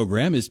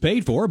Program is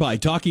paid for by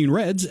Talking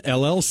Reds,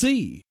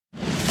 LLC.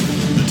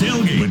 The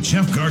Tailgate with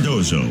Jeff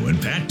Cardozo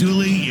and Pat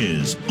Dooley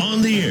is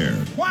on the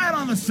air. Quiet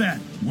on the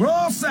set.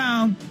 Roll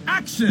sound.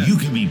 Action. You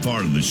can be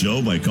part of the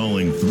show by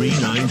calling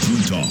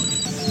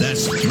 392-TALK.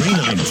 That's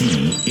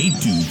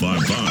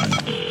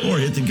 392-8255. Or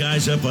hit the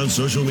guys up on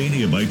social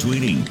media by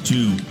tweeting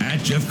to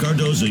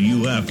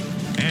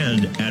 @JeffCardozoUF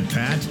and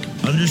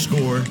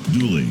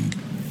 @Pat_Dooley.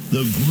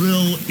 The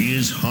grill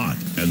is hot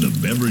and the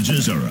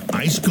beverages are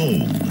ice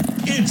cold.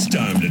 It's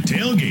time to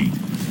tailgate.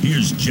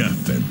 Here's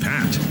Jeff and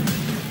Pat.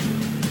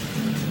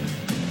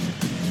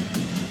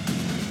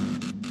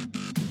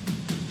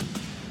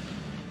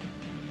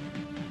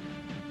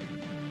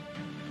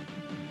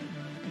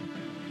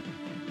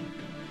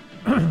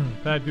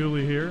 Pat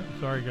Dooley here.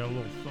 Sorry, got a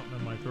little something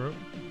in my throat.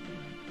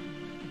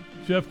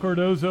 Jeff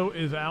Cardozo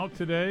is out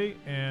today,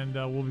 and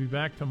we'll be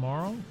back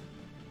tomorrow.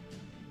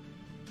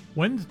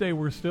 Wednesday,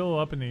 we're still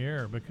up in the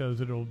air because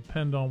it'll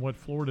depend on what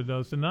Florida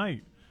does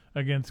tonight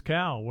against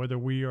Cal, whether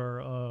we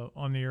are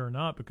on the air or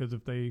not, because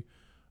if they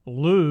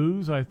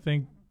lose, I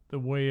think the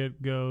way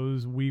it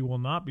goes, we will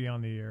not be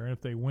on the air. And if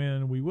they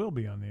win, we will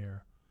be on the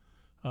air.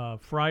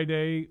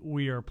 Friday,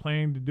 we are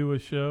planning to do a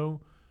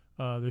show.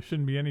 There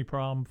shouldn't be any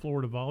problem.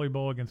 Florida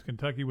volleyball against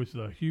Kentucky, which is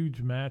a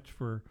huge match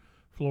for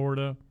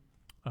Florida.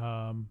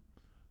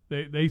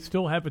 They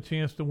still have a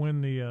chance to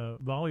win the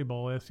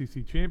volleyball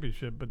SEC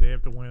championship, but they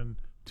have to win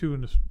two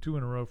in a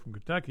row from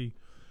Kentucky.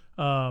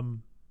 But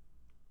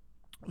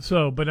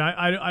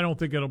I don't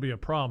think it'll be a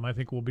problem. I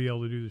think we'll be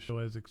able to do the show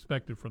as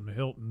expected from the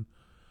Hilton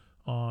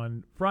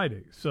on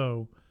Friday.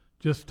 So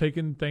just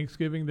taking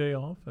Thanksgiving Day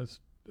off.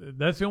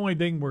 That's the only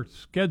thing we're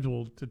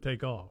scheduled to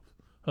take off.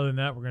 Other than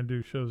that, we're going to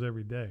do shows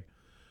every day.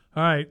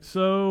 All right,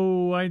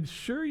 so I'm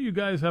sure you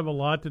guys have a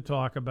lot to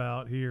talk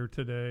about here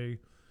today.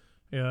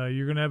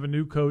 You're going to have a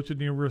new coach at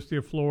the University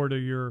of Florida.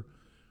 Your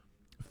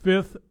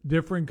fifth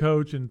different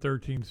coach in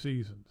 13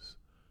 seasons.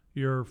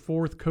 Your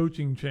fourth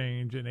coaching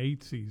change in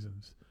 8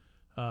 seasons.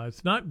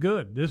 It's not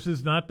good. This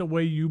is not the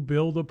way you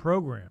build a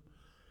program.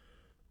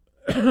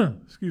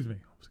 Excuse me.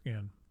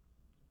 Again.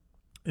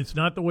 It's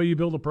not the way you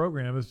build a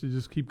program. It's to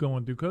just keep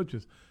going through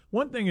coaches.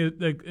 One thing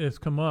that has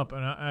come up,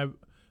 and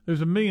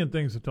there's a million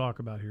things to talk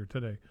about here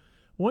today.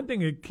 One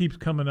thing that keeps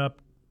coming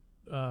up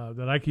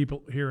that I keep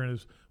hearing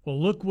is, well,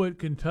 look what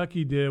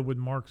Kentucky did with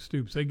Mark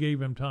Stoops. They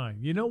gave him time.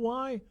 You know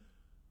why?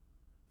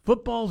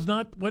 Football's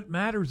not what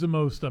matters the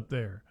most up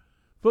there.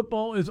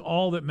 Football is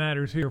all that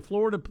matters here.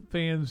 Florida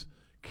fans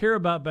care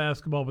about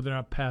basketball, but they're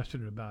not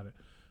passionate about it.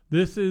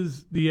 This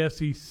is the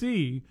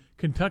SEC.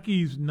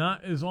 Kentucky's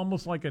is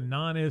almost like a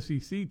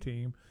non-SEC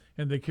team,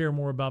 and they care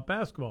more about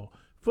basketball.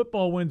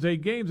 Football wins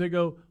 8 games. They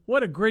go,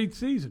 what a great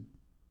season.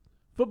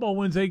 Football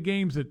wins 8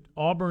 games at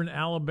Auburn,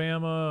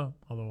 Alabama,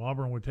 although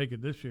Auburn would take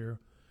it this year,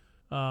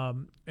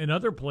 and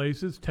other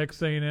places,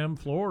 Texas A&M,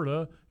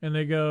 Florida, and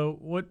they go,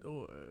 what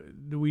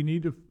do we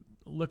need to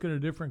look at a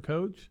different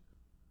coach?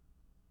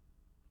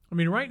 I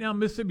mean, right now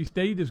Mississippi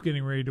State is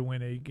getting ready to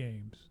win 8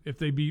 games if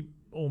they beat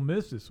Ole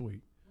Miss this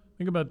week.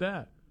 Think about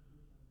that.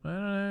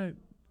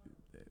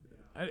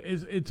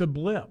 It's a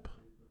blip.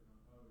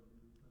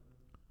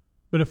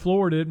 But at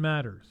Florida, it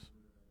matters.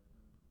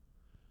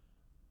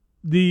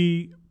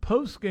 The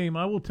post-game,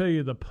 I will tell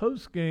you, the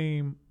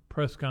post-game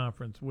press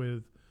conference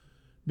with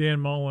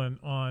Dan Mullen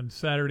on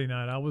Saturday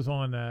night, I was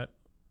on that.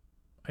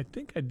 I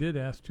think I did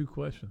ask 2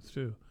 questions,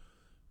 too.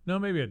 No,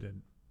 maybe I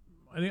didn't.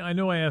 I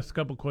know I asked a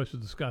couple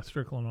questions to Scott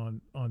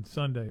Strickland on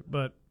Sunday,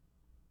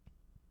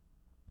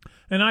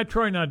 and I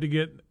try not to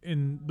get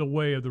in the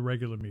way of the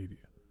regular media.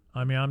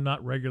 I mean, I'm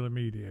not regular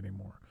media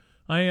anymore.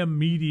 I am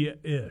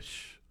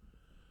media-ish.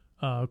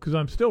 Because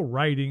I'm still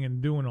writing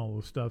and doing all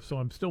this stuff, so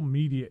I'm still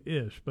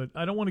media-ish. But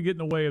I don't want to get in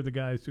the way of the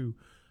guys who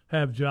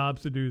have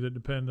jobs to do that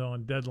depend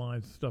on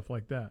deadlines and stuff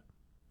like that.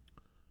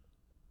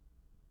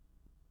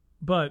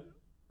 But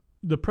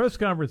the press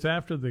conference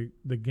after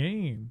the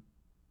game,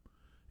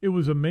 it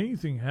was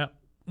amazing how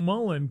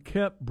Mullen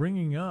kept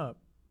bringing up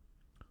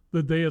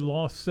that they had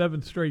lost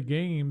 7 straight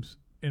games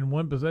in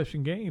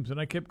one-possession games.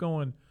 And I kept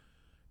going,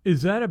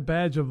 is that a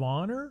badge of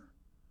honor?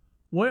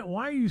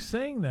 Why are you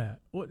saying that?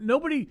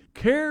 Nobody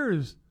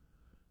cares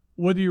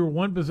whether you're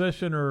 1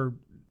 possession or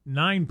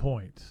 9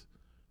 points.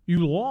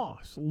 You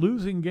lost.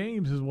 Losing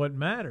games is what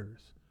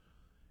matters.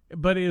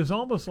 But it was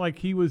almost like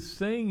he was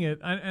saying it,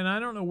 and I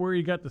don't know where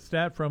he got the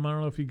stat from. I don't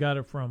know if he got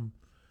it from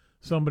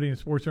somebody in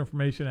Sports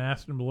Information,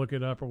 asked him to look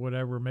it up or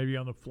whatever, maybe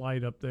on the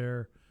flight up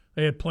there.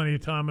 They had plenty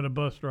of time on a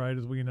bus ride,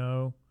 as we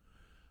know.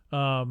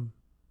 But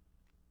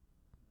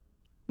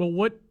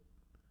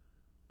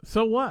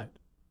so what?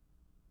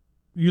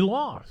 You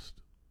lost.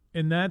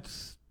 And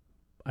that's,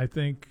 I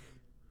think,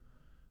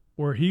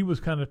 where he was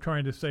kind of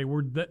trying to say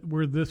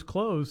we're this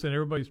close, and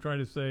everybody's trying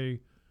to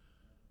say,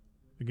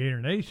 the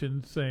Gator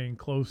Nation, saying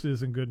close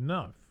isn't good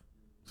enough.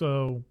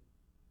 So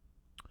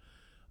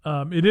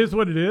it is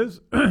what it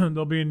is.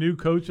 There'll be a new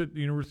coach at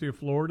the University of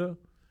Florida,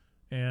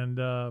 and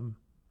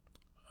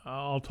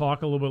I'll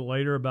talk a little bit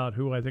later about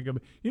who I think of.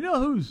 You know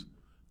who's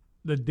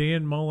the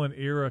Dan Mullen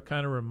era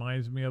kind of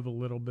reminds me of a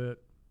little bit?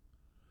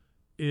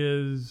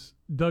 is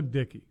Doug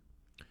Dickey.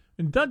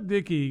 And Doug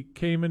Dickey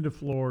came into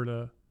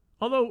Florida,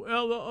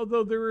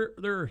 although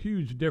there are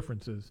huge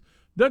differences.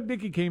 Doug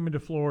Dickey came into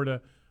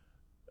Florida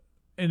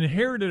and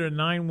inherited a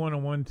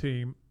 9-1-1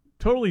 team,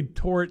 totally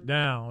tore it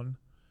down,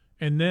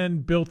 and then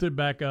built it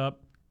back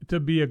up to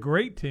be a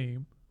great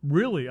team.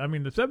 Really, I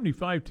mean, the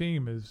 75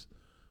 team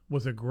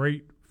was a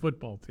great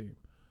football team.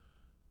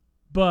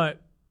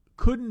 But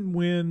couldn't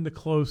win the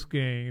close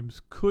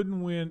games,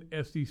 couldn't win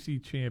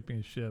SEC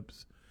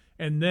championships,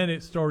 and then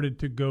it started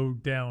to go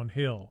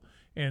downhill.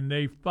 And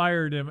they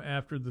fired him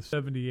after the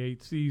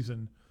 78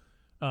 season.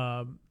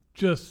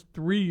 Just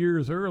 3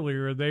 years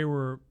earlier, they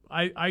were,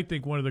 I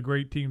think, one of the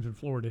great teams in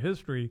Florida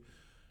history.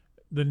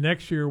 The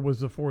next year was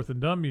the fourth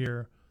and dumb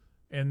year,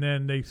 and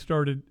then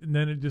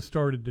it just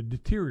started to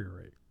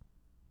deteriorate.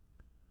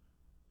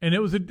 And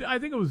I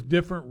think it was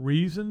different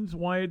reasons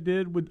why it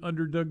did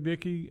under Doug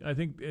Dickey. I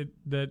think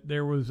that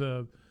there was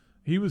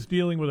he was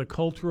dealing with a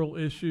cultural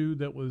issue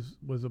that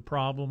was a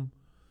problem.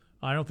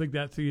 I don't think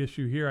that's the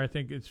issue here. I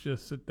think it's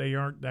just that they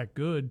aren't that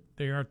good,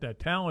 they aren't that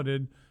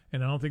talented,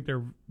 and I don't think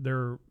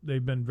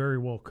they've been very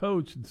well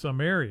coached in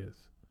some areas.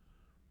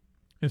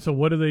 And so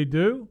what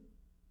do?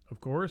 Of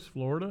course,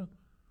 Florida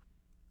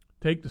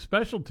take the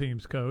special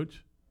teams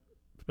coach.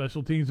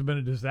 Special teams have been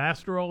a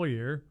disaster all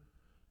year,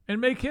 and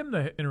make him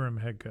the interim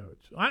head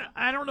coach.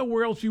 I don't know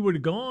where else you would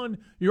have gone.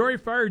 You already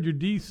fired your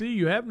DC.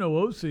 You have no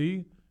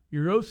OC.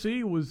 Your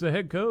OC was the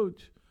head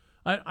coach.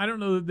 I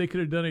don't know that they could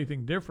have done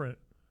anything different.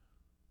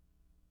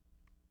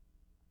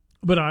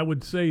 But I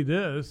would say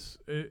this: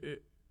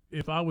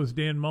 if I was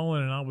Dan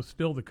Mullen and I was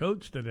still the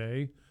coach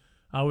today,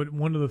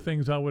 one of the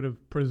things I would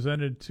have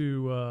presented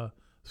to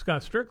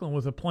Scott Strickland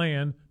was a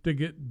plan to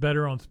get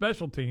better on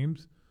special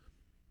teams.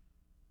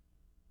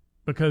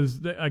 Because,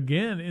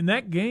 again, in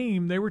that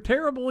game, they were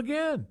terrible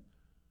again.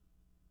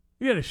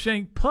 You had a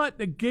shank putt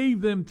that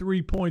gave them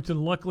 3 points,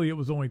 and luckily it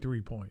was only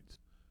 3 points.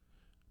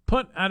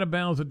 Punt out of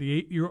bounds at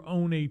your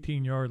own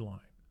 18-yard line,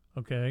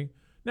 okay?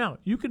 Now,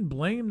 you can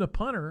blame the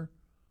punter,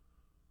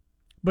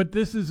 but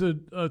this is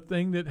a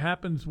thing that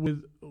happens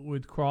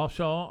with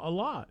Crawshaw a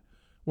lot,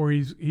 where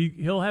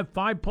he'll have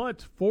 5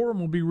 putts. 4 of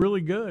them will be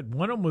really good.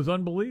 One of them was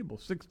unbelievable,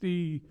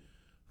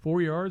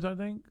 64 yards, I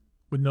think,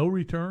 with no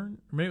return.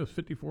 Or maybe it was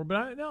 54, but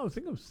I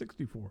think it was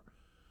 64.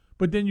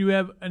 But then you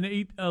have an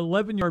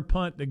 11-yard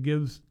punt that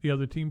gives the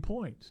other team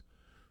points.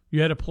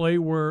 You had a play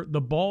where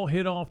the ball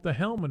hit off the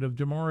helmet of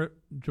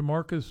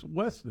Jamarcus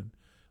Weston.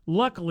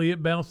 Luckily,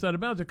 it bounced out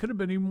of bounds. It could have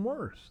been even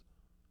worse.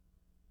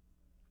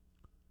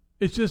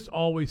 It's just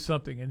always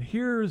something. And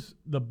here's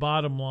the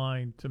bottom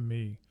line to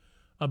me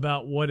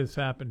about what has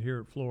happened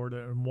here at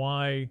Florida and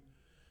why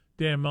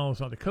Dan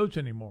Mullen's not the coach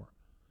anymore.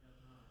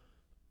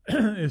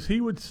 Is he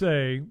would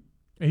say,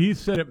 and he's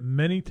said it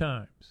many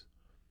times,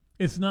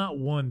 it's not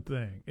one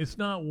thing. It's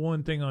not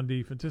one thing on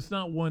defense. It's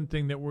not one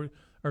thing that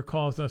are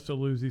causing us to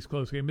lose these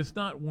close games. It's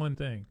not one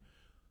thing.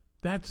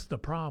 That's the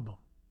problem.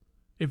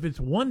 If it's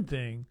one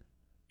thing,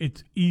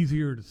 it's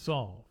easier to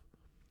solve.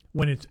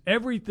 When it's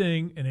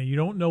everything and you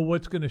don't know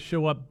what's going to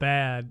show up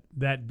bad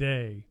that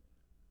day,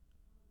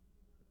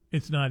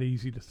 it's not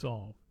easy to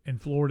solve.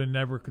 And Florida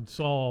never could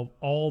solve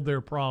all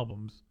their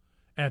problems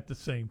at the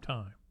same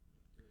time.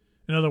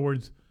 In other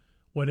words,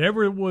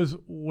 whatever's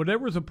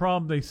a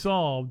problem they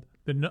solved,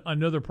 then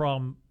another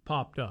problem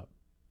popped up.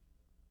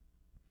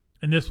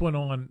 And this went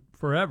on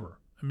forever.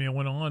 I mean, it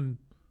went on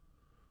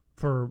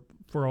for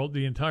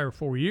the entire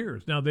 4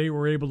 years. Now, they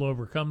were able to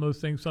overcome those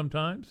things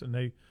sometimes, and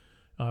they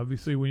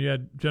obviously, when you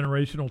had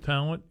generational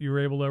talent, you were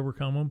able to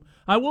overcome them.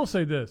 I will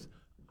say this.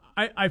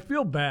 I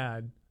feel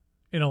bad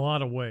in a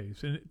lot of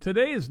ways. And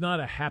today is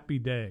not a happy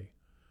day.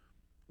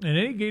 And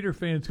any Gator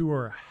fans who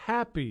are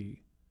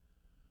happy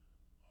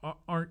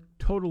aren't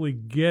totally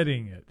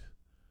getting it.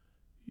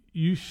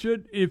 You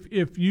should,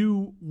 if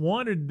you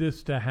wanted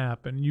this to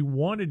happen, you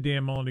wanted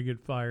Dan Mullen to get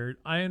fired,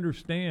 I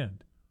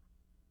understand.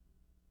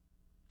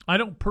 I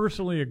don't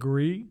personally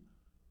agree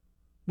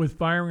with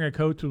firing a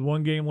coach with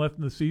one game left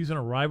in the season,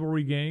 a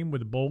rivalry game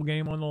with a bowl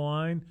game on the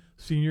line,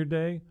 senior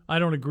day. I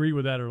don't agree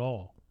with that at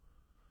all.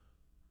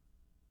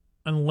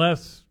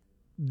 Unless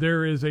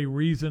there is a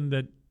reason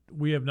that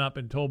we have not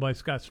been told by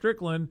Scott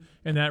Strickland,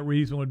 and that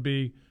reason would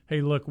be,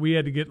 hey, look, we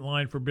had to get in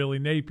line for Billy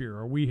Napier,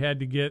 or we had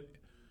to get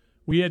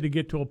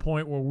to a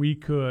point where we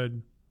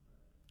could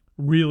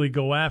really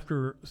go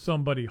after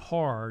somebody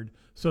hard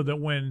so that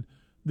when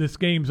this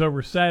game's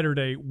over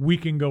Saturday, we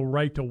can go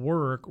right to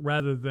work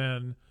rather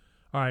than,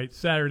 all right,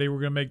 Saturday we're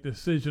going to make the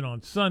decision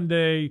on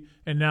Sunday,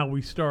 and now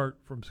we start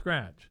from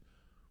scratch.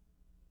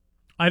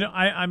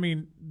 I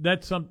mean,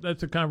 that's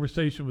a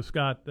conversation with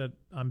Scott that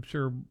I'm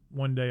sure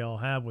one day I'll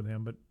have with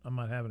him, but I'm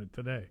not having it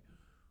today.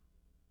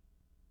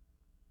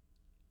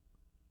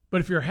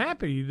 But if you're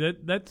happy,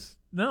 there's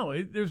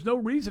no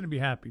reason to be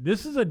happy.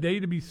 This is a day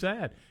to be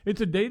sad.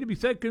 It's a day to be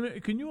sad.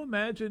 Can you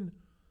imagine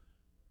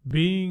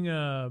being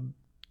Dan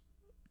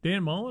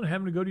Mullen,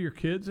 having to go to your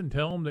kids and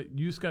tell them that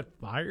you just got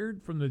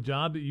fired from the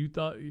job that you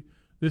thought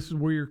this is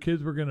where your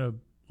kids were going to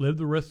live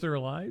the rest of their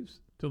lives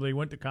till they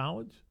went to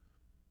college?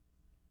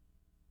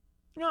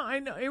 No, I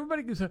know.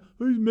 Everybody can say,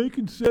 oh, he's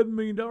making $7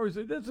 million.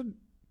 It doesn't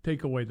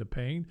take away the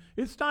pain.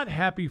 It's not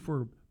happy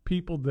for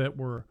people that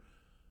were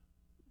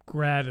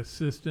grad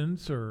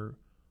assistants or,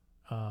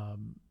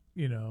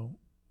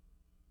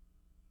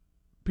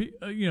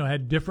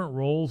 had different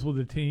roles with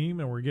the team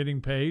and were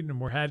getting paid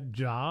and had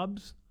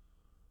jobs.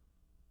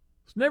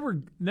 It's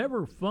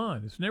never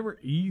fun. It's never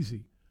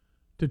easy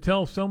to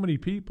tell so many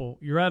people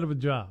you're out of a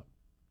job.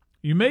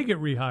 You may get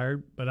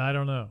rehired, but I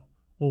don't know.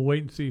 We'll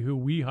wait and see who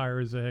we hire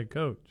as the head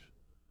coach.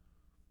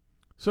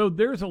 So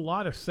there's a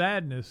lot of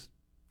sadness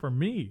for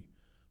me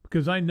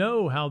because I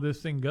know how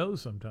this thing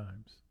goes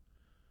sometimes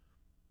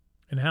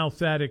and how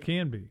sad it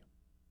can be.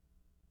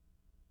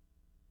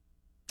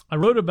 I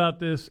wrote about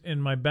this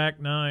in my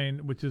back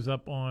nine, which is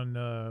up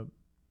on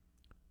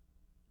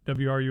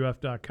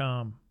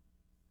WRUF.com.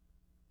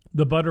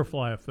 The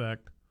butterfly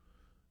effect,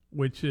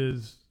 which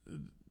is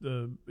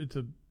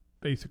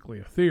basically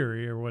a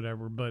theory or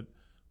whatever, but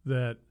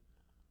that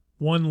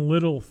one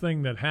little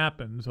thing that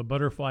happens, a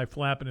butterfly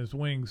flapping his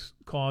wings,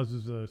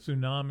 causes a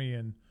tsunami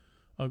and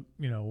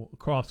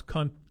across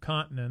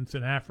continents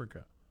in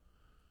Africa.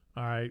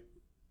 All right.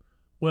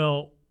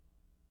 Well,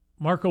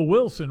 Marco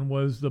Wilson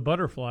was the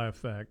butterfly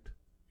effect,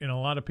 in a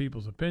lot of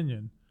people's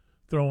opinion,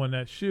 throwing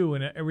that shoe,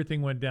 and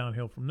everything went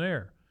downhill from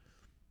there.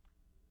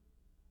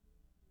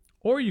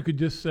 Or you could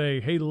just say,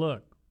 hey,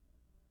 look,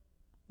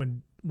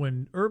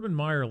 when Urban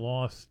Meyer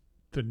lost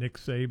to Nick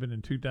Saban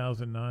in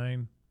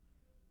 2009,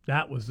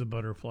 that was the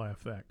butterfly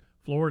effect.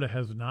 Florida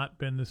has not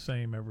been the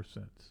same ever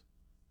since.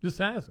 Just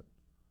hasn't.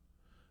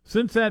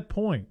 Since that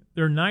point,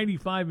 they're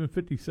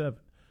 95-57.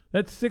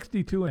 That's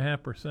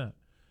 62.5%.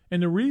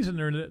 And the reason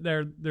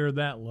they're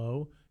that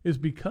low is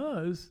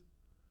because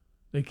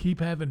they keep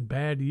having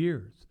bad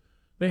years.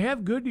 They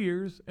have good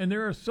years, and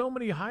there are so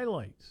many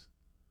highlights,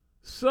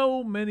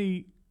 so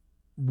many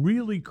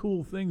really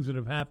cool things that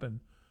have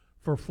happened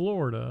for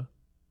Florida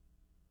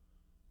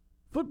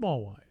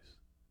football-wise.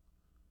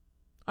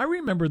 I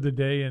remember the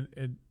day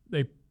and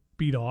they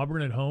beat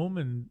Auburn at home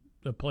and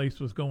the place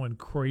was going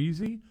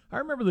crazy. I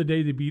remember the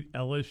day they beat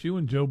LSU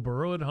and Joe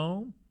Burrow at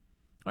home.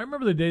 I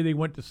remember the day they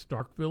went to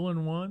Starkville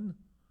and won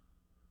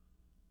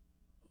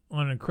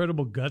on an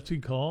incredible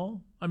gutsy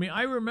call. I mean,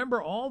 I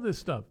remember all this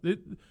stuff.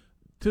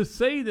 To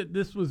say that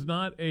this was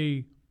not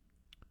an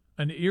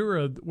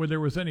era where there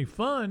was any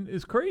fun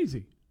is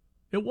crazy.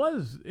 It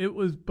was,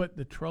 but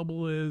the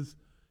trouble is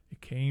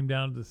it came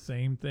down to the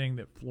same thing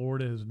that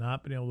Florida has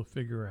not been able to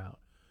figure out.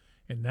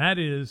 And that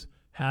is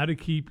how to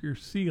keep your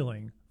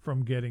ceiling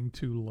from getting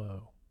too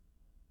low.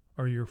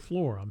 Or your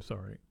floor,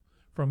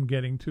 from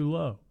getting too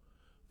low.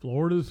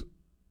 Florida's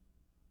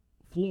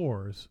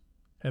floors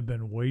have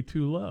been way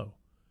too low.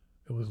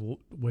 It was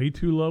way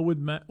too low with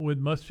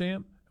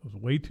Muschamp. It was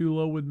way too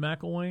low with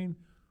McElwain.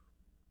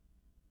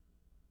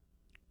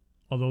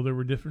 Although there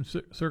were different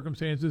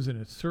circumstances, and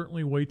it's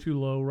certainly way too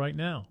low right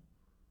now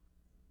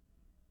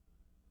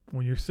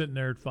when you're sitting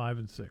there at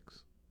 5-6.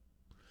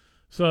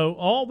 So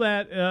all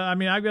that,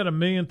 I've got a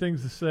million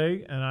things to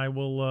say, and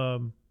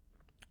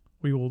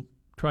we will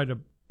try to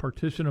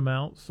partition them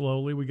out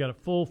slowly. We got a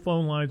full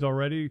phone lines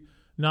already.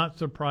 Not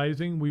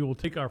surprising. We will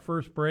take our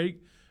first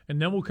break,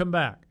 and then we'll come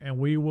back, and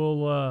we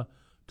will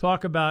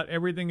talk about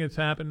everything that's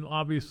happened.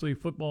 Obviously,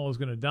 football is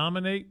going to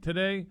dominate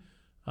today,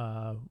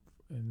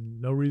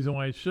 and no reason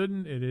why it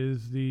shouldn't. It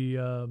is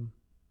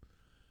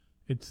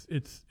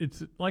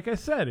it's like I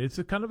said, it's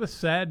a kind of a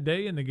sad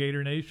day in the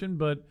Gator Nation,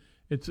 but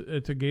it's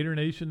a Gator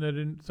Nation that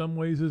in some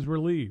ways is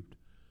relieved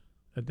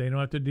that they don't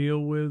have to deal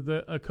with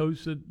a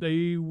coach that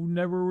they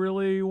never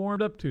really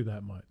warmed up to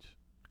that much.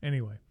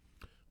 Anyway,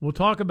 we'll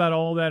talk about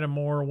all that and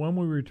more when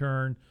we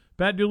return.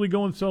 Pat Dooley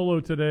going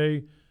solo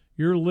today.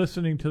 You're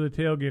listening to The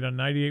Tailgate on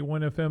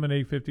 98.1 FM and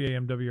 850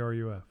 AM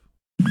WRUF.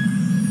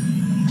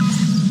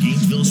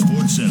 Gainesville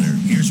Sports Center.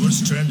 Here's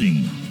what's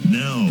trending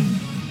now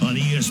on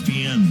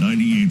ESPN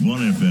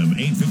 98.1 FM,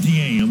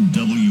 850 AM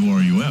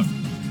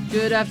WRUF.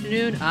 Good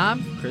afternoon.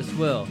 I'm Chris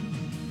Will.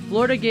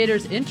 Florida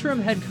Gators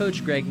interim head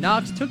coach Greg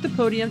Knox took the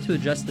podium to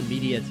address the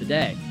media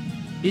today.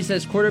 He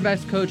says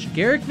quarterbacks coach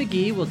Garrick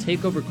McGee will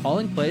take over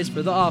calling plays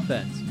for the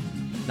offense.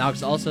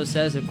 Knox also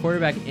says if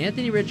quarterback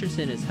Anthony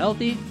Richardson is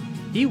healthy,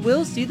 he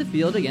will see the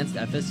field against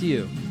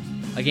FSU,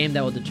 a game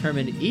that will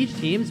determine each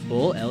team's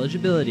bowl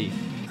eligibility.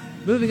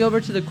 Moving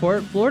over to the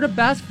court, Florida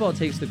basketball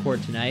takes the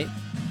court tonight.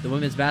 The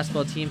women's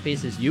basketball team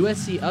faces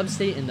USC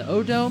Upstate in the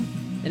O-Dome,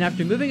 and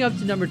after moving up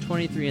to number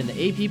 23 in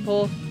the AP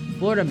poll,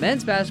 Florida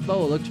men's basketball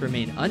will look to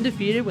remain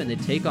undefeated when they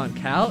take on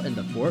Cal in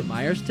the Fort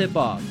Myers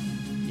tip-off.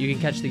 You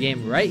can catch the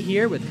game right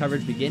here with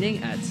coverage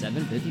beginning at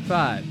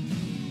 7:55.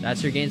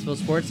 That's your Gainesville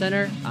Sports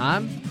Center.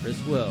 I'm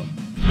Chris Will.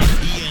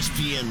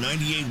 ESPN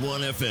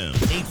 98.1 FM,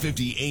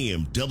 850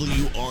 AM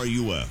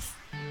WRUF.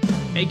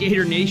 Hey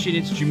Gator Nation,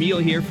 it's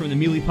Jameel here from the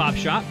Mealy Pop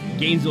Shop,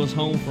 Gainesville's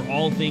home for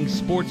all things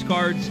sports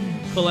cards,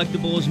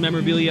 collectibles,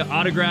 memorabilia,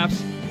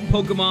 autographs,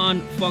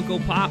 Pokemon,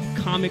 Funko Pop,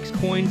 comics,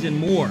 coins, and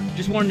more.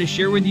 Just wanted to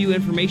share with you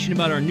information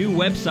about our new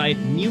website,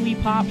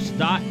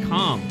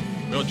 mealypops.com.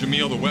 Well,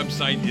 Jameel, the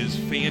website is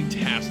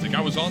fantastic.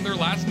 I was on there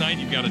last night.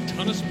 You've got a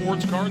ton of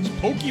sports cards,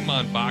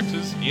 Pokemon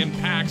boxes, and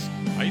packs.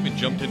 I even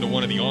jumped into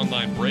one of the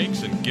online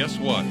breaks, and guess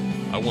what?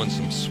 I won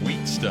some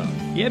sweet stuff.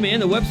 Yeah,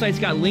 man, the website's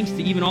got links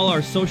to even all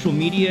our social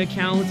media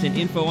accounts and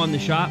info on the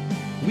shop.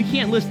 We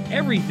can't list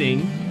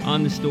everything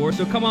on the store,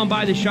 so come on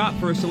by the shop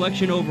for a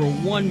selection over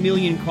 1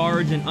 million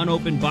cards and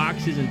unopened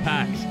boxes and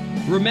packs.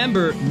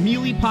 Remember,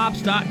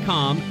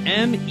 mealypops.com,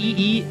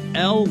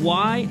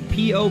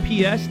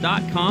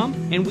 MEELYPOPS.com,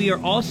 and we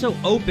are also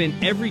open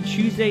every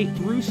Tuesday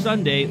through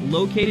Sunday,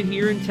 located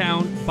here in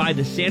town by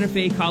the Santa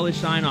Fe College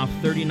sign off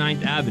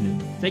 39th Avenue.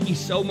 Thank you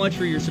so much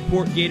for your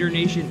support, Gator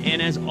Nation,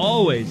 and as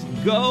always,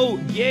 go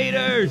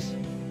Gators!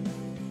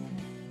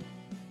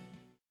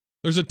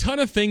 There's a ton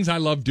of things I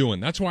love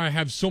doing. That's why I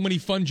have so many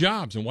fun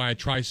jobs and why I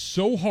try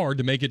so hard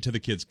to make it to the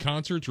kids'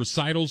 concerts,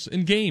 recitals,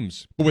 and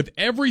games. But with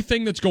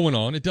everything that's going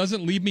on, it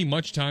doesn't leave me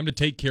much time to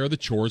take care of the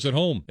chores at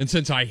home. And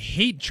since I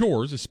hate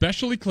chores,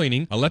 especially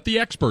cleaning, I let the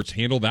experts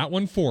handle that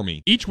one for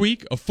me. Each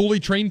week, a fully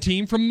trained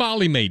team from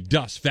Molly Maid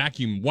dusts,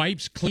 vacuum,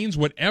 wipes, cleans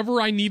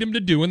whatever I need them to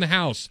do in the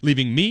house,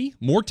 leaving me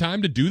more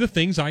time to do the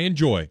things I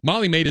enjoy.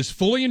 Molly Maid is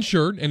fully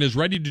insured and is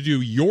ready to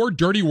do your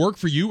dirty work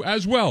for you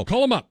as well.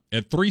 Call them up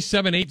at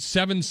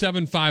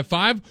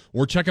 378-7755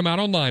 or check them out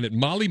online at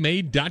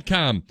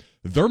mollymaid.com.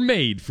 They're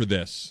made for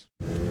this.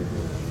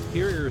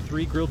 Here are your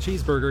 3 grilled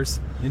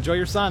cheeseburgers. Enjoy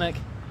your Sonic.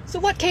 So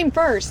what came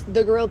first,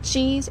 the grilled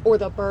cheese or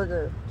the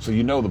burger? So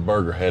you know the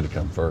burger had to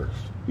come first.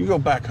 You go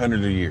back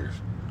hundreds of years.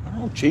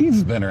 Oh, cheese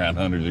has been around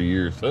hundreds of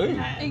years,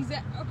 too.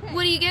 Exactly. Okay.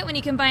 What do you get when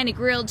you combine a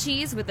grilled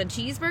cheese with a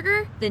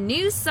cheeseburger? The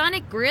new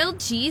Sonic Grilled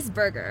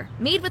Cheeseburger.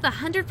 Made with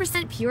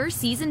 100% pure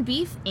seasoned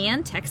beef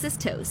and Texas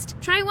toast.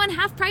 Try one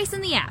half price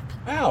in the app.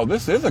 Wow,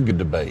 this is a good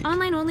debate.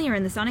 Online only or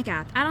in the Sonic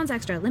app. Add-ons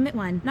extra. Limit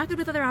 1. Not good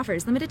with other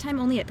offers. Limited time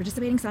only at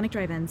participating Sonic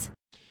drive-ins.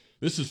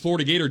 This is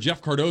Florida Gator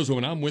Jeff Cardozo,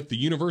 and I'm with the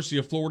University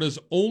of Florida's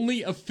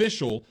only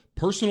official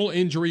personal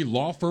injury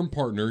law firm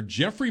partner,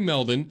 Jeffrey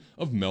Meldon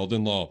of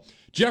Meldon Law.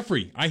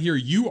 Jeffrey, I hear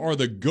you are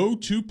the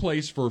go-to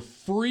place for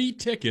free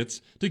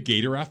tickets to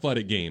Gator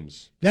athletic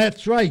games.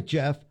 That's right,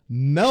 Jeff.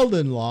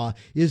 Meldon Law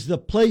is the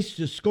place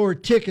to score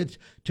tickets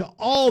to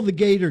all the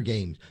Gator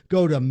games.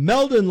 Go to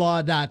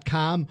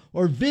meldonlaw.com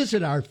or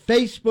visit our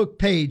Facebook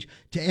page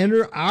to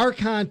enter our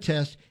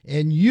contest,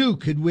 and you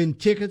could win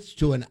tickets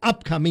to an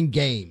upcoming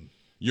game.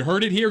 You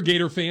heard it here,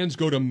 Gator fans.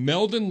 Go to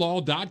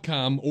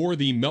meldonlaw.com or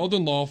the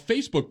Meldon Law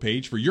Facebook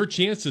page for your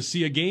chance to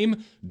see a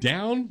game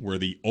down where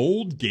the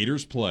old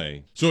Gators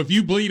play. So if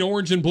you bleed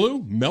orange and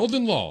blue,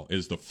 Meldon Law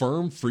is the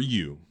firm for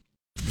you.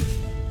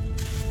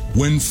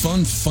 When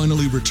fun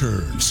finally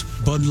returns,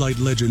 Bud Light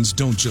legends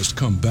don't just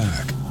come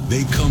back.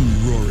 They come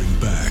roaring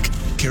back,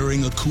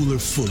 carrying a cooler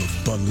full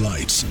of Bud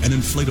Lights, an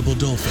inflatable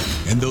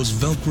dolphin, and those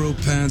Velcro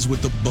pads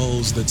with the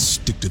balls that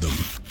stick to them.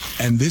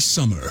 And this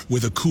summer,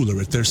 with a cooler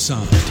at their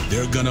side,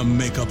 they're gonna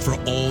make up for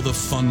all the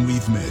fun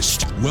we've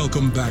missed.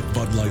 Welcome back,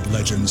 Bud Light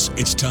legends.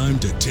 It's time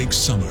to take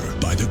summer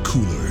by the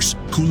coolers.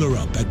 Cooler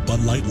up at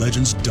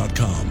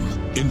BudLightLegends.com.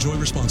 Enjoy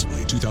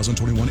responsibly.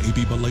 2021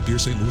 AB Bud Light Beer,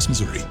 St. Louis,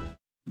 Missouri.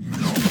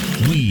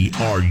 We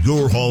are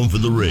your home for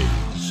the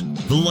Rays,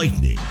 the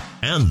Lightning,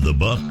 and the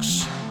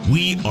Bucks.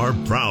 We are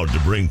proud to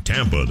bring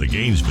Tampa to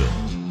Gainesville.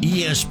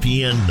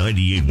 ESPN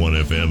 98.1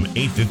 FM,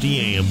 850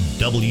 AM,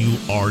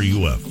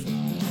 WRUF.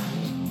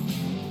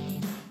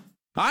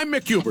 I'm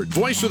Mick Hubert,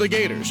 voice of the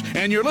Gators,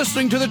 and you're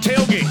listening to The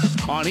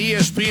Tailgate on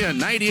ESPN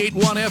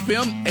 98.1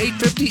 FM,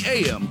 850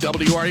 AM,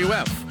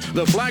 WRUF,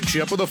 the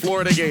flagship of the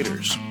Florida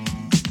Gators.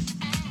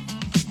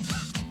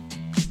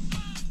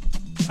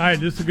 All right,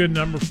 this is a good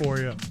number for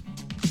you.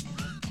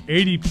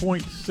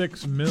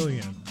 $80.6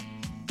 million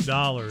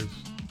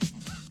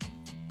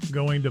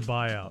going to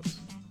buyouts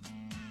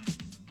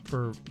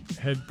for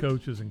head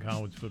coaches in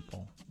college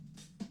football.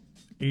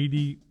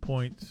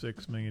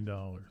 $80.6 million.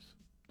 A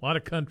lot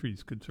of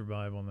countries could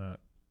survive on that.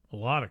 A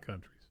lot of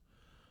countries.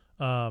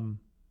 I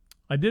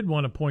did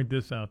want to point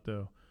this out,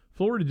 though.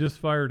 Florida just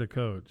fired a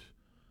coach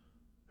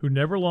who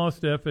never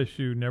lost to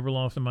FSU, never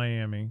lost to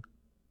Miami,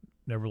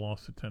 never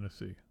lost to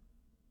Tennessee.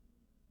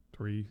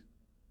 3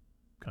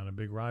 kind of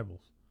big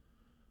rivals.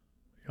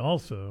 He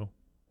also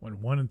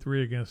went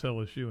 1-3 against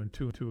LSU and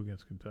 2-2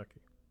 against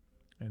Kentucky.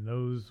 And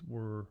those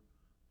were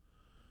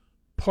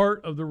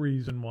part of the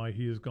reason why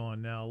he is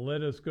gone. Now,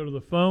 let us go to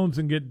the phones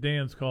and get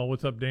Dan's call.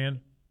 What's up,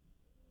 Dan?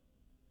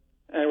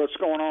 Hey, what's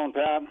going on,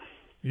 Pat?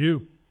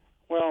 You.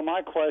 Well,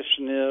 my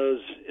question is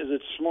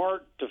it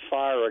smart to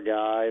fire a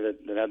guy that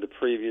had the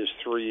previous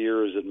 3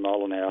 years that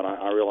Mullen had?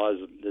 I realize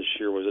that this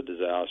year was a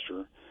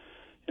disaster.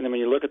 And then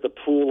when you look at the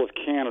pool of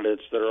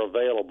candidates that are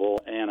available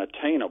and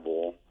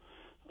attainable,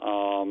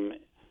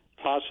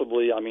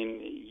 possibly, I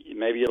mean,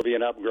 maybe it'll be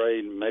an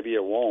upgrade, maybe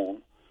it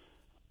won't.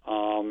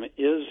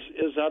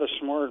 Is that a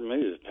smart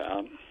move,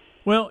 Pat?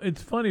 Well,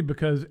 it's funny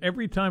because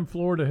every time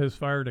Florida has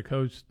fired a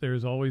coach,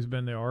 there's always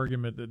been the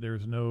argument that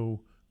there's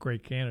no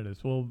great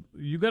candidates. Well,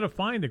 you got to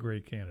find a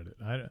great candidate.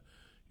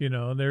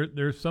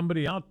 There's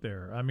somebody out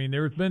there. I mean,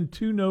 there's been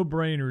 2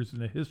 no-brainers in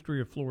the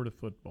history of Florida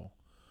football.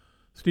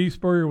 Steve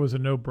Spurrier was a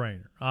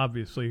no-brainer,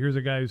 obviously. Here's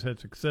a guy who's had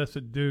success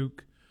at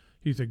Duke.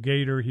 He's a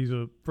Gator. He's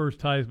a first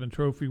Heisman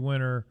Trophy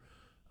winner.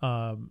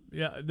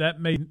 That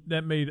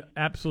made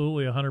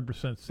absolutely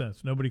 100%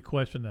 sense. Nobody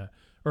questioned that.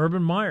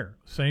 Urban Meyer,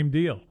 same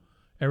deal.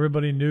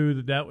 Everybody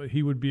knew that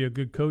he would be a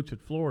good coach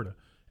at Florida.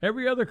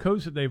 Every other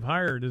coach that they've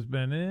hired has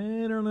been,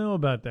 I don't know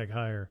about that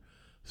hire.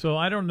 So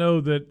I don't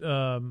know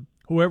that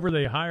whoever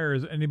they hire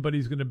is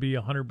anybody's going to be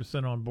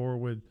 100% on board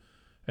with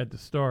at the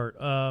start.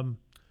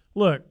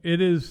 Look,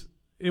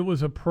 it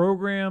was a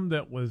program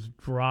that was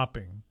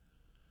dropping,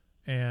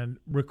 and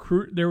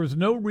there was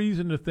no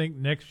reason to think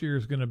next year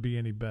is going to be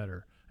any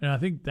better. And I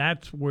think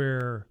that's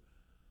where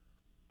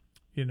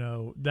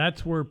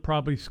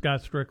probably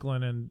Scott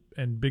Strickland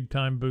and big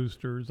time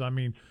boosters. I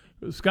mean,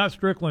 Scott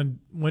Strickland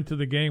went to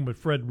the game with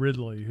Fred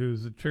Ridley,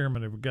 who's the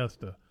chairman of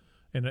Augusta,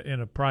 in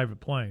a private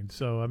plane.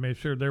 So I made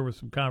sure there was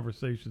some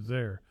conversations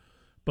there.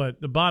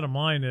 But the bottom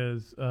line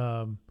is,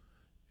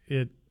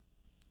 it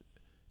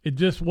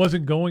just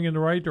wasn't going in the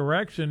right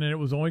direction, and it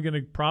was only going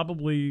to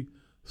probably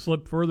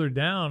slip further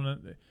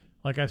down.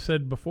 Like I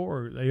said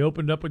before, they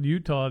opened up with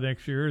Utah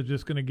next year. It's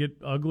just going to get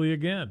ugly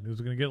again.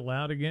 It's going to get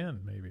loud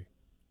again, maybe.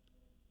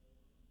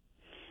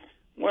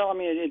 Well, I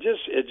mean, it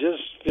just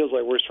feels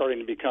like we're starting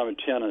to become a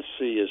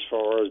Tennessee as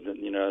far as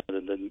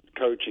the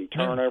coaching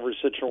turnover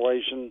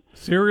situation.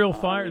 Serial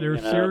fire.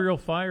 There's serial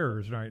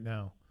firers right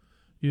now.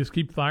 You just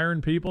keep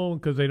firing people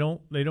because they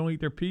don't eat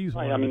their peas.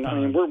 Right. I mean,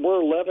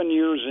 we're 11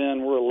 years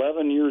in. We're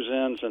 11 years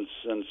in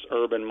since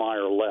Urban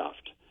Meyer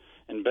left,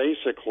 and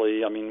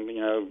basically, I mean,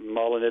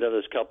 Mullen did have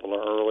this couple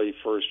of early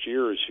first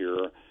years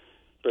here,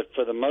 but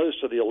for the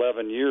most of the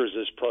 11 years,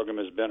 this program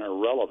has been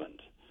irrelevant.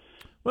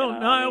 Well,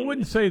 I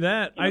wouldn't say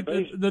that.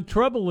 The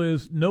trouble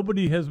is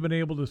nobody has been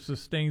able to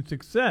sustain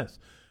success.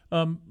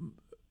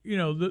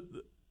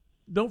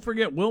 Don't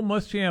forget, Will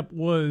Muschamp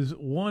was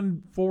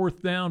 1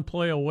 4th down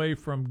play away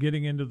from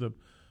getting into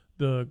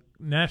the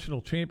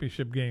national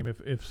championship game.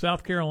 If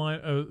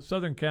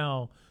Southern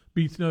Cal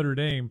beats Notre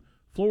Dame,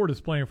 Florida's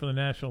playing for the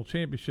national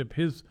championship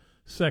his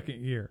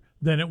second year.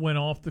 Then it went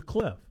off the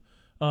cliff.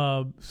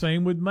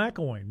 Same with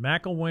McElwain.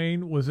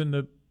 McElwain was in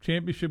the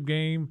championship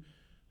game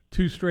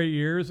 2 straight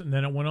years, and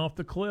then it went off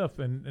the cliff.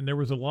 And there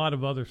was a lot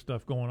of other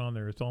stuff going on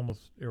there. It's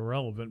almost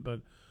irrelevant.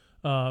 But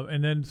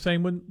and then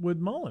same with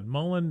Mullen.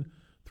 Mullen,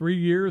 3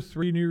 years,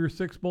 3 New Year's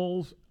Six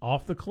Bowls,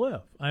 off the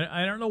cliff.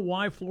 I don't know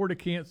why Florida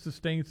can't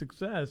sustain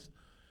success,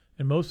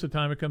 and most of the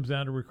time it comes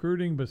down to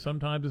recruiting, but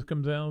sometimes it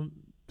comes down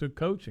to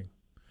coaching.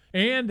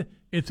 And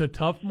it's a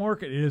tough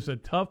market. It is a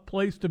tough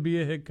place to be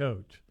a head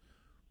coach.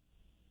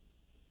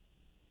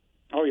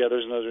 Oh, yeah,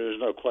 there's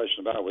no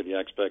question about it with the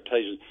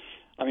expectations.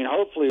 I mean,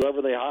 hopefully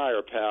whoever they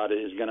hire, Pat,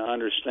 is going to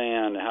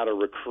understand how to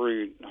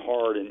recruit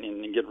hard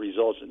and get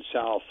results in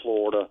South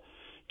Florida,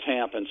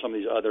 Tampa, and some of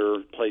these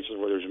other places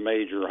where there's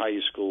major high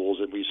schools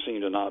that we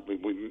seem to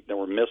that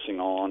we're missing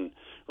on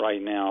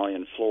right now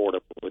in Florida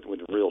with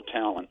real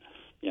talent.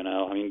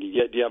 I mean, do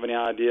you have any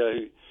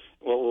idea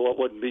what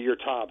would be your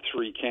top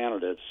 3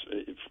 candidates?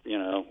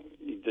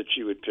 That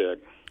you would pick.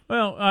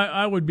 Well,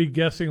 I would be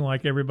guessing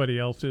like everybody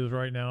else is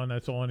right now, and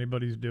that's all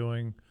anybody's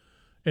doing.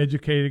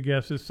 Educated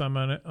guesses, some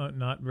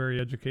not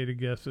very educated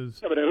guesses.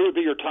 Yeah, but who would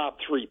be your top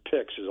 3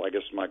 picks? Is I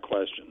guess my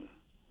question.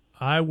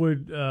 I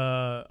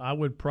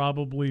would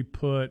probably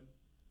put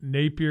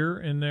Napier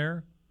in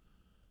there,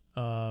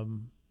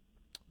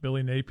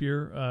 Billy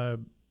Napier,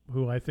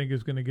 who I think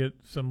is going to get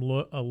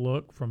a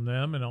look from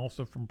them and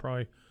also from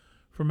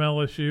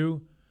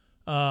LSU.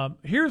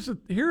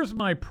 Here's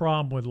my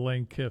problem with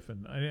Lane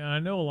Kiffin. I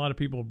know a lot of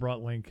people have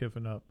brought Lane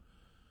Kiffin up.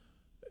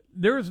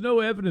 There is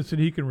no evidence that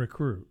he can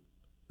recruit.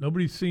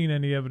 Nobody's seen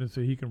any evidence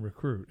that he can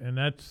recruit, and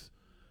that's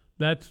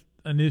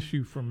an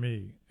issue for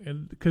me,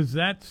 and because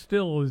that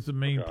still is the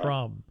main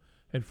problem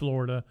at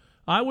Florida.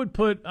 I would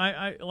put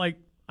I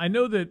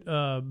know that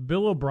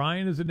Bill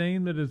O'Brien is a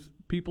name that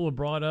people have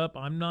brought up.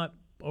 I'm not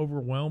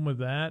overwhelmed with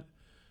that.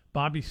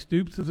 Bobby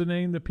Stoops is a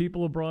name that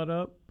people have brought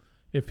up.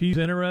 If he's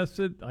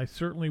interested, I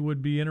certainly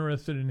would be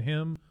interested in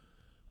him.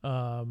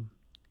 But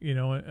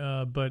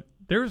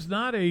there's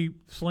not a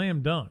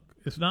slam dunk.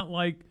 It's not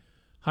like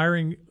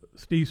hiring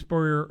Steve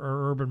Spurrier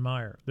or Urban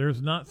Meyer.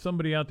 There's not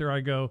somebody out there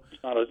I go.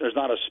 There's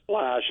not a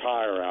splash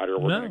hire out here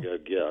we're going to go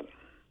get.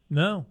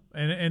 No,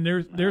 and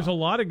there's a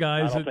lot of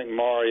guys. I don't think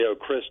Mario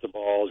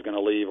Cristobal is going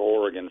to leave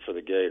Oregon for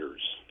the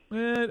Gators.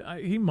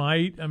 He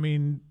might. I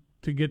mean,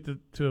 to get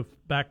to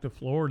back to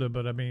Florida,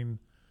 but I mean,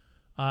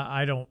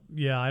 I don't.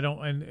 Yeah, I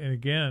don't. And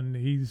again,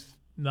 he's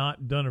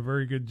not done a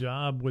very good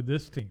job with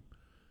this team.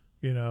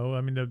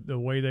 I mean, the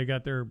way they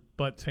got their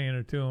butts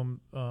handed to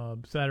them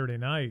Saturday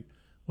night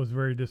was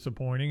very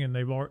disappointing, and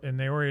they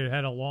already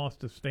had a loss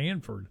to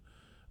Stanford,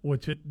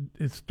 which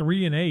it's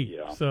 3-8.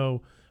 Yeah.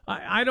 So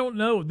I don't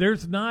know.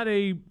 There's not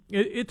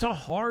it's a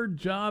hard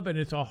job, and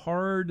it's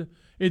hard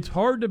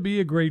to be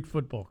a great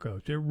football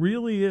coach. It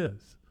really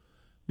is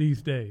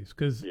these days,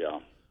 because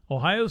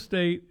Ohio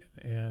State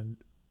and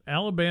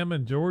Alabama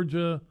and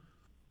Georgia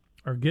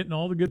are getting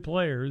all the good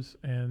players,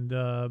 and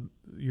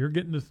you're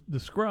getting the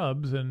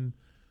scrubs, and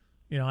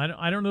You know,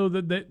 I don't know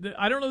that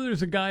I don't know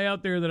there's a guy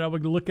out there that I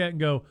would look at and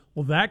go,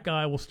 well, that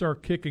guy will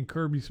start kicking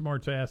Kirby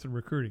Smart's ass in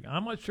recruiting.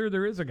 I'm not sure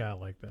there is a guy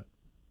like that.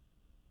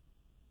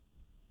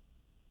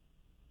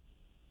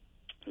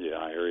 Yeah,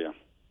 I hear you.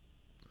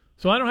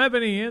 So I don't have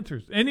any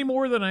answers, any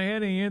more than I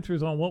had any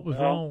answers on what was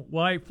wrong,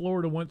 why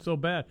Florida went so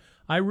bad.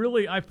 I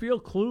feel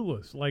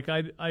clueless. Like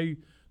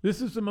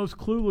this is the most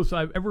clueless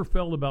I've ever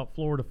felt about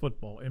Florida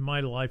football in my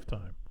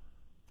lifetime.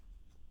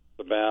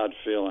 It's a bad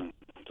feeling.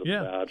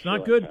 It's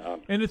not good,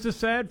 and it's a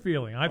sad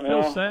feeling. I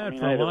feel sad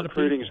for a lot of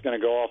people. Recruiting's going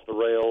to go off the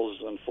rails,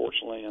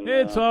 unfortunately. And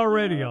it's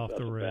already off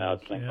the rails.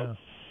 Yeah.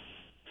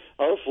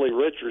 Hopefully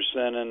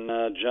Richardson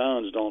and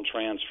Jones don't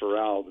transfer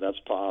out. That's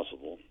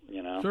possible,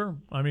 you know. Sure.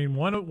 I mean,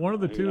 one of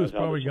the two is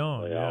probably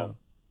gone. Yeah.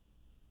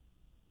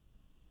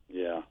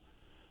 Yeah.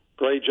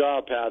 Great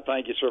job, Pat.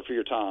 Thank you, sir, for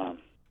your time.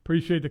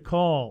 Appreciate the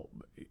call.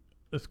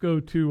 Let's go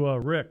to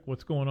Rick.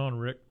 What's going on,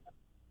 Rick?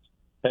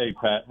 Hey,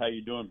 Pat. How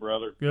you doing,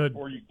 brother? Good.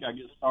 Before I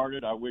get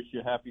started, I wish you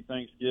a happy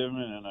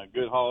Thanksgiving and a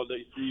good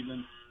holiday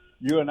season.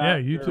 You and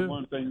I share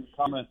one thing in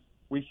common.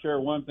 We share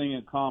one thing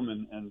in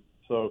common, and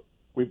so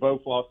we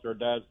both lost our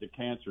dads to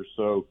cancer.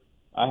 So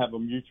I have a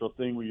mutual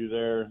thing with you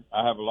there.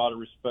 I have a lot of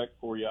respect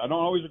for you. I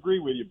don't always agree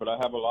with you, but I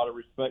have a lot of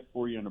respect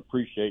for you and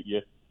appreciate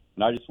you.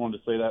 And I just wanted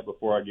to say that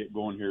before I get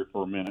going here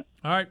for a minute.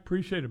 All right.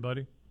 Appreciate it,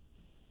 buddy.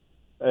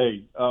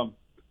 Hey,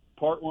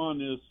 part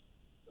one is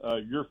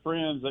your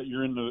friends that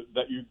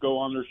that you go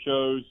on their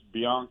shows,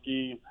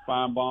 Bianchi,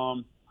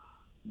 Feinbaum,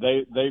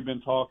 they've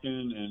been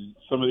talking, and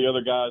some of the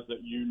other guys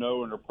that you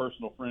know and are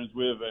personal friends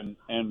with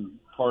and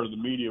part of the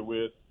media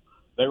with,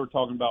 they were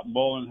talking about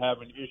Mullen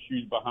having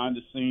issues behind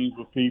the scenes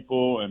with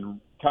people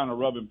and kind of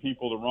rubbing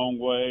people the wrong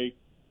way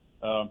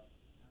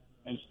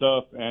and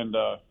stuff. And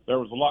there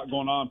was a lot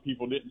going on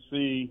people didn't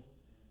see,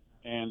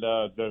 and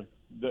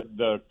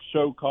the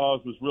show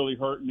cause was really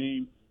hurting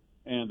him,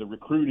 and the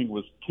recruiting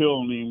was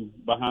killing him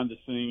behind the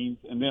scenes.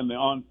 And then the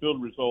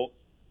on-field results,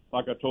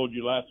 like I told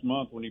you last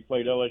month when he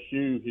played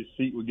LSU, his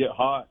seat would get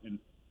hot, and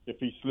if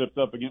he slipped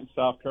up against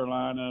South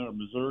Carolina or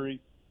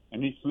Missouri,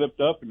 and he slipped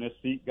up and his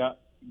seat got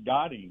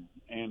him.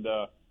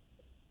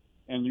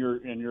 And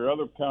your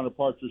other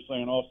counterparts are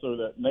saying also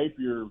that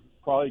Napier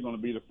probably going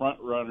to be the front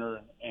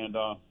runner, and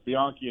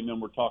Bianchi and them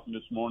were talking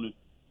this morning,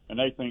 and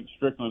they think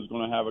Strickland's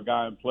going to have a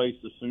guy in place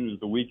as soon as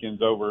the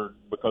weekend's over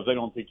because they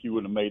don't think he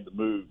would have made the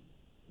move.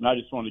 And I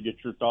just wanted to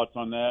get your thoughts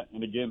on that.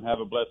 And again, have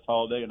a blessed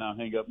holiday, and I'll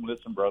hang up and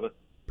listen, brother.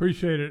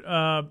 Appreciate it.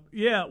 I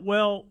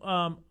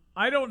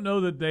don't know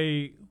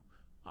that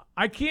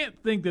I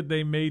can't think that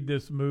they made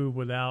this move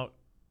without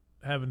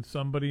having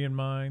somebody in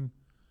mind.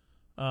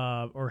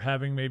 Or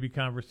having maybe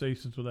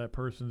conversations with that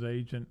person's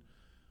agent,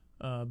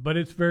 but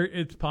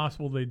it's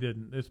possible they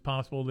didn't. It's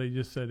possible they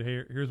just said,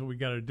 "Hey, here's what we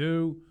got to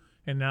do,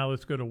 and now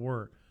let's go to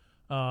work."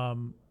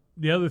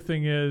 The other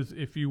thing is,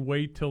 if you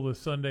wait till the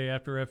Sunday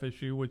after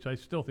FSU, which I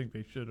still think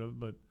they should have,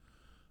 but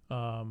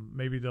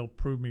maybe they'll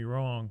prove me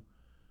wrong.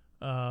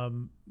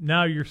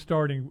 Now you're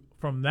starting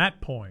from that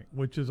point,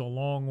 which is a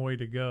long way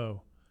to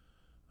go.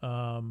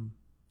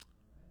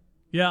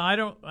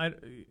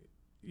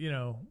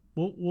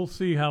 We'll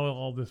see how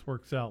all this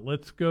works out.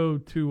 Let's go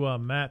to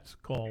Matt's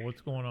call. What's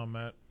going on,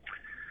 Matt?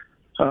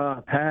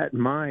 Pat,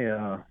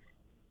 my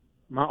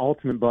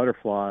ultimate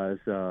butterfly is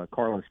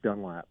Carlos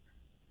Dunlap.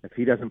 If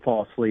he doesn't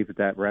fall asleep at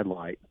that red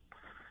light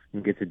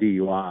and gets a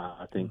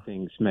DUI, I think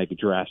things make a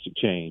drastic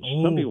change.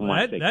 Some people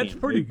might say that's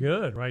pretty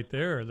good right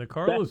there. The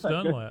Carlos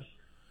Dunlap.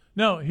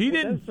 No, he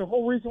didn't. That's the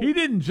whole reason he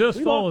didn't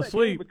just fall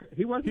asleep.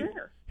 He wasn't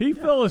there. He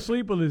fell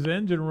asleep with his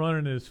engine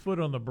running, and his foot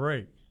on the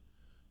brake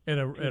at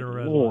a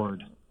red light.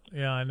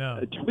 Yeah, I know.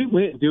 Do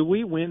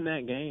we win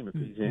that game if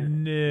he's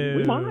in? No.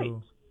 We might.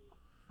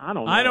 I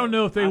don't know. I don't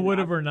know if they would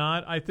have or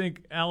not. I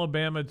think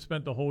Alabama had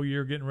spent the whole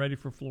year getting ready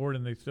for Florida,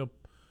 and they still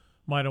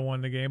might have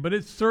won the game. But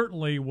it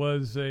certainly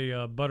was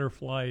a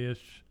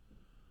butterfly-ish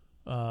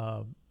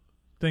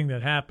thing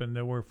that happened,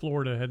 that where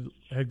Florida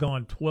had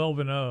gone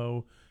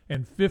 12-0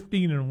 and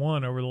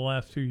 15-1 over the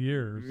last 2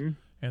 years,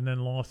 and then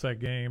lost that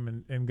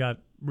game and got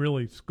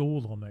really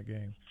schooled on that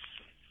game.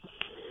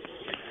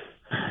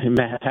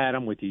 Matt,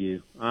 I'm with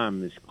you.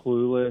 I'm as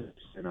clueless,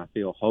 and I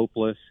feel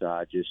hopeless.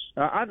 I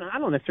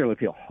don't necessarily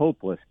feel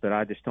hopeless, but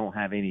I just don't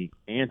have any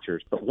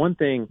answers. But one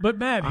thing. But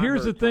Matt,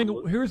 here's the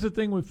thing. Here's the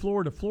thing with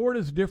Florida.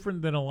 Florida's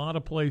different than a lot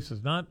of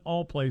places. Not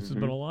all places,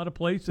 but a lot of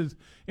places.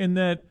 In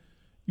that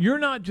you're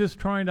not just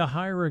trying to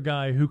hire a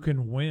guy who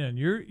can win.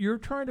 You're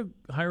trying to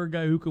hire a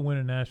guy who can win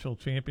a national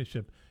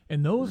championship,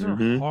 and those are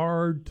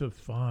hard to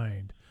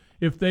find.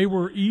 If they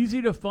were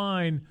easy to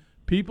find,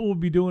 people would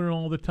be doing it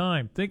all the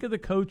time. Think of the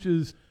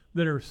coaches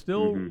that are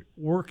still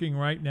working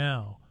right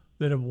now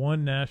that have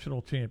won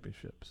national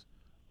championships.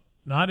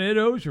 Not Ed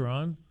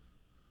Ogeron.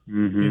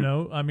 You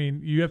know, I mean,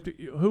 you have to.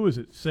 Who is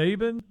it?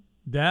 Saban,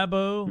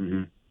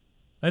 Dabo.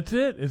 That's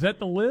it. Is that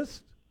the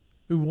list?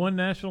 Who won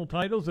national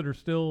titles that are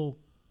still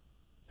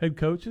head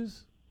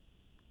coaches?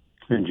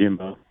 And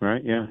Jimbo,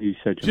 right? Yeah, you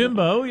said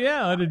Jimbo.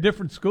 Yeah, at a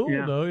different school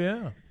though.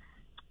 Yeah.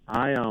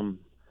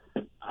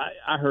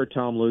 I heard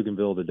Tom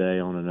Luganville today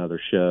on another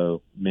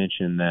show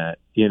mention that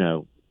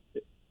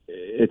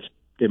it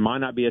might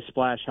not be a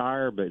splash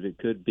hire, but it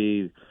could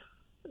be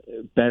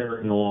better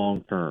in the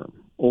long term,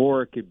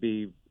 or it could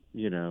be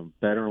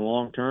better in the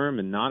long term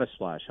and not a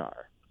splash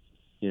hire.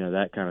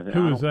 That kind of thing.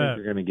 Who is I don't that?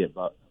 think they're going to get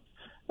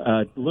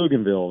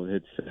Luganville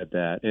had said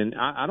that, and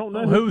I don't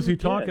know who was he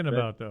talking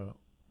about though.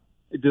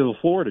 The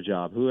Florida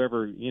job,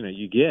 whoever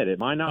you get, it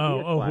might not be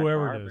a splash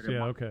whoever hire, it is. but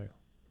Yeah, okay.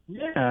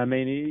 Yeah, I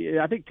mean,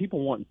 I think people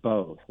want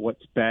both.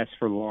 What's best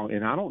for the long,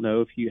 and I don't know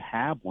if you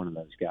have one of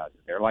those guys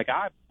there. Like,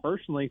 I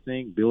personally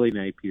think Billy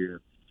Napier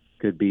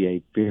could be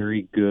a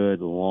very good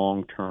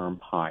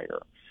long-term hire,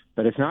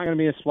 but it's not going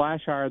to be a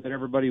splash hire that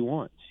everybody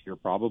wants. You're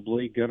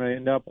probably going to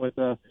end up with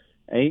a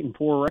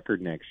 8-4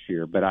 record next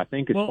year. But I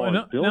think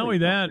not only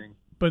that,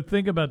 but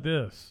think about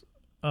this,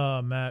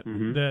 Matt,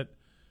 that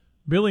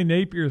Billy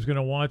Napier is going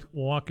to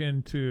walk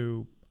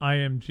into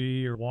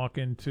IMG or walk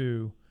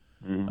into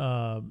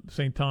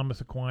St.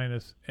 Thomas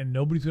Aquinas, and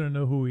nobody's going to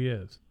know who he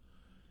is,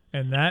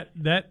 and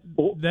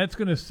that's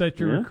going to set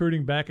your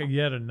recruiting back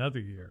yet another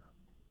year.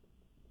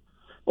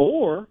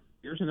 Or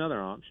here's another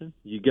option: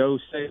 you go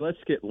say, let's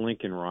get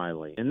Lincoln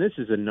Riley, and this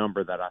is a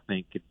number that I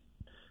think could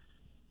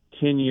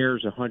 10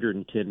 years,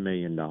 $110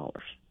 million.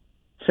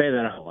 Say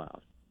that out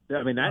loud.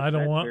 I mean, that's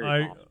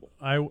very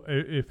possible.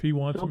 If he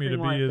wants Something me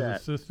to like be his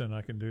that. assistant,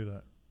 I can do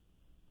that.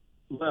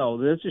 Well,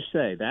 let's just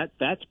say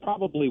that's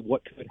probably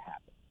what could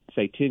happen.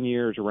 Say 10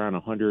 years, around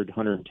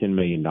 $110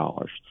 million.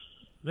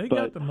 They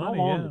got the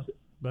money,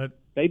 but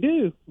they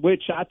do,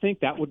 which I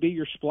think that would be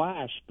your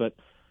splash. But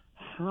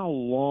how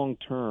long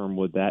term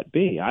would that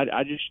be?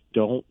 I just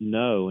don't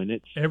know. And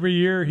it's every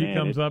year he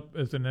comes up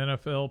as an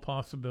NFL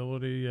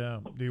possibility.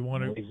 Do you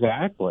want to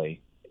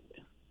exactly?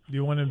 Do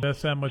you want to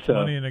invest that much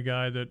money in a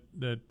guy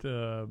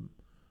that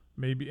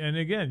maybe? And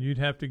again, you'd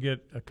have to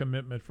get a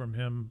commitment from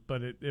him,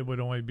 but it would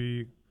only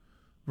be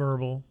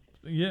verbal.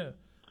 Yeah.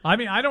 I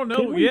mean, I don't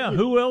know. Yeah,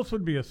 who else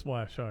would be a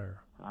splash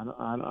hire? I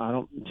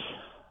don't.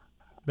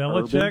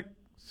 Belichick,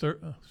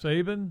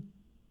 Saban,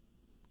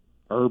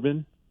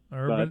 Urban.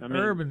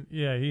 Urban.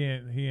 Yeah,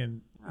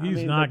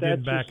 he's not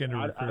getting back into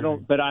recruiting. I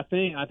don't. But I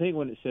think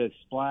when it says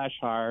splash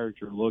hires,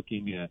 you're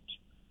looking at.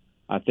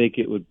 I think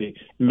it would be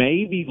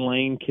maybe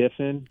Lane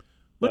Kiffin.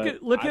 Look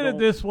at it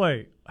this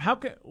way: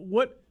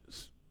 what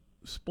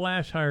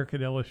splash hire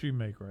could LSU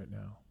make right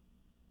now?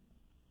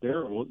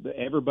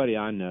 Everybody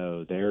I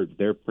know,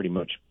 they're pretty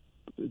much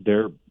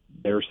they're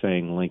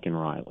saying Lincoln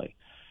Riley.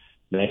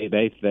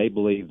 They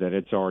believe that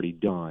it's already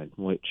done,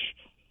 which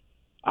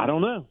I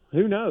don't know.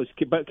 Who knows?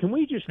 But can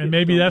we just? And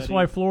maybe that's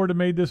why Florida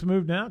made this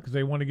move now, because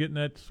they want to get in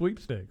that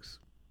sweepstakes.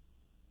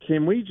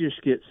 Can we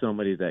just get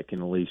somebody that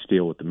can at least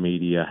deal with the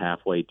media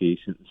halfway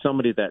decent?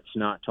 Somebody that's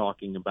not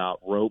talking about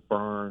rope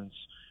burns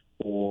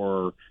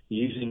or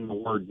using the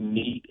word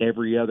neat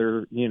every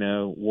other,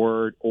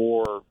 word,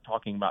 or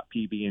talking about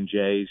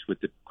PB&Js with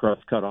the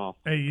crust cut off.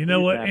 Hey, you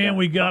know what? And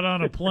we got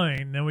on a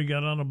plane, then we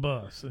got on a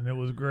bus, and it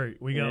was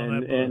great. We got on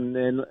that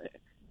bus.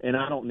 And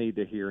I don't need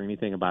to hear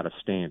anything about a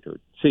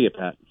standard. See you,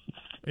 Pat.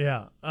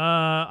 Yeah,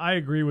 I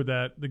agree with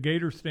that. The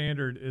Gator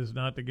standard is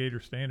not the Gator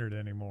standard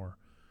anymore.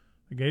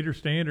 The Gator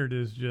standard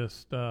is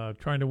just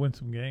trying to win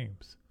some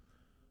games.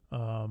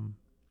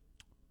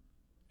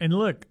 And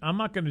look, I'm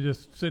not going to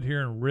just sit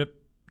here and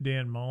rip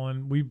Dan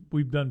Mullen.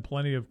 We've done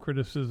plenty of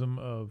criticism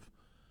of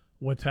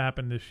what's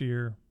happened this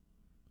year.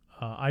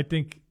 I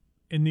think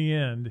in the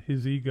end,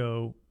 his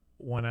ego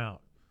won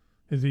out.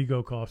 His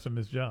ego cost him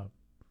his job.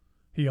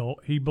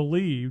 He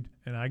believed,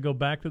 and I go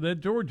back to that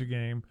Georgia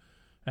game.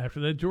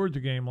 After that Georgia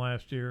game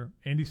last year,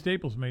 Andy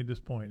Staples made this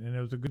point, and it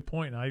was a good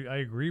point, and I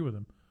agree with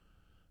him.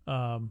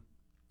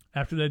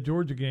 After that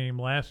Georgia game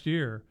last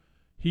year,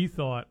 he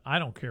thought, I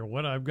don't care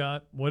what I've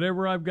got,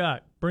 whatever I've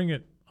got, bring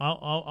it.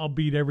 I'll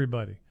beat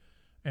everybody.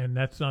 And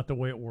that's not the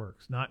way it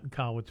works, not in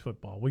college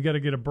football. We got to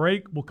get a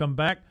break. We'll come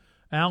back.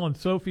 Al and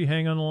Sophie,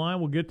 hang on the line.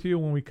 We'll get to you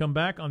when we come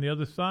back. On the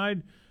other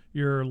side,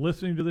 you're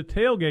listening to The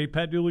Tailgate.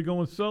 Pat Dooley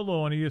going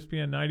solo on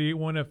ESPN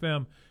 98.1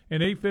 FM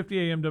and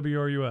 850 AM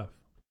WRUF.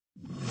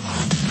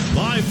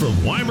 Live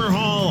from Weimer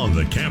Hall on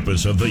the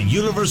campus of the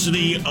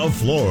University of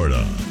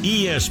Florida.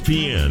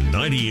 ESPN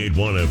 98.1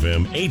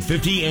 FM,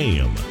 850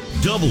 AM,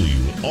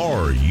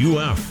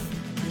 WRUF.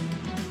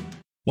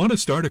 Want to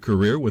start a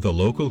career with a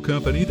local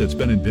company that's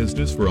been in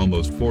business for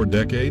almost 4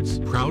 decades,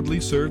 proudly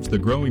serves the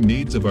growing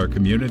needs of our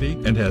community,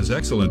 and has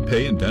excellent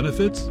pay and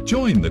benefits?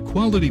 Join the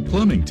Quality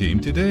Plumbing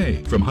team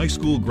today. From high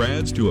school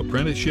grads to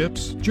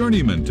apprenticeships,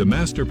 journeymen to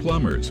master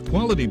plumbers,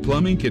 Quality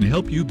Plumbing can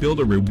help you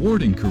build a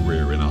rewarding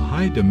career in a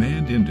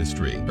high-demand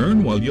industry.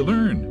 Earn while you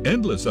learn.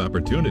 Endless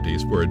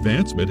opportunities for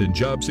advancement and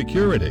job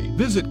security.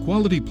 Visit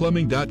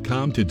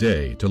qualityplumbing.com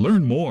today to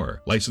learn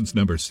more. License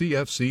number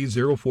CFC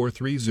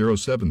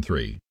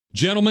 043073.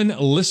 Gentlemen,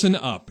 listen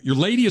up. Your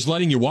lady is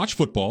letting you watch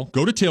football,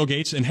 go to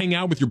tailgates, and hang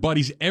out with your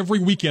buddies every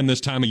weekend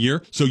this time of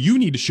year, so you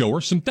need to show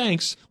her some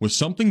thanks with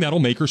something that'll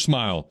make her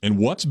smile. And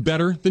what's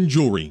better than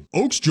jewelry?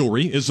 Oaks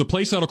Jewelry is the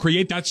place that'll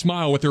create that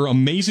smile with their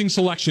amazing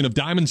selection of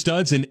diamond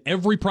studs in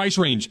every price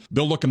range.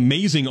 They'll look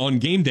amazing on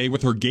game day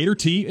with her gator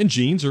tee and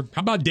jeans, or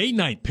how about date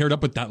night paired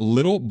up with that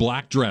little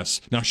black dress?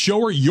 Now show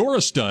her you're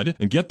a stud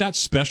and get that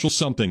special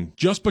something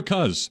just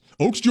because.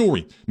 Oaks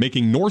Jewelry,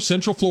 making North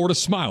Central Florida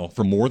smile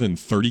for more than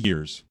 30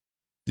 years.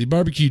 The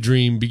barbecue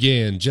dream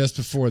began just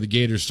before the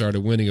Gators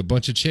started winning a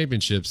bunch of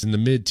championships in the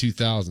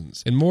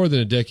mid-2000s. And more than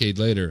a decade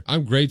later,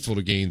 I'm grateful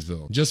to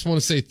Gainesville. Just want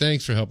to say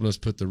thanks for helping us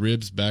put the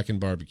ribs back in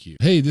barbecue.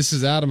 Hey, this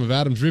is Adam of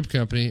Adam's Rib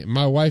Company, and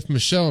my wife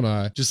Michelle and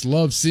I just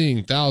love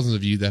seeing thousands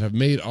of you that have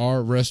made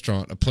our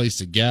restaurant a place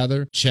to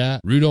gather,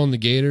 chat, root on the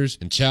Gators,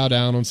 and chow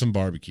down on some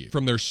barbecue.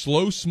 From their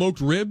slow-smoked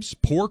ribs,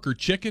 pork, or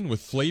chicken with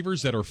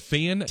flavors that are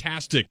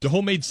fantastic, to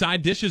homemade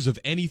side dishes of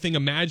anything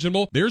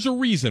imaginable, there's a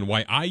reason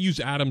why I use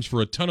Adams for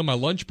a ton of my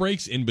lunch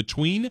breaks in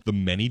between the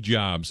many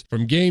jobs.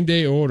 From game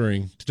day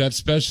ordering to that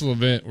special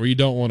event where you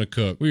don't want to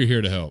cook, we're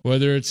here to help.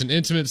 Whether it's an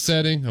intimate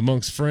setting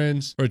amongst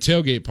friends or a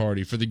tailgate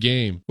party for the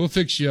game, we'll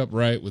fix you up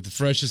right with the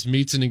freshest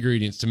meats and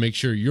ingredients to make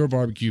sure your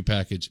barbecue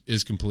package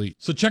is complete.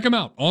 So check them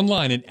out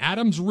online at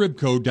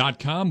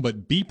adamsribco.com,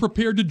 but be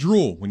prepared to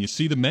drool when you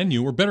see the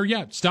menu, or better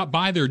yet, stop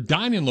by their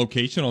dine-in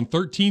location on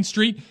 13th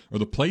Street, or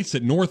the place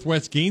that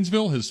Northwest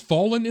Gainesville has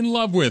fallen in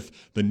love with,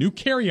 the new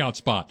carryout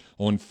spot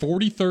on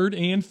 43rd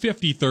and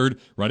 53rd,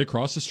 right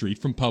across the street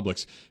from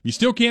Publix. If you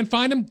still can't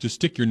find them, just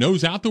stick your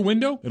nose out the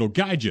window. It'll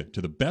guide you to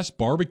the best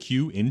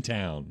barbecue in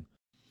town.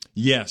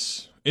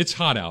 Yes, it's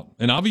hot out.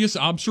 An obvious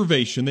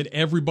observation that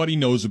everybody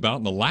knows about,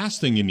 and the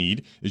last thing you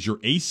need is your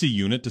AC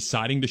unit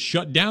deciding to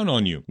shut down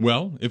on you.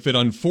 Well, if it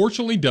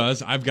unfortunately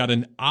does, I've got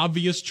an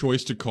obvious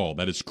choice to call.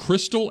 That is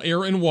Crystal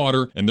Air and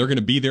Water, and they're going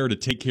to be there to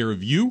take care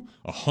of you.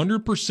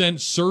 100%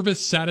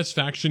 service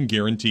satisfaction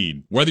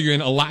guaranteed. Whether you're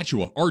in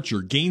Alachua,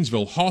 Archer,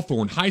 Gainesville,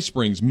 Hawthorne, High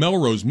Springs,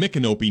 Melrose,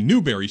 Micanopy,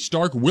 Newberry,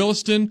 Stark,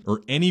 Williston,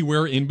 or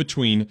anywhere in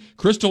between,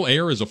 Crystal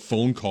Air is a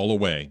phone call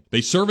away. They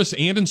service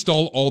and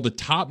install all the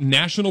top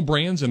national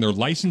brands, and their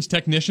licensed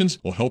technicians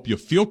will help you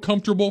feel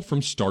comfortable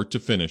from start to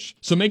finish.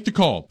 So make the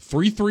call,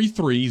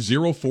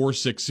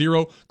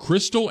 333-0460,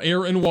 Crystal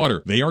Air and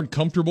Water. They aren't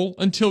comfortable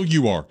until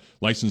you are.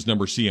 License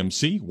number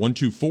CMC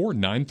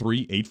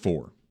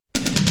 1249384.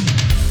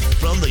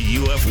 From the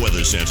UF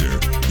Weather Center,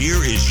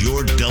 here is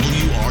your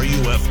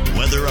WRUF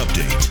weather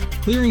update.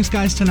 Clearing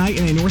skies tonight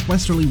and a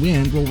northwesterly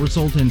wind will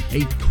result in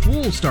a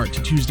cool start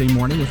to Tuesday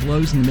morning with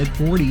lows in the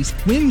mid-40s.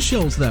 Wind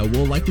chills, though,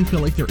 will likely feel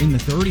like they're in the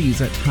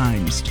 30s at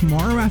times.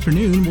 Tomorrow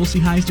afternoon, we'll see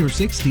highs near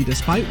 60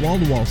 despite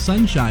wall-to-wall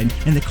sunshine,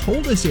 and the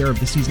coldest air of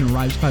the season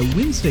arrives by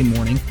Wednesday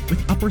morning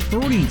with upper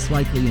 30s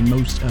likely in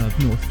most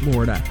of North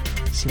Florida.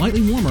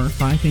 Slightly warmer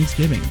by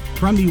Thanksgiving.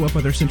 From the UF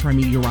Weather Center, I'm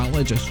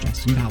meteorologist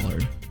Justin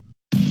Ballard.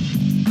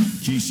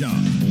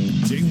 Keyshawn,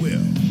 J.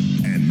 Will,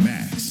 and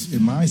Max.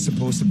 Am I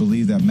supposed to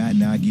believe that Matt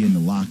Nagy in the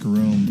locker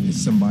room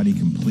is somebody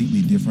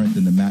completely different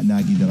than the Matt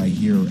Nagy that I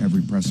hear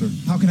every presser?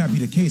 How can that be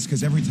the case?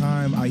 Because every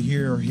time I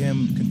hear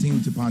him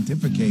continue to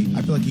pontificate,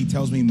 I feel like he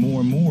tells me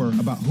more and more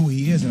about who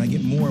he is, and I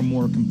get more and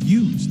more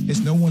confused.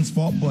 It's no one's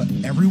fault but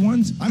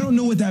everyone's? I don't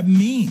know what that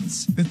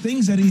means. The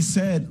things that he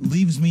said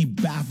leaves me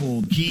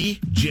baffled. Key,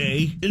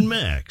 Jay, and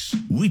Max.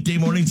 Weekday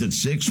mornings at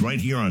 6 right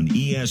here on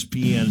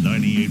ESPN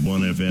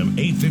 98.1 FM,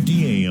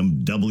 850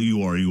 AM,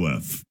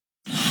 WRUF.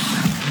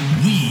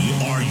 We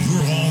are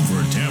your home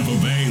for Tampa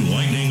Bay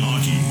Lightning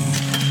hockey.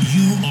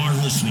 You are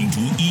listening to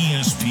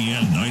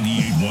ESPN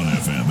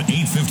 98.1 FM,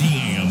 850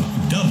 AM,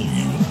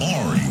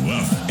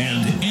 WRUF,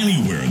 and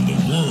anywhere in the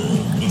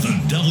world with the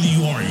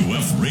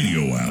WRUF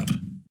radio app.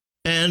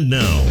 And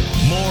now,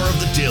 more of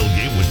the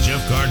Tailgate with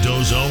Jeff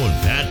Cardozo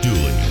and Pat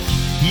Dooley.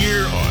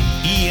 Here on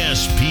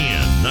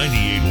ESPN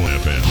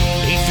 98.1 FM,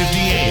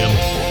 850 AM,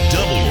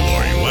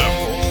 WRUF,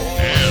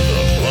 and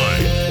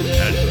online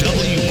at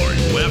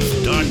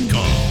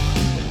WRUF.com.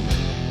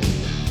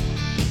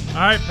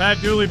 All right, Pat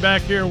Dooley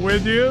back here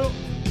with you.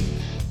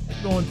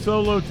 Going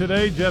solo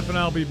today. Jeff and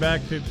I will be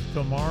back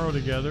tomorrow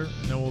together,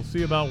 and then we'll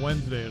see about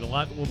Wednesday. A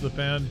lot will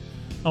depend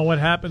on what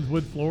happens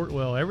with Florida.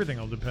 Well, everything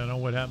will depend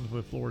on what happens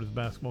with Florida's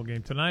basketball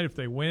game tonight. If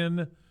they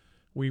win,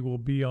 we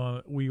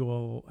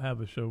will have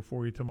a show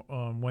for you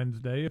on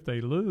Wednesday. If they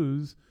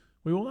lose,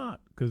 we will not,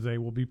 because they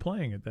will be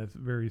playing at that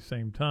very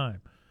same time.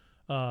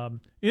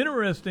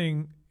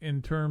 Interesting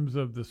in terms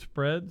of the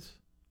spreads.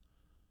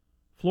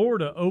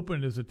 Florida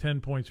opened as a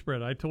 10-point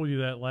spread. I told you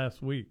that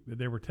last week, that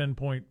they were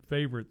 10-point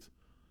favorites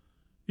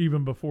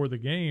even before the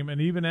game,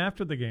 and even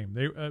after the game,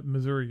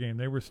 Missouri game,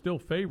 they were still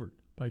favored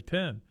by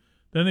 10.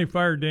 Then they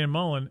fired Dan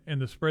Mullen,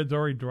 and the spread's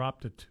already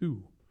dropped to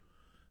 2.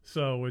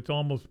 So it's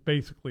almost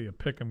basically a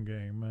pick'em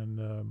game,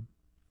 and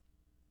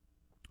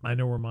I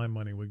know where my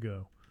money would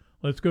go.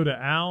 Let's go to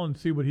Al and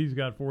see what he's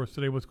got for us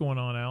today. What's going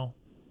on, Al?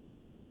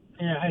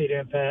 Yeah, how you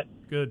doing, Pat?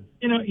 Good.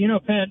 You know,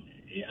 Pat,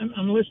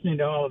 I'm listening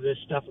to all of this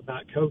stuff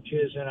about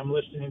coaches, and I'm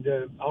listening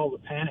to all the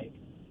panic.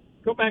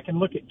 Go back and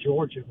look at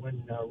Georgia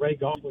when Ray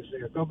Goff was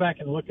there. Go back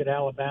and look at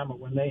Alabama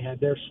when they had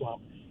their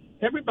slump.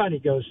 Everybody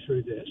goes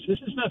through this. This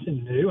is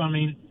nothing new. I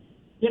mean,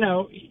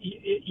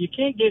 you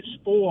can't get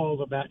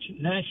spoiled about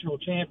national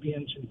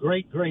champions and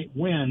great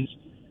wins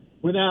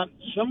without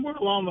somewhere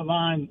along the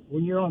line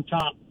when you're on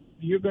top,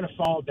 you're going to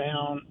fall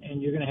down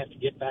and you're going to have to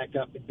get back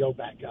up and go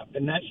back up.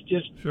 And that's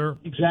just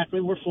exactly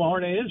where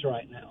Florida is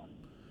right now.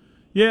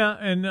 Yeah,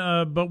 and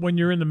but when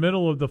you're in the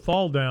middle of the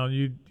fall down,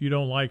 you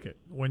don't like it.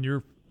 When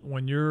you're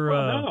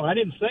no, I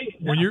didn't say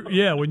it.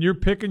 No. When you're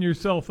picking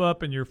yourself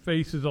up and your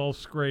face is all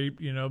scraped,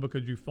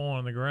 because you've fallen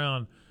on the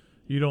ground,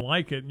 you don't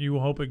like it, and you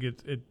hope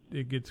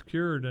it gets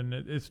cured, and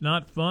it's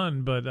not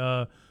fun. But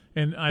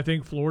and I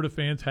think Florida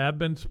fans have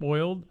been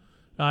spoiled.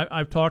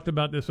 I've talked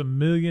about this a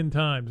million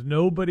times.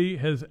 Nobody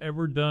has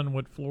ever done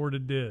what Florida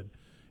did,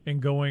 in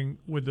going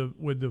with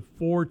the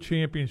 4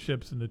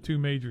 championships in the 2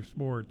 major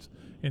sports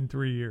in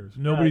 3 years.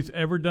 Nobody's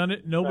ever done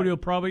it. Nobody will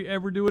probably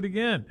ever do it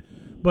again.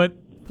 But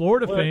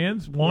Florida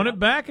fans want it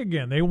back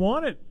again. They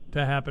want it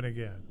to happen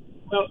again.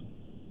 Well,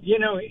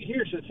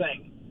 here's the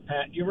thing,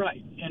 Pat. You're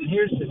right. And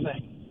here's the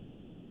thing.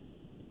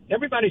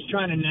 Everybody's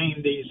trying to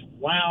name these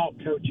wow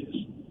coaches,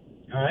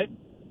 all right?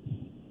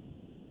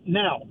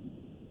 Now,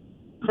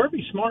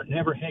 Kirby Smart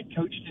never head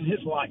coached in his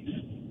life.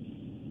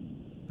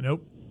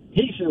 Nope.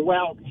 He is a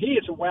wow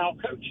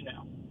coach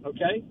now,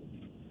 okay?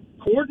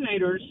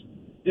 Coordinators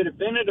that have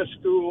been at a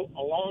school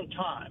a long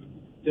time,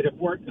 that have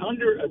worked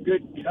under a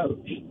good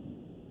coach,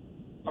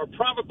 are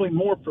probably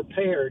more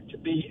prepared to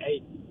be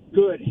a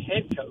good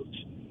head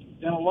coach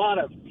than a lot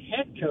of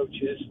head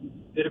coaches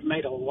that have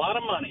made a lot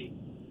of money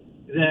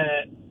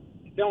that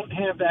don't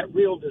have that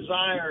real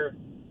desire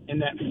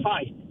and that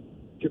fight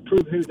to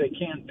prove who they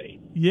can be.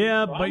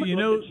 Yeah, so but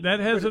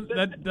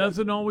that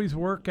doesn't always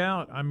work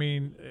out. I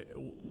mean,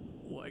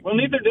 well,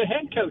 neither do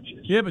head coaches.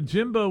 Yeah, but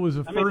Jimbo was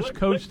the first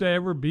coach to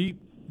ever beat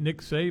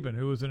Nick Saban,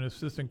 who was an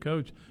assistant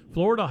coach.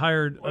 Florida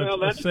hired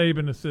a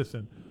Saban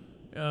assistant.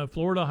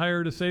 Florida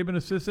hired a Saban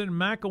assistant in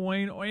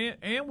McElwain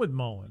and with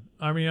Mullen.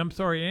 And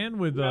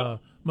with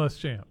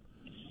Muschamp.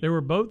 They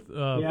were both.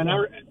 And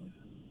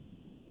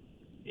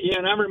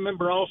I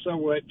remember also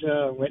what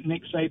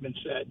Nick Saban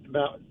said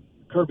about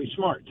Kirby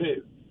Smart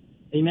too.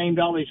 He named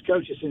all these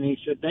coaches, and he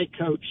said they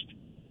coached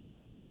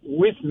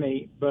with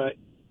me, but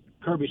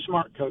Kirby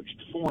Smart coached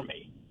for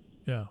me.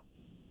 Yeah.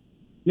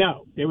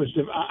 No, it was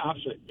the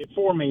opposite.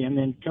 For me, and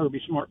then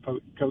Kirby Smart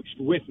coached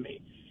with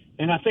me.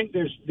 And I think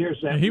there's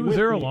that. And he was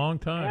there a long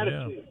time.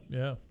 Attitude.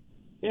 Yeah.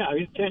 Yeah,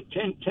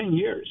 10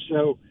 years.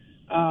 So,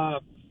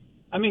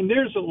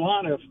 there's a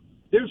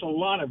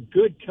lot of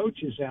good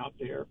coaches out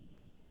there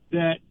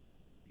that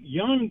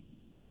young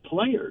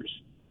players,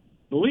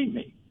 believe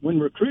me, when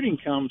recruiting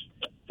comes,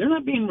 they're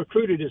not being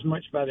recruited as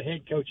much by the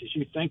head coach as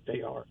you think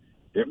they are.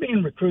 They're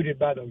being recruited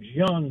by those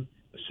young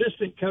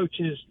assistant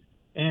coaches,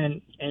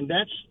 and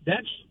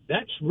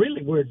that's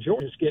really where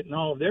Georgia's getting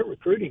all of their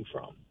recruiting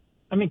from.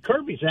 I mean,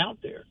 Kirby's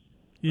out there.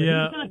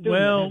 Yeah,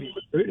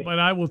 but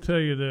I will tell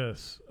you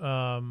this.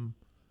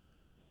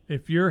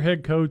 If your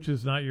head coach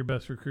is not your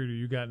best recruiter,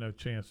 you got no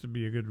chance to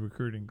be a good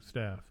recruiting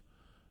staff.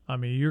 I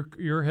mean,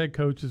 your head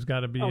coach has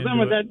got to be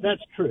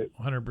that's true.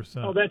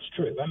 100%. Oh, that's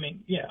true. I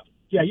mean, yeah,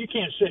 you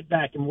can't sit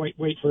back and wait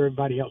for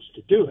everybody else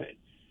to do it.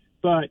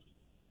 But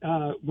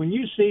when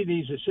you see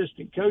these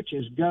assistant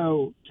coaches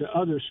go to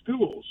other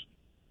schools,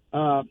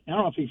 I don't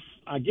know if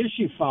I guess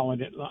you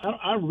followed it.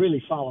 I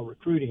really follow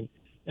recruiting.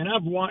 And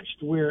I've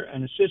watched where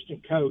an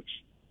assistant coach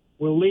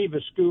will leave a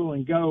school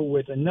and go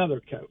with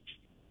another coach.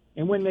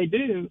 And when they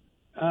do,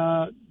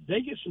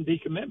 they get some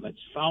decommitments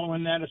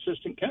following that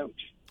assistant coach.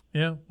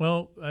 Yeah,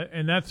 well,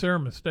 and that's their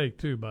mistake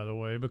too, by the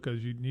way,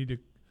 because you need to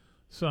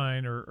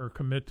sign or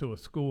commit to a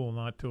school,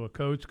 not to a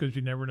coach, because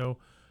you never know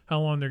how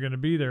long they're going to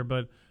be there.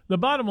 But the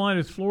bottom line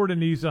is Florida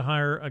needs to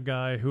hire a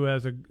guy who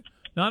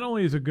not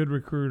only is a good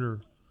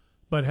recruiter,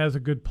 but has a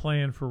good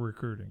plan for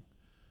recruiting.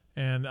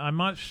 And I'm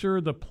not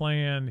sure the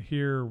plan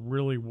here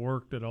really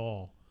worked at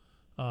all.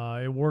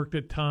 It worked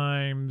at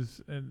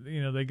times,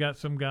 and they got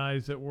some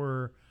guys that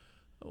were,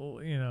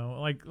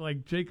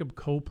 like Jacob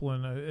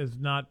Copeland has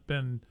not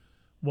been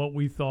what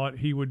we thought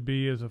he would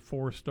be as a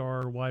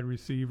 4-star wide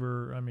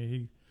receiver. I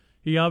mean,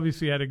 he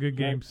obviously had a good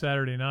game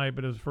Saturday night,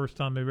 but it was the first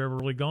time they've ever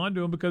really gone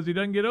to him because he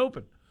doesn't get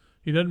open.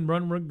 He doesn't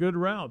run good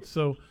routes.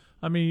 So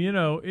I mean,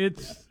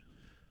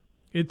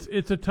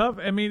 it's a tough.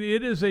 I mean,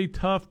 it is a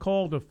tough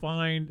call to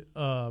find.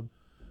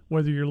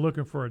 Whether you're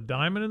looking for a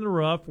diamond in the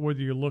rough, whether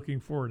you're looking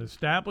for an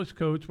established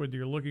coach, whether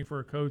you're looking for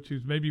a coach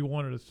who's maybe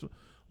one at a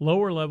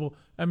lower level.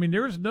 I mean,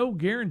 there's no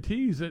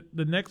guarantees that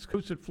the next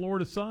coach that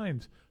Florida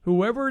signs,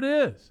 whoever it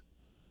is,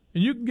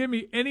 and you can give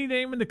me any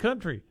name in the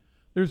country,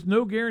 there's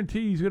no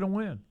guarantee he's going to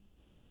win.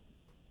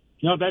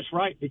 No, that's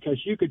right, because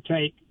you could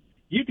take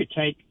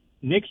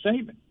Nick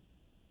Saban.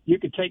 You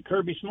could take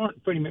Kirby Smart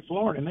and put him at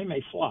Florida, and they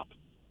may flop.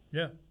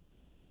 Yeah.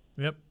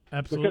 Yep.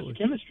 Absolutely. Because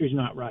the chemistry's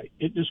not right.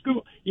 The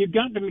school, you've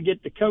got to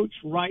get the coach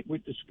right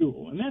with the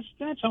school, and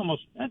it's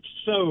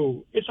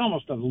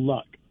almost a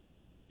luck.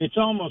 I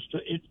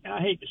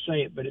hate to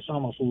say it, but it's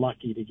almost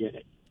lucky to get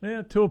it.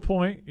 Yeah, to a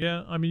point.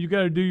 Yeah, I mean, you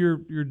got to do your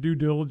due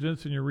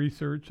diligence and your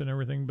research and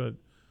everything, but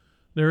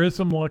there is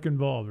some luck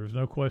involved. There's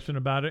no question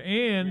about it.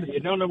 And you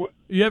don't know what,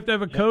 you have to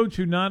have a coach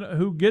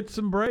who gets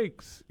some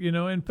breaks. You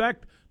know, in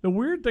fact, the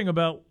weird thing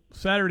about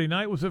Saturday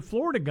night was that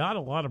Florida got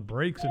a lot of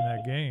breaks in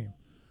that game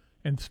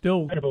and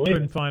still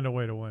couldn't find a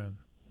way to win.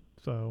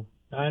 So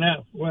I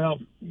know. Well,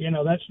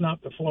 that's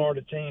not the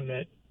Florida team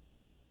that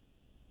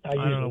I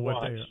don't know what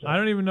watch, they are. so. I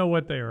don't even know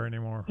what they are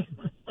anymore.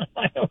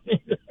 I don't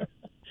either.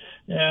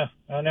 Yeah,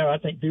 I know. I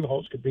think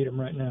Duholtz could beat them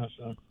right now.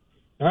 So,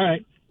 all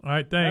right. All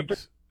right,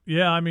 thanks.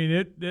 Yeah, I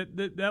mean,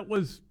 that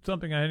was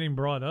something I hadn't even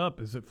brought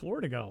up, is that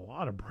Florida got a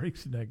lot of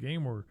breaks in that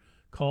game where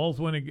calls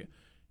went,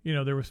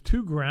 there was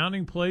 2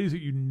 grounding plays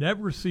that you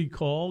never see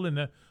called,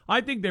 and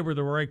I think they were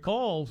the right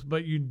calls,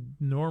 but you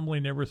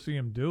normally never see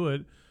them do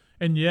it.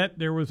 And yet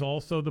there was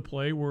also the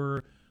play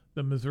where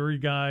the Missouri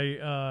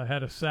guy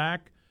had a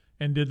sack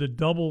and did the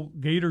double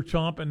gator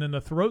chomp and then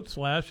the throat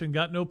slash and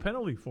got no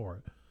penalty for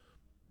it.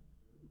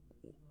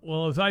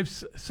 Well, as I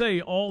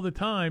say all the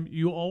time,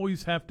 you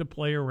always have to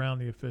play around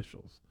the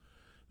officials.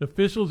 The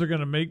officials are going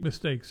to make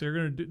mistakes.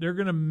 They're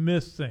going to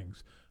miss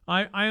things.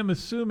 I am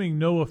assuming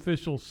no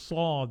official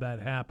saw that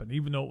happen,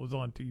 even though it was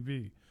on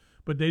TV,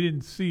 but they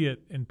didn't see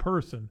it in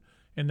person,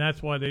 and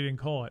that's why they didn't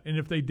call it. And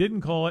if they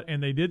didn't call it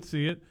and they did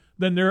see it,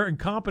 then they're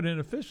incompetent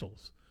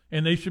officials,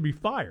 and they should be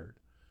fired.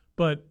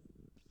 But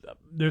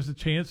there's a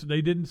chance that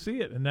they didn't see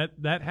it, and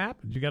that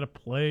happens. You got to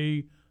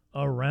play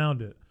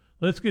around it.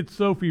 Let's get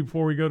Sophie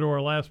before we go to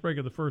our last break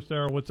of the first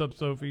hour. What's up,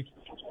 Sophie?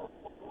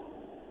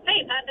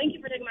 Hey, Pat, thank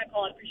you for taking my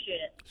call. I appreciate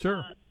it.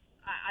 Sure.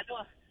 I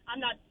know I'm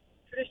not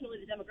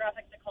traditionally the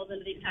demographic that calls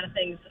into these kind of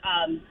things,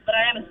 but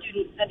I am a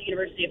student at the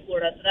University of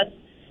Florida, so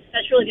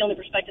that's really the only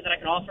perspective that I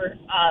can offer.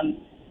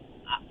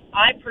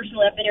 I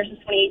personally have been here since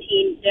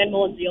 2018. Dan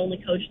Mullen's the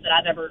only coach that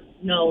I've ever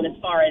known as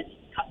far as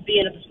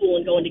being at the school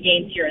and going to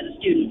games here as a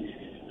student.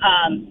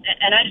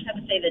 And I just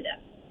have to say that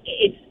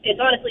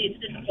it's honestly,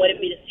 it's disappointed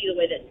me to see the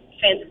way that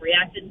fans have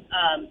reacted.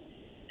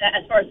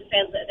 As far as the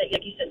fans, that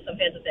like you said, some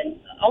fans have been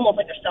almost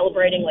like they're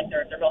celebrating, like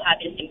they're real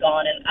happy to see him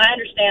gone. And I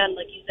understand,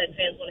 like you said,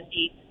 fans want to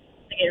see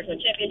the Gators win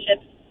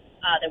championships.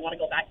 They want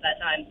to go back to that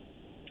time,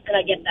 and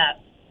I get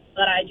that.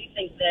 But I do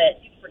think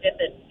that people forget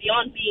that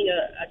beyond being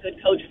a good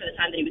coach for the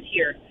time that he was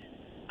here,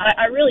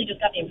 I really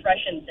just got the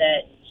impression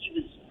that he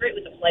was great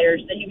with the players,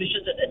 that he was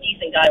just a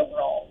decent guy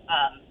overall.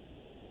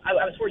 I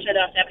was fortunate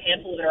enough to have a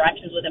handful of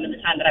interactions with him in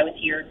the time that I was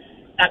here,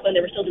 back when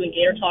they were still doing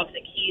Gator Talks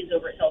at Keys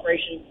over at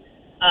Celebration.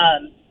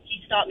 He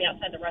stopped me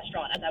outside the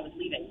restaurant as I was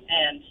leaving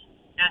and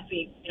asked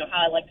me,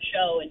 how I liked the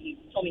show, and he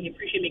told me he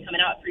appreciated me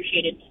coming out,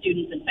 appreciated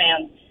students and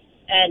fans.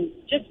 And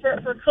just for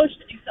a coach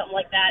to do something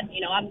like that,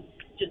 I'm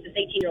just this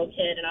 18-year-old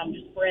kid, and I'm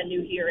just brand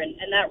new here, and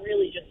that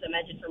really just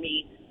cemented for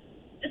me,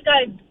 this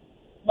guy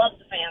loves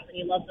the fans, and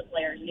he loves the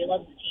players, and he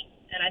loves the team.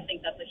 And I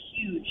think that's a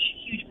huge,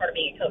 huge part of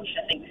being a coach.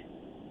 I think,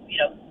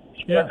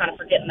 people are kind of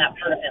forgetting that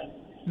part of him.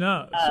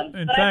 No,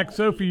 in fact,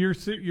 Sophie,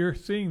 you're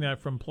seeing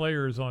that from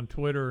players on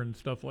Twitter and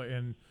stuff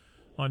and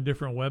on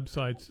different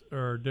websites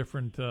or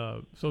different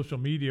social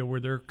media where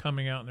they're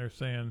coming out and they're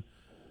saying,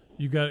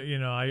 "You got,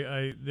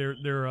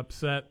 they're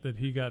upset that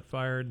he got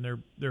fired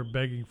and they're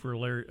begging for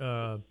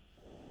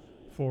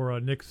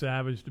Nick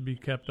Savage to be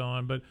kept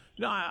on." But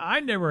no,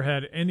 I never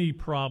had any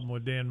problem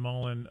with Dan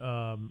Mullen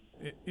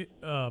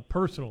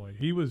personally.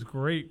 He was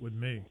great with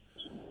me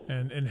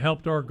and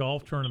helped our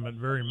golf tournament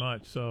very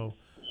much. So.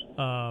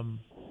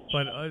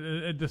 But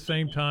at the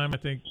same time, I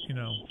think,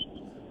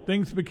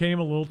 things became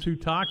a little too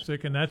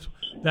toxic, and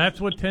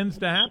that's what tends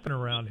to happen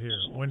around here.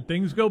 When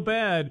things go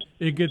bad,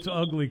 it gets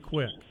ugly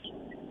quick.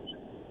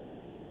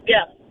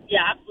 Yeah,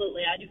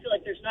 absolutely. I do feel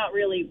like there's not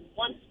really,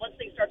 once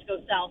things start to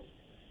go south,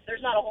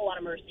 there's not a whole lot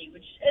of mercy,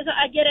 which is,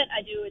 I get it, I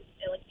do. It's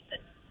like you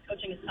said,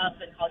 coaching is tough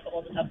and college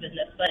football is a tough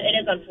business, but it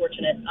is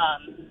unfortunate.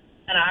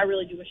 And I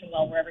really do wish him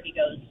well wherever he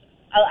goes.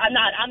 I'm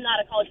not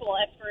a college football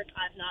expert.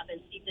 I've not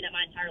been steeped in it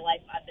my entire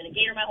life. I've been a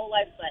Gator my whole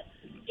life, but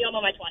I'm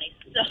in my 20s.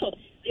 So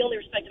the only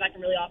perspective I can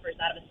really offer is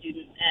that of a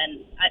student.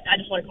 And I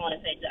just want to call in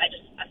and say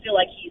I feel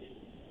like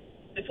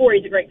before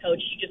he's a great coach,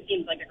 he just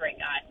seems like a great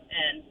guy.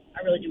 And I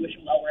really do wish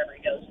him well wherever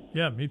he goes.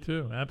 Yeah, me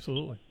too.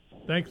 Absolutely.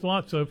 Thanks a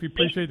lot, Sophie.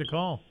 Appreciate the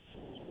call.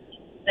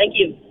 Thank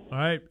you. All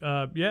right.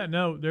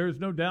 There's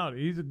no doubt.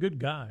 He's a good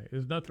guy.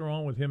 There's nothing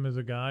wrong with him as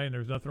a guy, and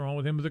there's nothing wrong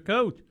with him as a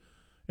coach.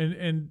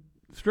 And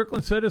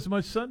Strickland said as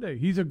much Sunday.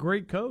 He's a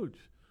great coach.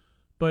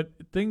 But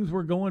things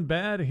were going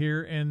bad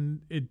here,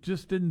 and it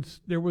just didn't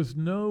 – there was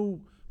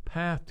no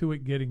path to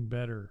it getting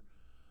better.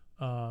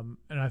 And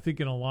I think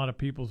in a lot of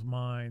people's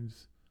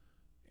minds.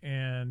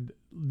 And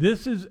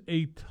this is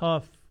a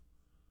tough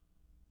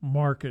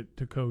market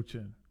to coach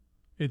in.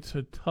 It's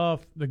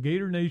the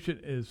Gator Nation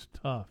is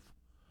tough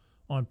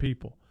on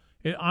people.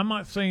 I'm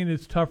not saying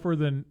it's tougher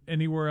than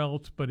anywhere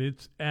else, but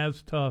it's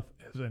as tough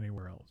as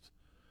anywhere else.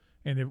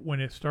 And when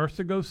it starts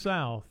to go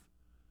south,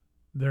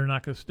 they're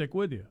not going to stick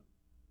with you.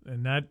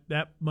 And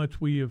that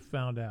much we have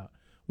found out.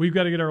 We've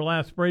got to get our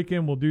last break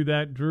in. We'll do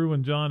that. Drew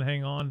and John,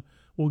 hang on.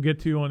 We'll get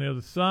to you on the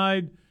other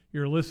side.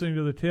 You're listening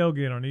to The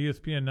Tailgate on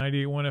ESPN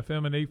 98.1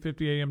 FM and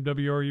 850 AM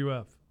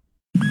WRUF.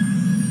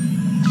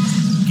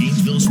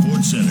 Gainesville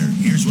Sports Center.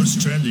 Here's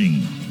what's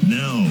trending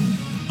now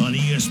on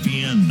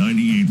ESPN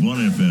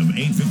 98.1 FM,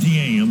 850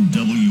 AM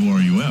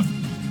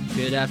WRUF.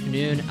 Good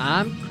afternoon.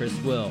 I'm Chris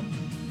Will.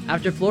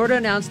 After Florida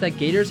announced that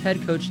Gators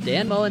head coach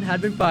Dan Mullen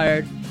had been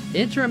fired,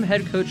 interim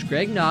head coach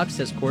Greg Knox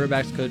says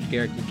quarterbacks coach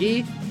Garrett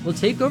McGee will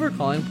take over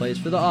calling plays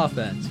for the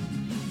offense.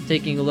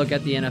 Taking a look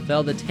at the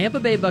NFL, the Tampa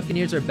Bay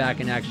Buccaneers are back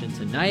in action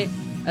tonight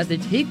as they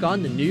take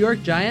on the New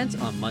York Giants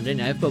on Monday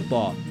Night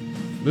Football.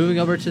 Moving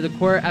over to the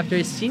court, after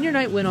a senior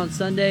night win on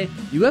Sunday,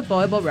 UF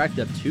Volleyball racked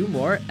up 2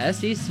 more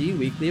SEC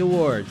Weekly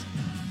Awards.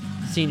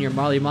 Senior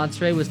Marley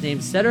Montre was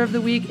named Setter of the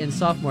Week, and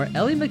sophomore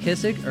Ellie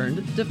McKissick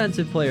earned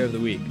Defensive Player of the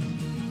Week.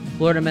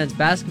 Florida men's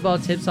basketball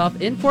tips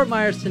off in Fort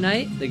Myers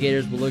tonight. The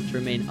Gators will look to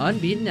remain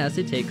unbeaten as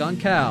they take on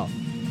Cal.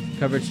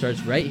 Coverage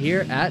starts right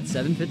here at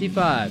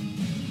 7:55.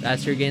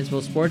 That's your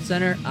Gainesville Sports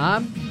Center.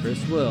 I'm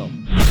Chris Will.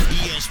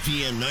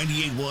 ESPN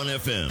 98.1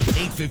 FM,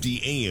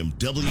 850 AM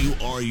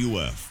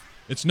WRUF.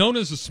 It's known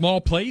as a small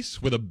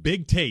place with a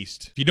big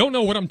taste. If you don't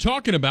know what I'm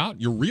talking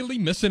about, you're really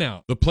missing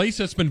out. The place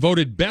that's been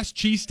voted best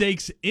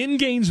cheesesteaks in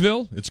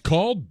Gainesville, it's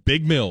called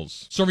Big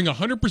Mills. Serving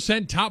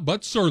 100% top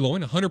butt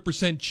sirloin,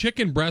 100%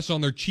 chicken breasts on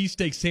their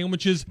cheesesteak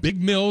sandwiches,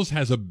 Big Mills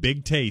has a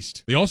big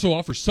taste. They also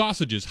offer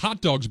sausages, hot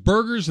dogs,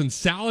 burgers, and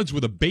salads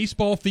with a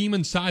baseball theme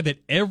inside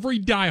that every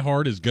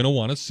diehard is going to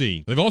want to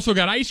see. They've also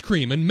got ice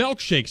cream and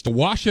milkshakes to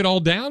wash it all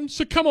down,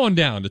 so come on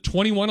down to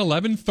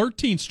 2111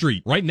 13th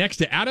Street, right next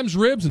to Adam's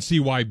Ribs, and see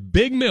why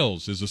Big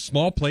Mills is a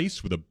small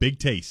place with a big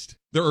taste.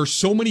 There are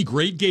so many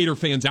great Gator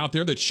fans out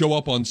there that show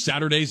up on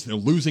Saturdays. They're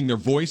losing their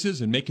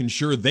voices and making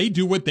sure they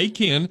do what they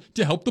can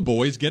to help the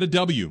boys get a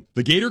W.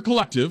 The Gator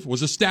Collective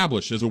was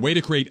established as a way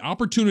to create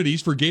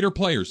opportunities for Gator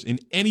players in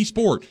any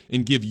sport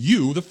and give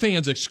you, the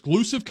fans,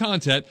 exclusive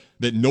content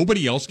that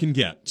nobody else can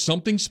get.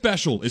 Something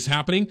special is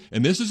happening,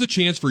 and this is a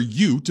chance for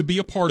you to be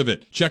a part of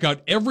it. Check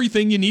out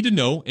everything you need to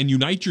know and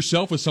unite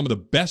yourself with some of the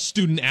best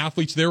student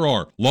athletes there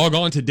are. Log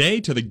on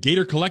today to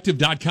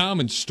thegatorcollective.com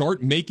and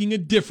start making a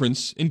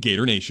difference in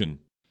Gator Nation.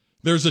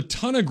 There's a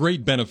ton of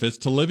great benefits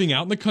to living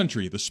out in the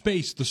country, the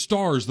space, the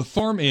stars, the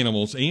farm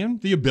animals, and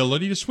the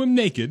ability to swim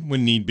naked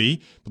when need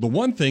be. But the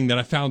one thing that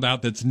I found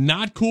out that's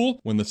not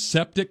cool, when the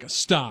septic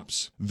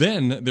stops.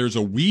 Then there's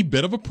a wee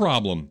bit of a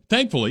problem.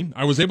 Thankfully,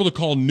 I was able to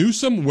call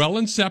Newsom Well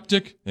and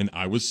Septic, and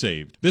I was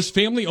saved. This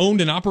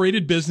family-owned and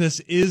operated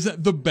business is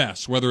the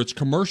best, whether it's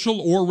commercial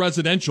or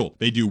residential.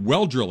 They do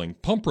well drilling,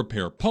 pump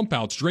repair, pump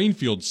outs, drain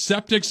fields,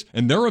 septics,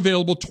 and they're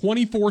available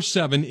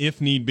 24/7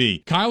 if need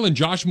be. Kyle and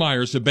Josh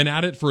Myers have been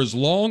at it for as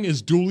long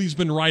as Dooley's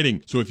been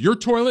writing. So if your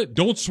toilet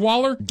don't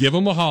swaller, give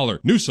them a holler.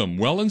 Newsom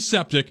Well and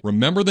Septic.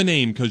 Remember the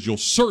name, because you'll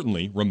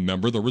certainly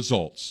remember the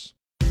results.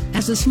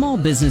 As a small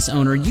business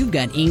owner, you've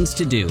got ings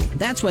to do.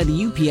 That's why the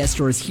UPS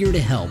Store is here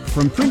to help.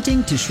 From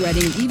printing to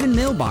shredding, even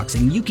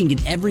mailboxing, you can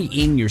get every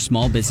ing your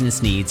small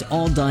business needs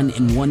all done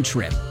in one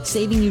trip,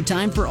 saving you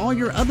time for all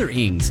your other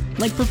ings,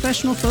 like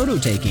professional photo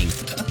taking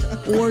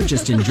or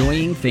just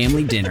enjoying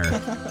family dinner.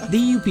 The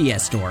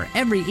UPS Store,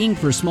 every ink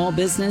for small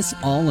business,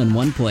 all in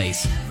one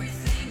place.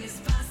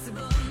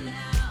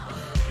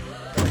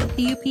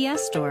 The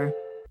UPS Store.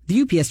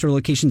 The UPS Store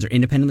locations are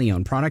independently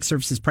owned. Product,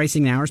 services,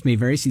 pricing, and hours may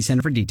vary. See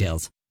Center for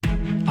details.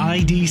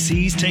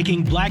 IDC's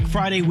taking Black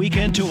Friday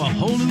weekend to a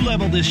whole new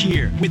level this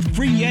year with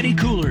free Yeti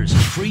coolers,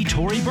 free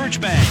Tory Burch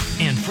bag,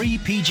 and free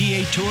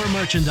PGA Tour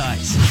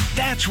merchandise.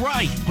 That's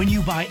right! When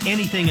you buy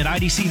anything at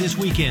IDC this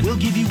weekend, we'll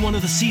give you one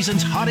of the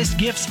season's hottest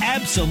gifts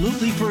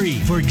absolutely free.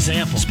 For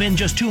example, spend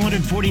just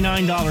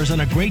 $249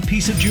 on a great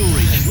piece of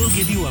jewelry, and we'll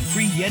give you a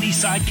free Yeti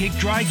Sidekick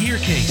dry gear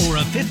case or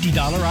a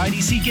 $50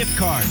 IDC gift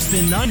card.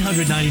 Spend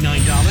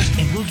 $999,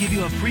 and we'll give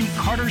you a free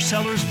Carter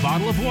Sellers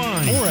bottle of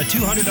wine or a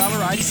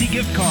 $200 IDC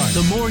gift card.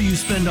 The more you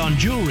spend on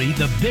jewelry,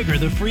 the bigger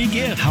the free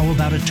gift. How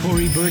about a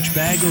Tory Burch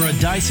bag or a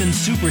Dyson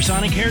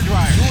Supersonic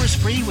hairdryer? Yours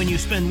free when you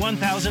spend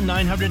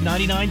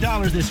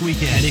 $1,999 this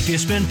weekend. And if you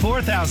spend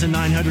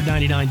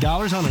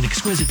 $4,999 on an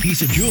exquisite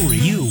piece of jewelry,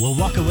 you will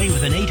walk away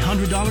with an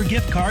 $800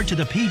 gift card to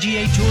the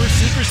PGA Tour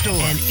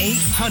Superstore. An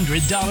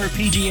 $800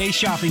 PGA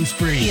shopping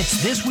spree.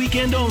 It's this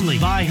weekend only.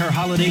 Buy her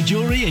holiday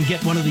jewelry and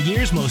get one of the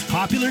year's most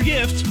popular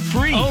gifts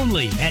free.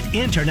 Only at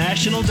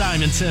International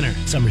Diamond Center.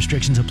 Some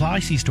restrictions apply.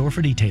 See store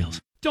for details.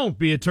 Don't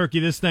be a turkey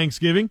this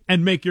Thanksgiving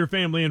and make your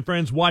family and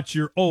friends watch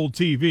your old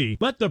TV.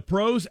 Let the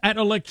pros at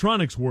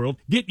Electronics World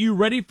get you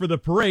ready for the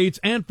parades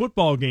and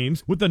football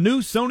games with a new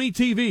Sony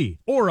TV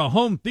or a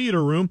home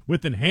theater room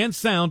with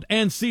enhanced sound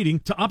and seating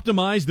to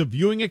optimize the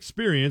viewing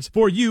experience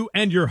for you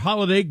and your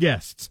holiday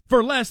guests.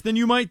 For less than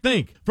you might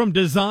think, from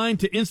design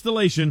to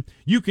installation,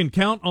 you can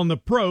count on the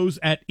pros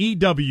at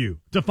EW.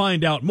 To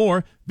find out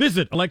more,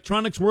 visit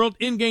Electronics World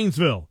in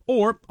Gainesville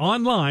or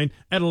online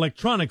at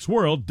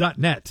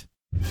electronicsworld.net.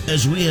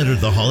 As we enter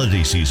the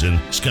holiday season,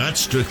 Scott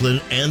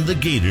Strickland and the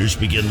Gators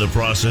begin the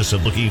process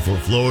of looking for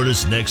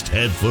Florida's next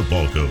head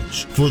football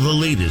coach. For the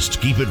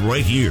latest, keep it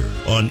right here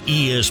on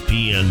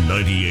ESPN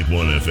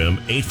 98.1 FM,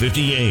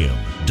 850 AM,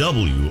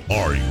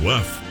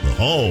 WRUF, the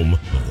home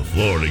of the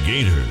Florida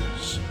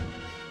Gators.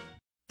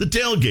 The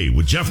Tailgate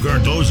with Jeff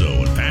Cardozo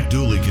and Pat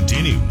Dooley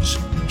continues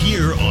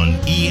here on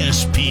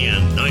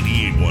ESPN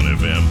 98.1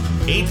 FM,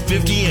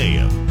 850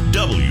 AM,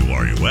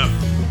 WRUF.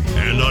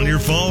 And on your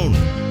phone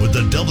with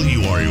the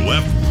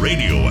WRUF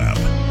radio app.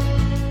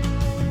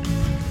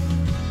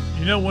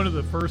 You know, one of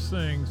the first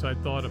things I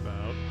thought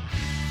about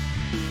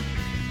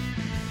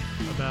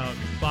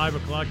 5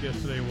 o'clock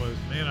yesterday was,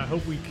 man, I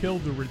hope we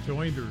killed the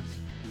rejoinders.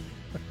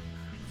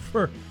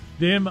 For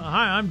Dan,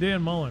 hi, I'm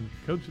Dan Mullen,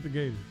 coach of the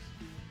Gators.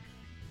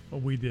 Well,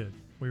 we did.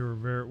 We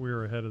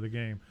were ahead of the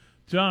game.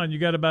 John, you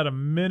got about a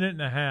minute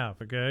and a half,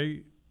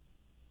 okay?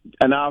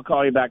 And I'll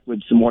call you back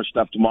with some more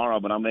stuff tomorrow,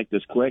 but I'll make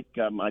this quick.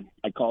 I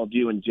called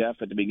you and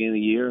Jeff at the beginning of the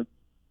year,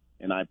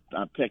 and I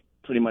picked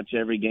pretty much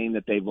every game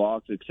that they've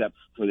lost except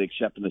for the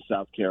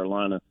South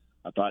Carolina.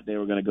 I thought they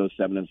were going to go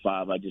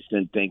 7-5. I just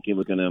didn't think it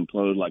was going to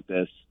implode like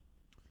this.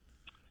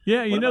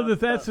 Yeah, you know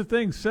that's the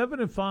thing.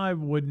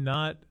 7-5 would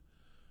not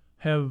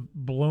have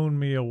blown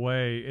me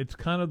away. It's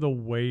kind of the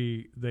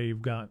way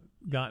they've gotten.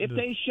 If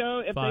they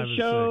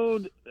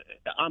showed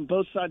on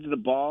both sides of the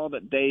ball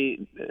that they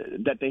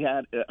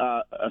had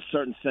a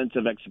certain sense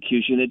of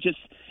execution, it just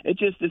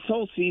this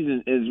whole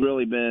season has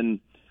really been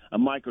a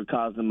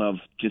microcosm of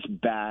just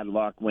bad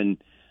luck. When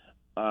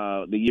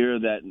the year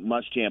that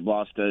Muschamp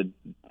lost to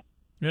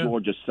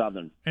Georgia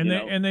Southern, and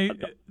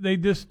they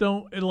just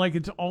don't, like,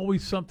 it's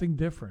always something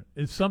different.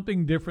 It's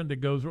something different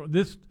that goes wrong.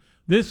 This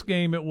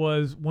game, it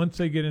was once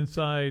they get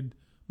inside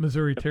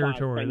Missouri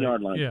territory,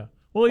 10-yard line. Yeah.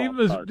 Well,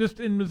 even just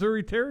in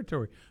Missouri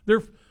territory,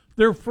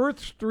 their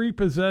first 3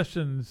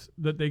 possessions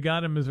that they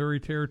got in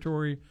Missouri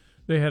territory,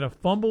 they had a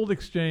fumbled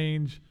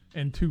exchange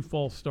and 2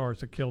 false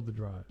starts that killed the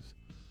drives.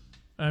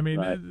 I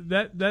mean,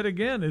 that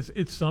again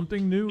it's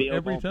something new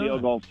every time.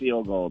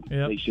 Field goal.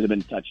 Yep. They should have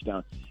been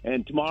touchdown.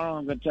 And tomorrow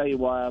I'm going to tell you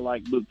why I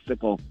like Luke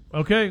Fickell.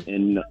 Okay.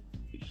 And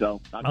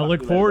so I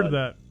look forward to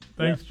that.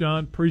 Thanks,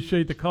 John.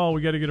 Appreciate the call.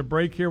 We got to get a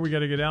break here. We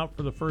got to get out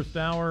for the first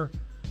hour.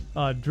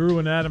 Drew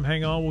and Adam,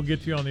 hang on. We'll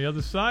get you on the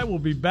other side. We'll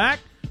be back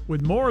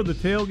with more of the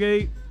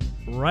Tailgate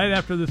right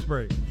after this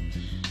break.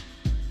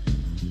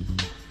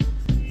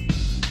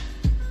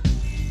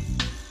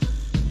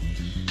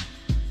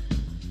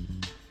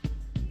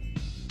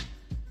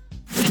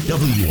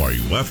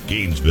 WRUF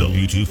Gainesville,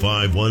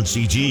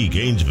 U251CG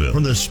Gainesville,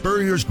 from the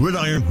Spurrier's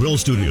Gridiron Grill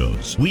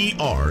Studios. We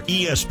are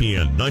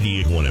ESPN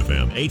 98.1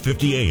 FM,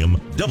 850 AM,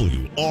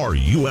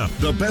 WRUF.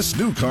 The best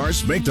new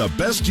cars make the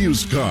best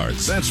used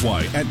cars. That's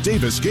why at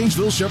Davis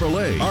Gainesville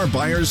Chevrolet, our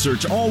buyers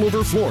search all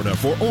over Florida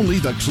for only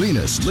the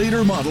cleanest,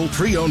 later model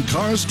pre-owned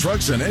cars,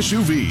 trucks, and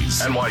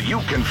SUVs. And why you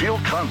can feel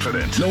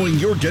confident knowing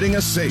you're getting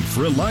a safe,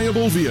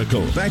 reliable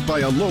vehicle backed by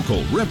a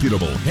local,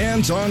 reputable,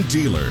 hands-on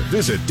dealer.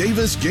 Visit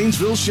Davis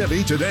Gainesville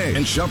Chevy today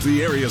and shop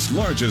the area's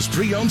largest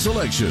pre-owned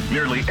selection.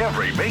 Nearly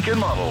every make and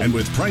model. And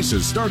with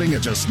prices starting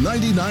at just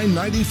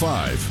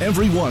 $99.95.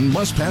 Everyone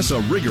must pass a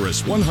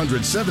rigorous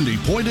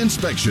 170-point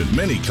inspection.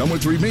 Many come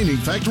with remaining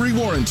factory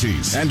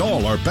warranties. And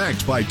all are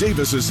backed by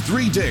Davis's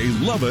 3-day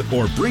love it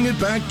or bring it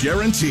back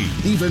guarantee.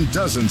 Even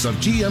dozens of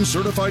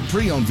GM-certified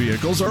pre-owned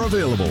vehicles are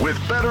available with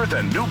better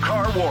than new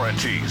car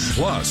warranties.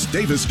 Plus,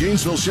 Davis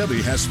Gainesville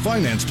Chevy has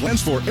finance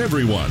plans for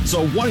everyone.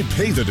 So why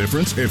pay the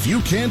difference if you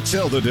can't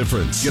tell the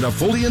difference? Get a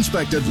fully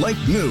inspected like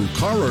new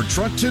car or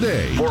truck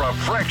today for a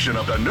fraction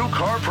of the new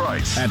car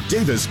price at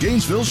Davis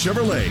Gainesville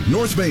Chevrolet,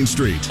 North Main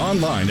Street.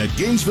 Online at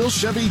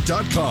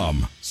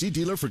GainesvilleChevy.com. See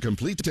dealer for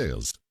complete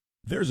details.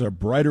 There's a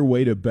brighter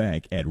way to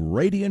bank at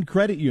Radiant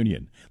Credit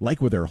Union,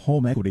 like with their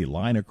home equity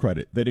line of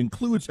credit that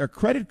includes a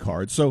credit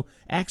card, so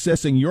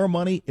accessing your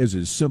money is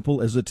as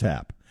simple as a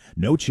tap.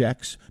 No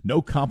checks,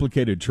 no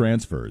complicated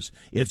transfers.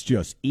 It's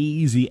just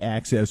easy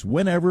access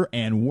whenever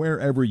and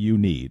wherever you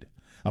need.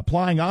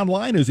 Applying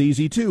online is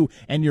easy too,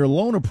 and your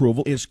loan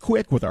approval is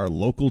quick with our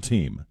local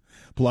team.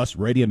 Plus,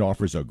 Radiant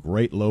offers a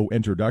great low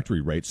introductory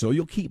rate, so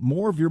you'll keep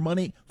more of your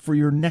money for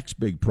your next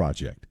big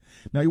project.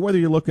 Now, whether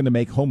you're looking to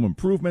make home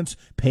improvements,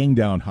 paying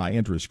down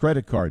high-interest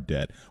credit card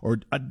debt, or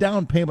a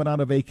down payment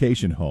on a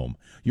vacation home,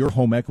 your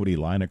home equity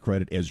line of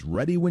credit is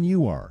ready when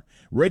you are.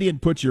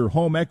 Radiant puts your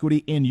home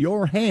equity in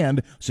your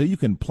hand so you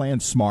can plan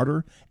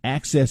smarter,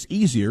 access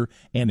easier,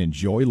 and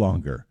enjoy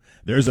longer.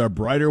 There's a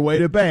brighter way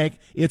to bank.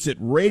 It's at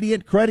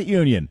Radiant Credit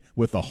Union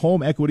with the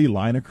home equity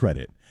line of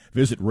credit.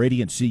 Visit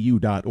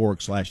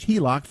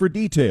radiantcu.org/HELOC for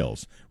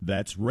details.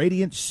 That's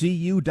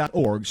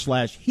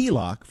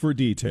radiantcu.org/HELOC for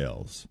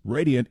details.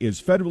 Radiant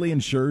is federally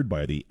insured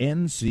by the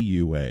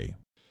NCUA.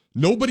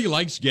 Nobody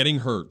likes getting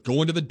hurt,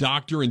 going to the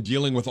doctor and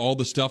dealing with all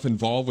the stuff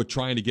involved with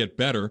trying to get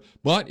better.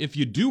 But if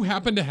you do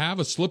happen to have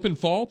a slip and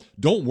fall,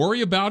 don't worry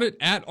about it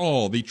at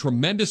all. The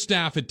tremendous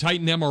staff at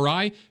Titan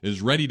MRI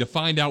is ready to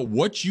find out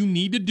what you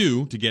need to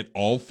do to get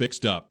all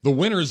fixed up. The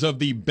winners of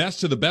the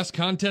Best of the Best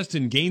contest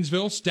in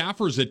Gainesville,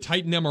 staffers at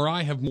Titan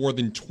MRI have more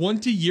than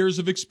 20 years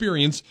of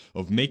experience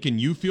of making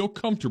you feel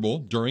comfortable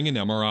during an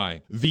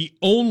MRI. The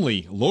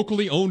only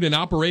locally owned and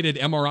operated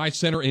MRI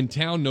center in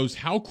town knows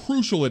how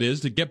crucial it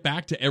is to get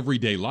back to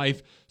everyday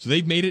life, so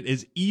they've made it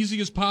as easy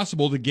as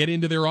possible to get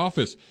into their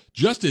office.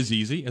 Just as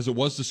easy as it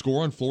was to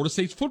score on Florida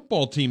State's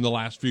football team the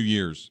last few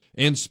years.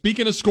 And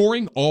speaking of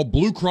scoring, all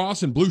Blue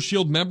Cross and Blue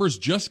Shield members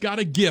just got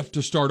a gift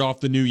to start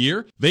off the new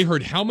year. They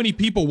heard how many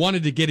people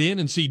wanted to get in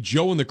and see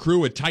Joe and the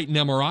crew at Titan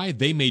MRI.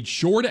 They made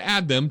sure to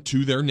add them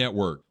to their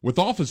network. With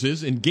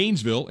offices in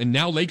Gainesville and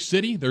now Lake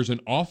City, there's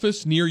an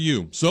office near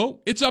you. So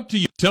it's up to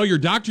you. Tell your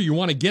doctor you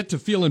want to get to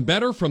feeling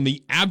better from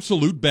the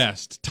absolute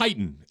best.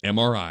 Titan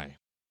MRI.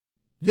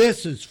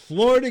 This is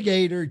Florida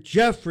Gator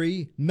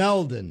Jeffrey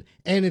Meldon,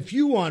 and if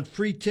you want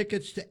free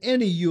tickets to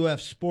any UF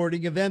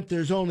sporting event,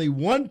 there's only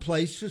one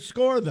place to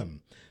score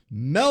them.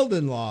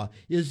 Meldon Law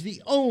is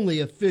the only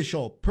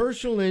official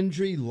personal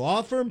injury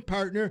law firm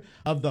partner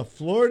of the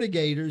Florida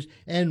Gators,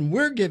 and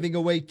we're giving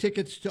away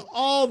tickets to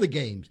all the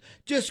games.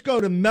 Just go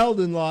to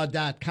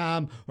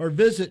meldonlaw.com or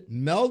visit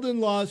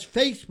Meldon Law's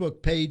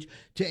Facebook page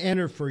to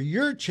enter for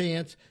your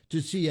chance to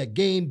see a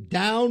game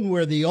down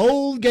where the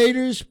old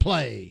Gators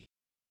play.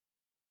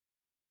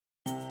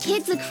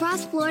 Kids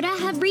across Florida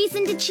have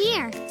reason to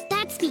cheer.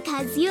 That's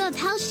because U of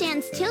Health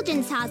Shands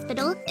Children's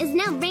Hospital is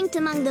now ranked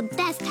among the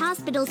best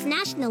hospitals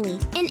nationally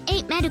in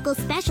 8 medical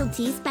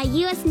specialties by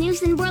U.S.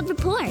 News & World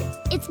Report.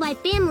 It's why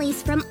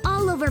families from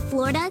all over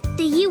Florida,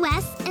 the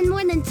U.S., and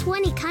more than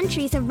 20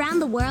 countries around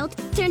the world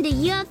turn to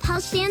U of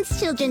Health Shands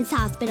Children's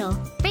Hospital,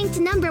 ranked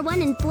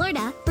 #1 in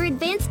Florida for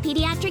advanced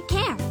pediatric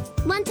care.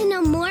 Want to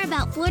know more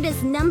about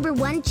Florida's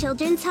 #1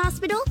 children's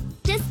hospital?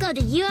 Just go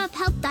to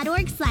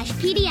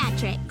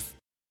ufhealth.org/pediatrics.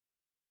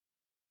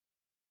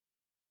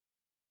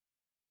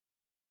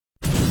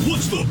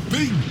 What's the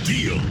big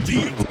deal?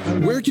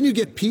 Where can you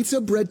get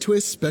pizza, bread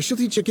twists,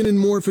 specialty chicken, and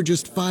more for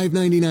just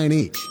 $5.99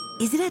 each?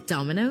 Is it at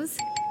Domino's?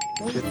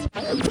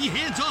 He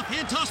hands off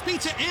hand-tossed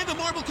pizza and a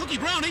marble cookie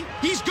brownie.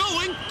 He's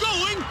going!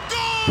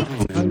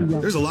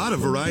 There's a lot of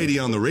variety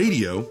on the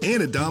radio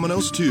and at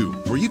Domino's too,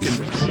 where you can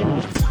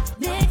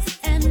Mix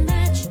and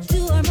match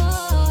 2 or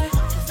more.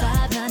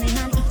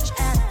 $5.99 each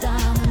at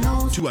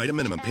Domino's. 2-item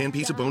minimum. Pan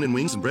pizza, bone-in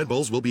wings, and bread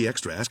bowls will be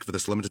extra. Ask for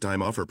this limited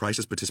time offer.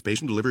 Prices,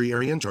 participation, delivery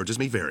area, and charges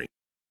may vary.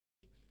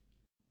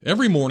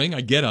 Every morning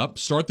I get up,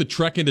 start the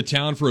trek into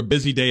town for a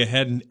busy day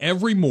ahead, and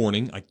every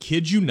morning, I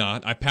kid you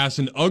not, I pass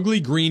an ugly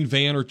green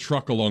van or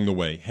truck along the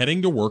way,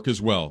 heading to work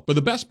as well. But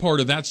the best part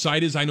of that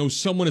sight is I know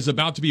someone is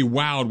about to be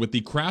wowed with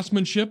the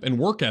craftsmanship and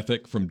work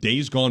ethic from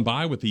days gone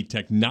by with the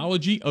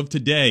technology of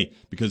today,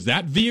 because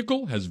that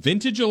vehicle has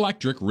Vintage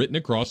Electric written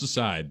across the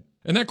side.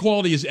 And that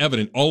quality is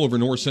evident all over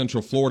North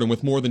Central Florida. And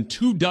with more than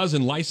 24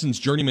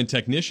 licensed journeyman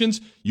technicians,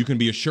 you can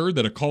be assured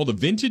that a call to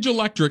Vintage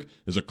Electric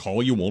is a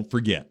call you won't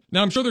forget.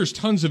 Now, I'm sure there's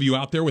tons of you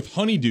out there with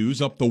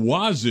honeydews up the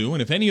wazoo,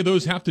 and if any of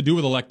those have to do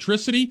with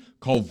electricity,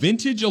 call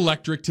Vintage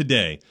Electric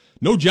today.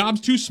 No job's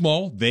too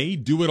small. They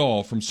do it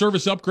all, from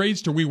service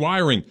upgrades to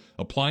rewiring,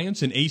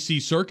 appliance and AC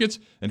circuits,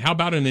 and how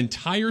about an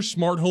entire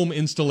smart home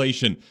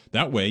installation?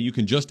 That way you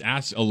can just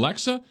ask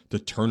Alexa to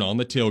turn on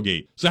the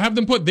tailgate. So have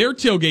them put their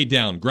tailgate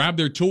down, grab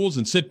their tools,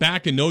 and sit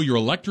back and know your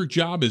electric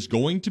job is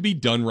going to be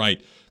done right.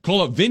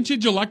 Call up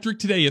Vintage Electric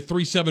today at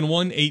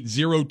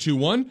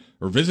 371-8021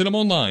 or visit them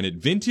online at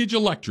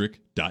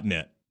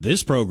vintageelectric.net.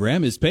 This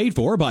program is paid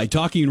for by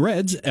Talking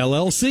Reds,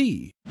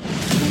 LLC.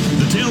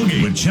 The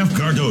Tailgate with Jeff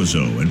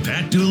Cardozo and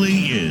Pat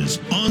Dooley is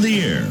on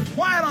the air.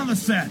 Quiet on the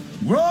set.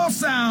 Roll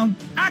sound.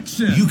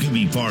 Action. You can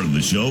be part of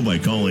the show by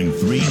calling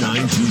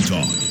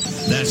 392-TALK.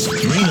 That's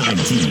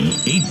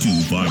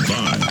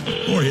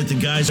 392-8255. Or hit the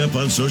guys up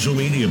on social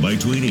media by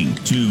tweeting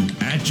to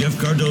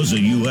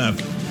 @JeffCardozoUF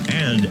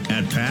and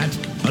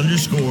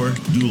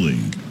 @Pat_Dooley.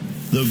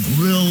 The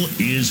grill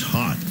is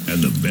hot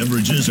and the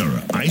beverages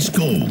are ice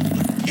cold.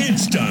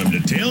 It's time to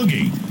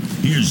tailgate.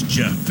 Here's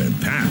Jeff and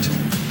Pat.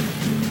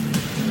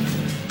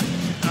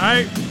 All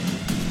right,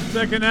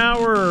 second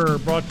hour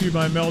brought to you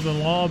by Meldon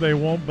Law. They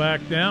won't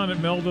back down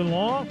at Meldon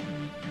Law.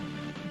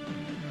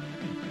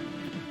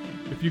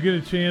 If you get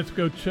a chance,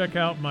 go check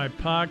out my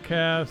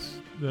podcast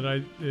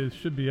it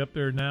should be up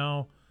there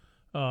now.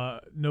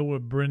 Noah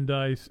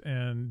Brandeis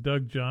and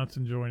Doug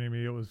Johnson joining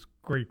me. It was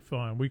great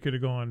fun. We could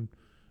have gone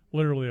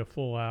literally a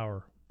full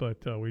hour,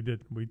 but we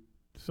didn't. We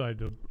decided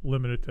to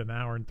limit it to an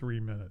hour and 3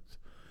 minutes.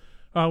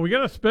 We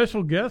got a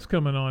special guest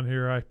coming on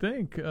here, I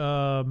think.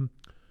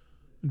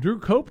 Drew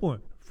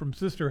Copeland from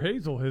Sister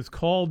Hazel has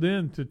called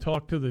in to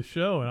talk to the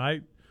show, and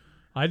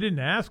I didn't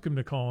ask him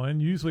to call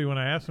in. Usually when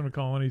I ask him to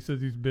call in, he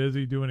says he's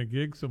busy doing a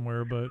gig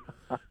somewhere, but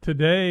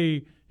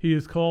today he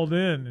has called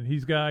in, and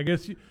he's got, I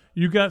guess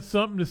you got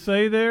something to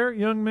say there,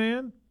 young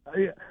man?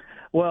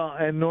 Well,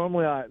 and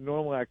normally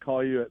I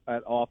call you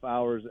at off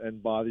hours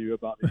and bother you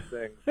about these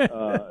things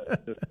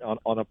just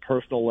on a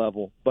personal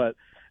level. But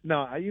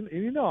no,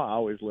 you know I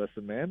always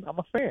listen, man. I'm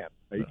a fan.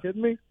 Are you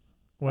kidding me?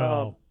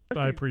 Well,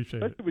 I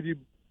appreciate it.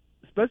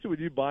 Especially with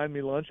you buying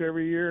me lunch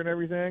every year and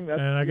everything.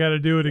 And I got to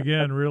do it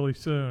again really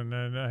soon,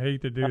 and I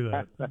hate to do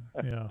that.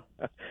 Yeah.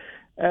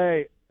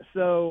 Hey,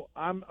 so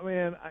I've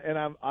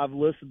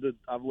listened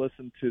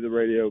to the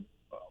radio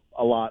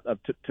a lot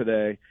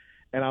today,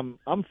 and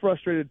I'm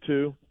frustrated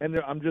too, and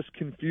I'm just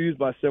confused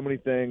by so many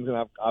things, and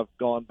I've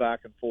gone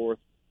back and forth,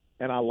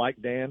 and I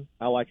like Dan,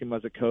 I like him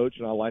as a coach,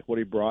 and I like what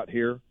he brought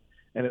here,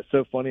 and it's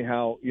so funny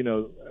how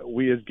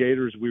we as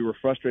Gators, we were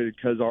frustrated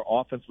because our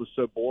offense was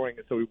so boring,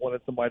 and so we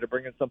wanted somebody to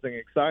bring in something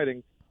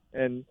exciting,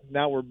 and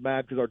now we're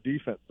mad because our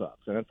defense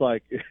sucks, and it's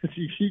like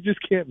you just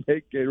can't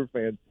make Gator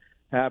fans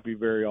happy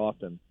very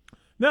often.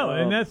 No,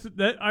 and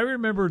that. I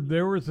remember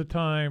there was a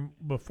time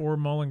before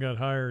Mullen got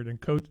hired,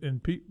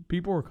 and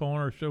people were calling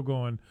our show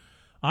going,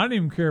 "I don't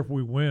even care if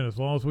we win as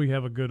long as we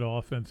have a good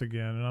offense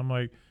again." And I'm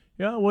like,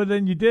 "Yeah, well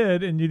then you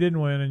did, and you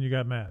didn't win, and you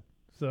got mad."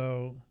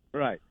 So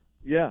right,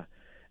 yeah,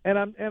 and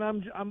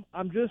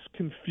I'm just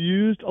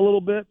confused a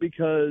little bit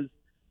because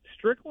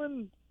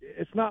Strickland,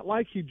 it's not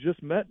like he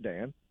just met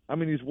Dan. I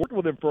mean, he's worked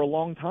with him for a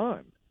long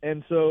time,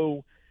 and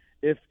so.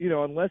 If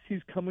unless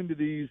he's coming to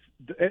these,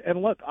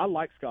 and look, I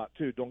like Scott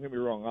too. Don't get me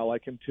wrong, I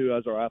like him too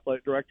as our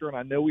athletic director, and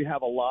I know we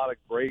have a lot of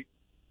great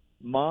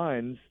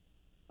minds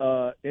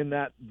in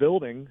that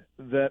building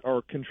that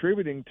are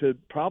contributing to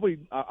probably.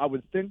 I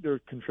would think they're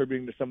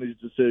contributing to some of these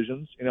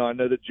decisions. I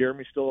know that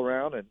Jeremy's still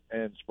around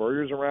and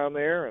Spurrier's around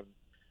there, and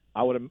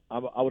I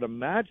would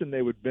imagine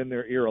they would bend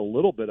their ear a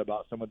little bit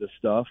about some of this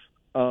stuff.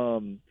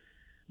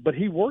 But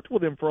he worked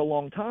with him for a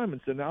long time, and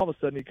so now all of a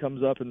sudden he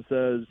comes up and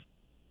says,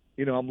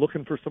 I'm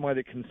looking for somebody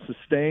that can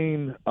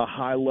sustain a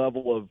high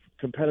level of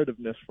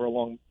competitiveness for a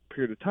long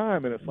period of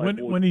time. And it's like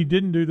when he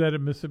didn't do that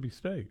at Mississippi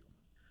State.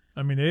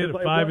 I mean, they had a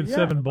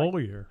 5-7 bowl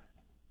year.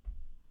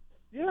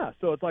 Yeah,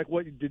 so it's like,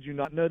 what did you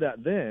not know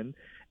that then?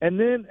 And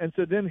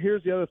so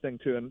here's the other thing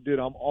too. And dude,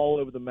 I'm all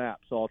over the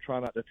map, so I'll try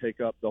not to take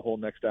up the whole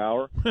next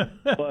hour.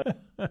 But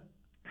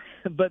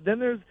then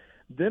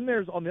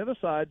there's on the other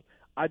side.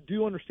 I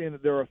do understand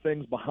that there are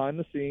things behind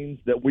the scenes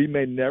that we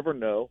may never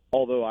know,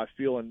 although I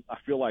feel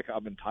like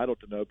I'm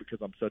entitled to know because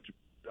I'm such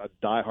a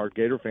diehard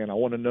Gator fan. I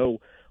want to know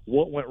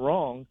what went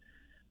wrong.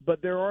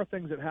 But there are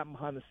things that happen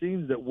behind the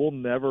scenes that we'll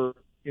never,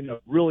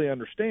 really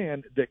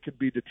understand that could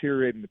be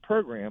deteriorating the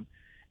program.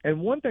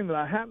 And one thing that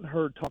I hadn't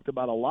heard talked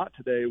about a lot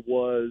today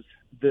was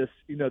this,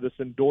 this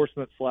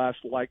endorsement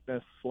 /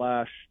 likeness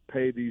 /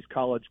 pay these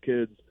college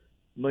kids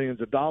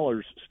millions of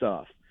dollars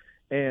stuff.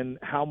 And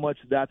how much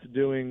that's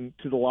doing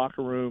to the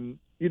locker room,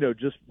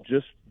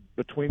 just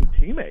between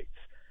teammates.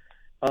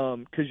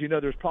 Because,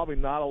 there's probably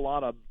not a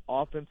lot of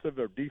offensive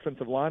or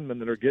defensive linemen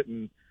that are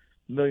getting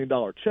 $1 million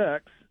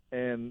checks,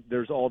 and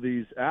there's all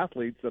these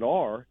athletes that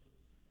are.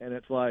 And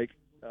it's like,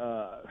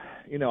 I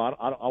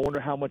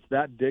wonder how much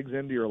that digs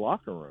into your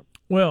locker room.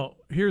 Well,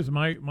 here's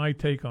my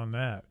take on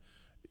that.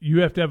 You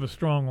have to have a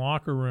strong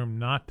locker room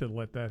not to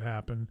let that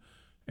happen.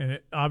 And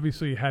it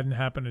obviously hadn't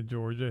happened at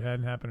Georgia. It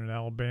hadn't happened at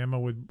Alabama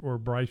where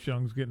Bryce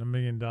Young's getting $1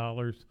 million.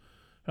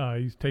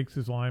 He takes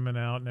his linemen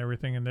out and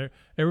everything, and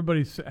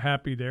everybody's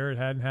happy there. It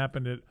hadn't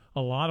happened at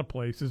a lot of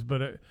places,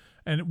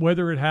 and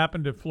whether it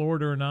happened at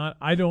Florida or not,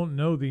 I don't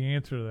know the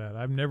answer to that.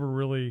 I've never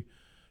really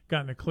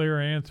gotten a clear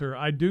answer.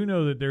 I do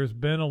know that there's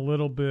been a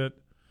little bit,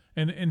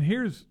 and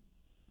here's,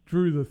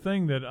 Drew, the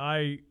thing that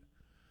I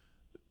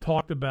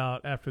talked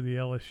about after the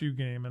LSU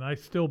game, and I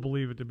still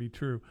believe it to be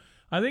true.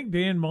 I think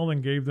Dan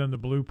Mullen gave them the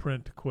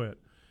blueprint to quit.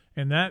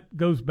 And that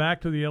goes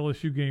back to the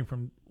LSU game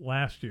from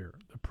last year,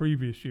 the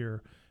previous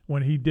year,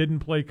 when he didn't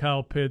play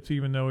Kyle Pitts,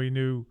 even though he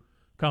knew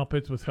Kyle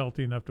Pitts was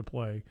healthy enough to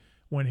play.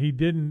 When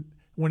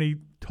he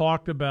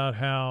talked about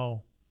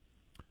how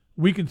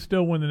we can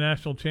still win the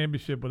national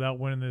championship without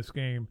winning this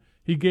game,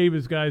 he gave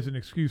his guys an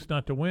excuse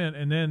not to win.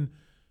 And then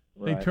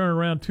they turn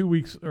around 2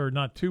 weeks, or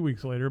not 2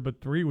 weeks later,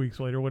 but 3 weeks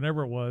later,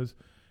 whenever it was,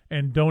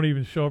 and don't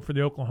even show up for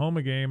the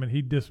Oklahoma game, and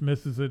he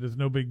dismisses it as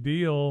no big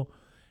deal.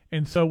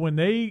 And so when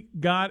they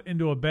got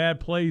into a bad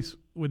place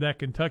with that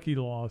Kentucky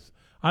loss,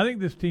 I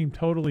think this team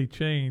totally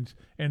changed,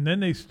 and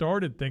then they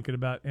started thinking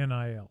about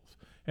NILs.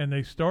 And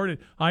they started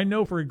 – I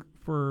know for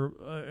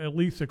at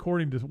least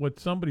according to what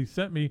somebody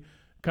sent me,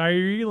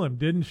 Kyrie Elam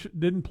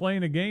didn't play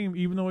in a game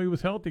even though he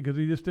was healthy because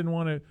he just didn't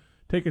want to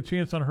take a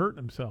chance on hurting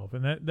himself.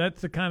 And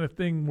that's the kind of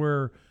thing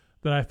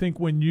that I think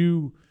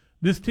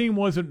this team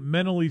wasn't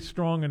mentally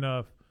strong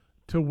enough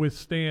to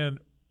withstand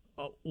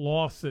a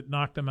loss that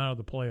knocked them out of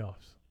the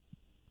playoffs.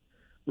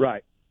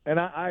 Right, and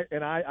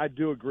I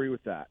do agree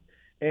with that.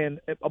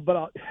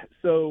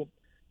 So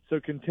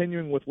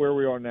continuing with where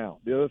we are now,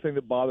 the other thing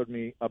that bothered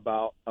me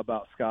about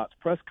Scott's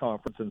press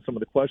conference and some of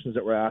the questions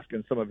that were asked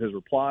and some of his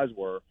replies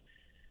were,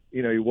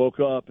 he woke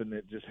up and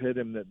it just hit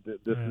him that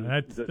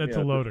that's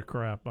a load of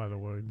crap, by the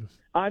way.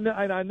 I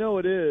know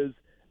it is,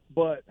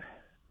 but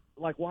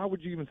like, why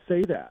would you even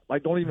say that?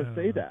 Like, don't even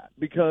say that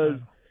because.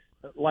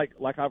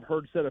 like I've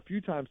heard said a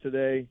few times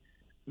today,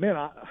 man,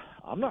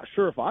 I'm not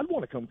sure if I'd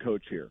want to come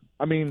coach here.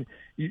 I mean,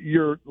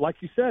 you're like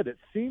you said, it's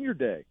senior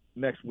day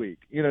next week.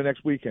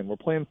 Next weekend we're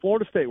playing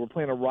Florida State. We're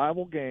playing a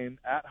rival game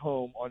at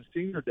home on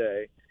senior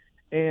day,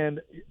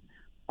 and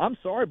I'm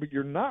sorry, but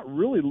you're not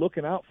really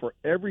looking out for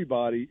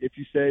everybody if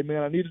you say,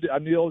 man, I knew I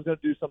was going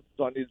to do something,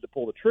 so I needed to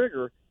pull the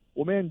trigger.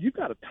 Well, man, you've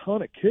got a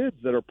ton of kids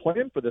that are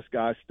playing for this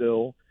guy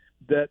still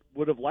that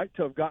would have liked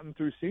to have gotten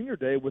through senior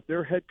day with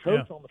their head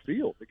coach on the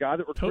field, the guy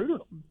that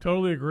recruited them.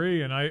 Totally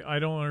agree, and I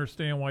don't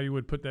understand why you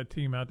would put that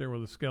team out there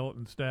with a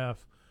skeleton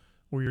staff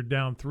where you're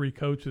down 3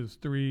 coaches,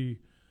 3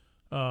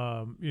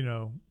 a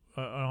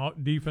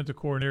defensive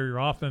coordinator, your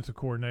offensive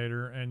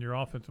coordinator, and your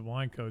offensive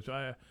line coach.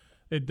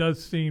 It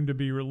does seem to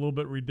be a little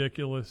bit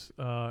ridiculous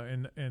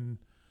in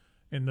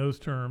those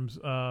terms.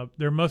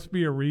 There must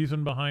be a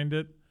reason behind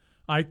it.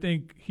 I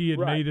think he had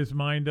made his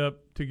mind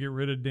up to get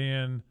rid of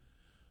Dan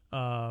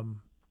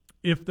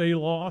if they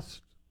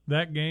lost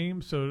that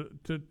game. So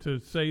to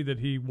say that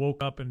he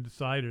woke up and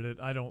decided it,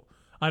 I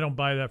don't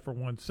buy that for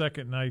 1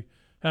 second. And I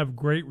have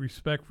great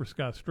respect for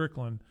Scott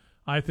Strickland.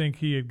 I think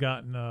he had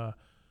gotten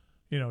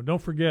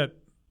don't forget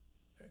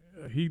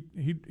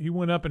he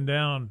went up and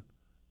down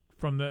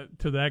from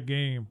to that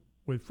game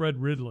with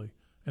Fred Ridley,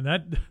 and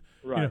that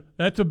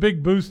that's a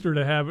big booster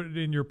to have it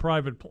in your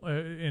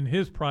in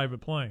his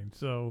private plane.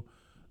 So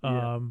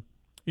I'm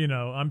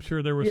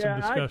sure there were some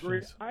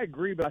discussions. I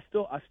agree, but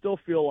I still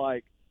feel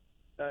like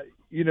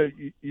you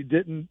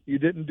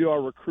didn't do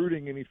our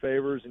recruiting any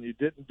favors, and you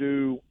didn't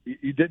do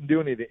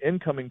any of the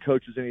incoming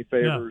coaches any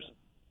favors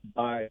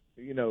by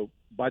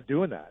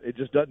doing that. It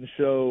just doesn't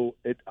show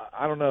it.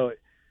 I don't know.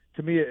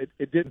 To me,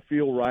 it didn't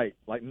feel right.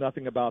 Like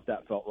nothing about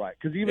that felt right.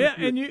 Because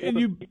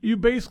you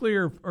basically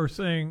are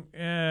saying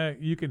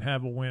you can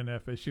have a win,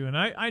 FSU, and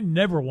I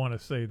never want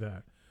to say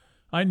that.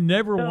 I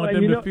never want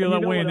them to feel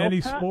that way in any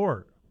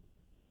sport.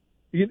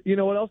 You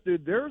know what else,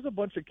 dude? There's a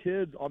bunch of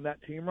kids on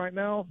that team right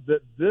now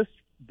that this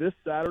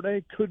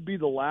Saturday could be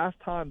the last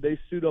time they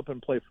suit up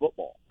and play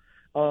football.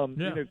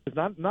 Because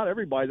not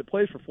everybody that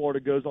plays for Florida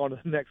goes on to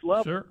the next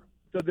level. Sure.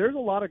 So there's a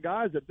lot of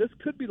guys that this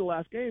could be the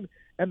last game,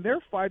 and they're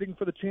fighting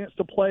for the chance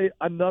to play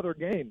another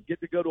game, get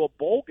to go to a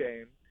bowl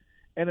game,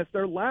 and it's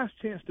their last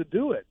chance to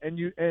do it.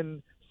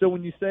 And so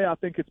when you say I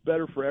think it's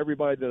better for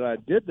everybody that I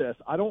did this,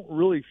 I don't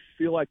really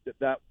feel like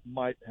that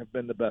might have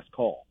been the best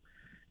call.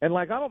 And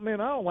I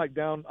don't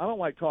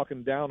like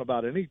talking down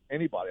about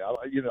anybody.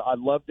 I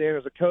love Dan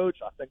as a coach.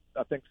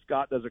 I think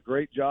Scott does a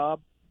great job.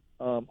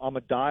 I'm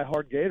a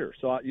diehard Gator,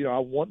 so I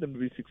want them to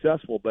be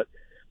successful, but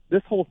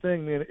this whole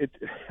thing, man,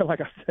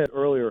 like I said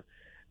earlier,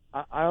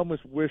 I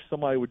almost wish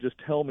somebody would just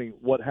tell me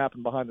what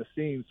happened behind the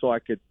scenes so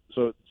it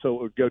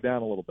would go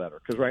down a little better.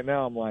 Because right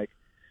now I'm like,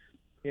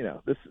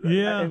 this.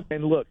 Yeah.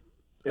 And look.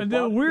 And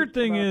the weird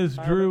thing is,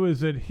 Drew, is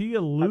that he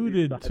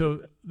alluded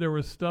to there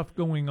was stuff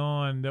going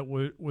on that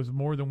was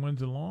more than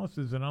wins and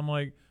losses, and I'm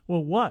like,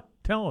 well, what?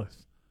 Tell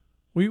us.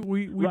 We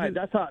right.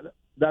 That's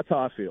how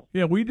I feel.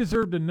 Yeah, we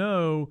deserve to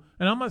know.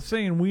 And I'm not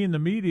saying we in the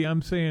media.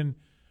 I'm saying.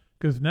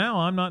 Because now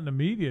I'm not in the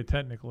media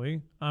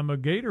technically. I'm a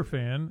Gator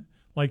fan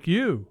like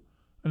you,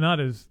 not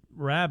as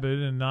rabid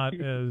and not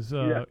as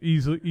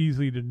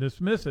easy to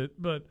dismiss it.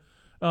 But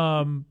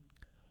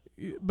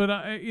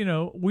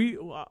we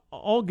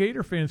all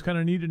Gator fans kind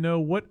of need to know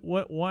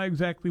why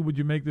exactly would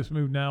you make this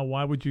move now?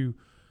 Why would you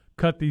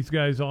cut these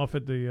guys off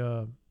at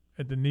the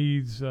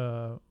knees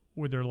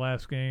with their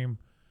last game?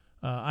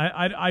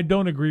 I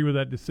don't agree with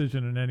that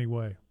decision in any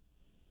way.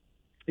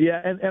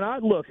 Yeah, and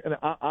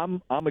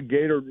I'm a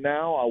Gator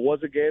now. I was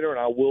a Gator, and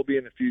I will be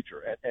in the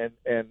future.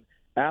 And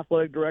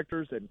athletic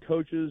directors and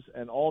coaches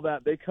and all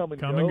that, they come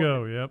and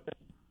go. Yep.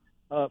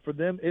 For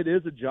them, it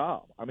is a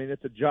job. I mean,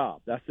 it's a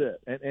job. That's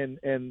it.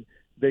 And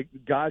they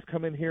guys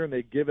come in here and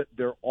they give it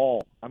their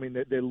all. I mean,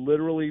 they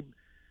literally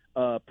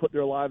put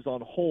their lives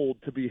on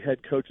hold to be head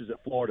coaches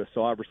at Florida.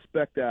 So I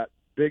respect that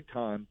big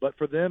time. But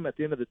for them, at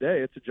the end of the day,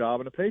 it's a job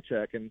and a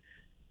paycheck. And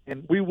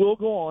we will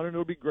go on, and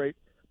it'll be great.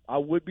 I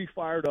would be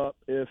fired up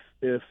if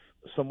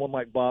someone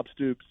like Bob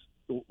Stoops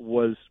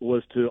was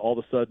to all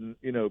of a sudden,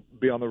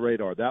 be on the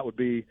radar. That would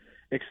be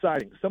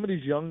exciting. Some of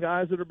these young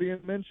guys that are being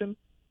mentioned,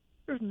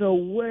 there's no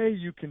way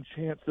you can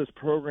chance this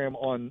program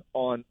on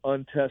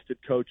untested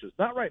coaches.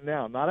 Not right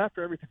now. Not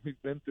after everything we've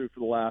been through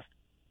for the last,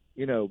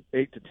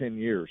 8 to 10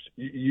 years.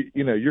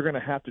 You're going to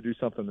have to do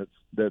something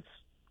that's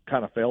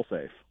kind of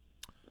fail-safe.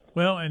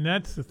 Well, and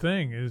that's the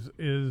thing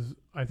is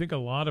I think a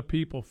lot of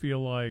people feel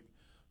like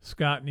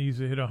Scott needs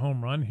to hit a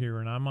home run here,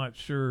 and I'm not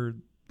sure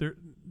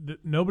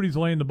nobody's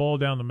laying the ball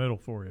down the middle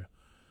for you.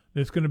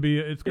 It's going to be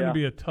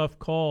a tough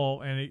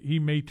call, and he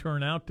may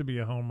turn out to be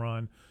a home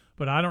run,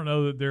 but I don't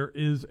know that there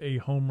is a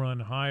home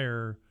run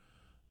hire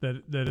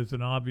that is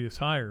an obvious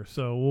hire.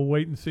 So we'll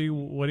wait and see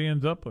what he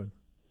ends up with.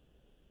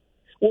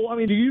 Well, I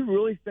mean, do you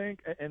really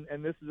think?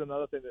 And this is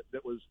another thing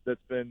that's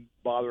been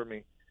bothering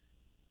me.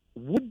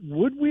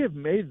 Would we have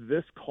made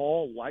this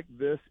call like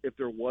this if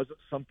there wasn't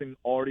something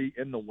already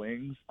in the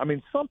wings? I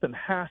mean, something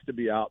has to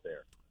be out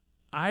there.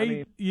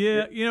 Here's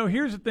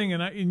the thing,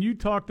 and you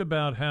talked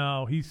about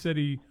how he said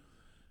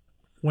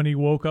when he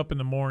woke up in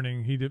the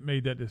morning, he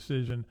made that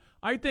decision.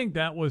 I think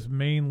that was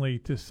mainly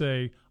to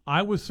say,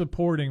 I was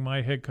supporting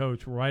my head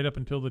coach right up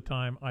until the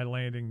time I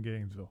landed in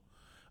Gainesville.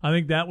 I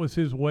think that was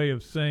his way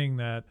of saying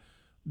that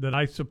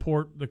I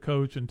support the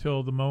coach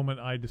until the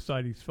moment I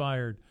decide he's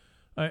fired.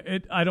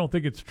 I don't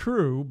think it's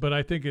true, but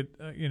I think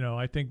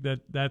I think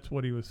that's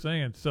what he was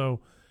saying. So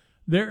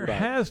there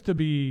has to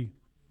be,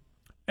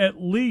 at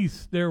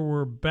least there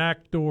were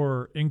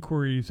backdoor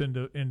inquiries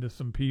into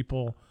some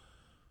people.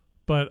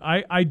 But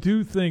I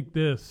do think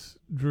this,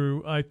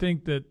 Drew, I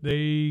think that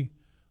they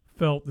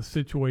felt the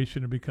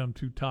situation had become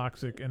too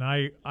toxic, and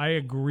I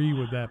agree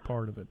with that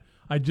part of it.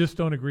 I just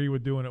don't agree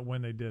with doing it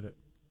when they did it.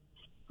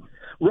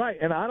 Right,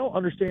 and I don't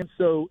understand.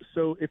 So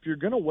if you're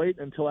going to wait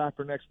until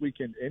after next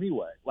weekend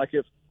anyway, like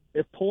if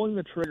pulling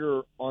the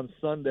trigger on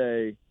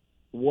Sunday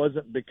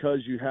wasn't because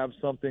you have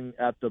something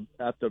at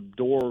the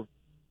door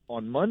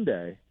on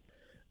Monday,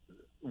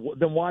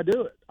 then why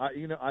do it? I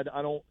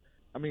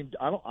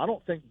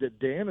don't think that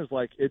Dan is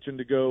like itching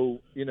to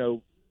go,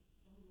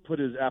 put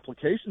his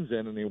applications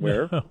in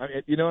anywhere. No.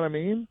 You know what I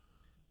mean?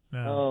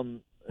 No.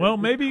 Well,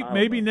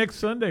 maybe next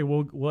Sunday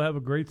we'll have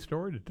a great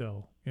story to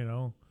tell.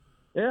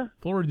 Yeah.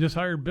 Florida just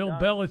hired Bill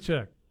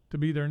Belichick to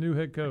be their new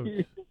head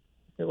coach.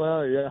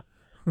 Well, yeah,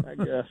 I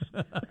guess.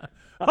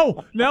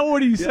 Oh, now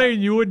what are you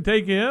saying? You wouldn't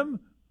take him?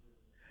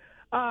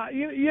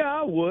 Yeah,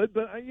 I would,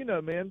 but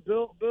man,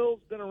 Bill's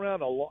been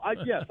around a lot.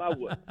 Yes, I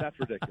would. That's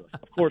ridiculous.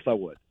 Of course, I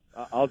would.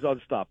 I'll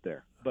just stop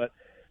there. But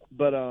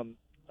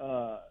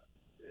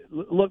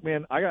look,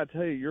 man, I gotta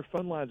tell you, your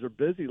phone lines are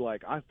busy.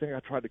 Like, I think I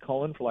tried to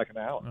call in for like an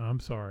hour. I'm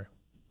sorry.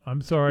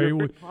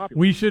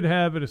 We should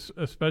have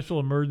a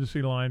special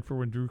emergency line for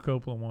when Drew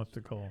Copeland wants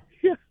to call.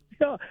 Yeah,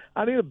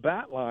 I need a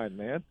bat line,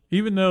 man.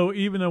 Even though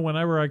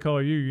whenever I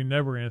call you, you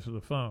never answer the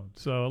phone.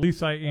 So at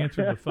least I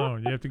answered the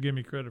phone. You have to give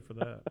me credit for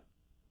that.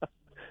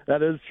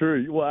 That is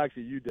true. Well,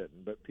 actually, you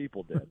didn't, but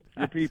people did.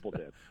 Your people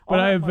did. But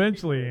I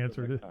eventually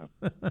answered it.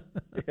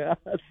 Yeah,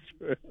 that's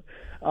true.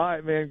 All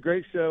right, man.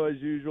 Great show as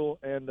usual.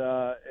 And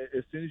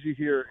as soon as you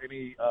hear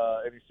any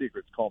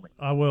secrets, call me.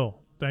 I will.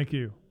 Thank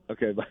you.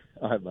 Okay.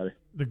 All right, buddy.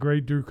 The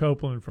great Drew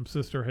Copeland from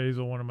Sister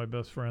Hazel, one of my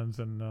best friends,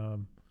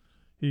 and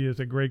he is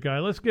a great guy.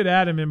 Let's get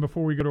Adam in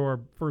before we go to our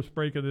first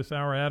break of this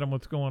hour. Adam,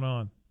 what's going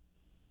on?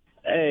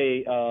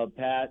 Hey,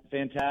 Pat,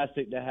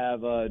 fantastic to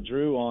have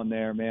Drew on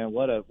there, man.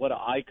 What an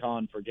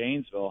icon for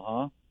Gainesville,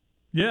 huh?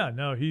 Yeah,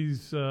 no,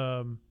 he's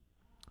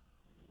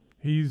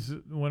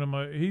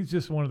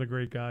just one of the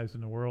great guys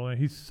in the world, and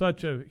he's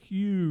such a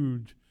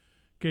huge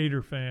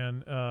Gator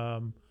fan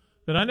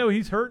that I know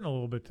he's hurting a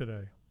little bit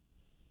today.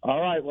 All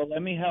right, well,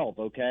 let me help,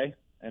 okay?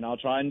 And I'll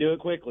try and do it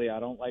quickly. I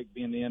don't like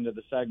being the end of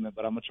the segment,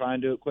 but I'm going to try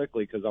and do it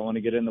quickly because I want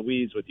to get in the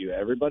weeds with you.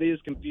 Everybody is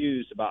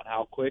confused about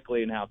how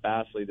quickly and how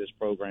fastly this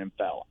program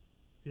fell.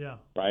 Yeah.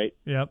 Right?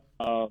 Yep.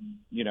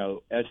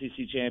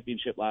 SEC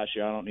championship last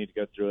year, I don't need to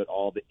go through it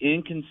all. The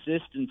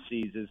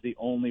inconsistencies is the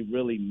only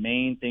really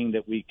main thing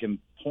that we can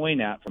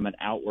point at from an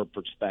outward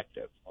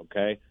perspective,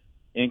 okay?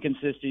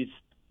 Inconsistencies,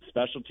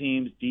 special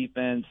teams,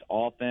 defense,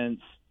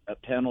 offense,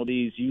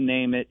 penalties, you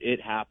name it,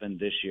 it happened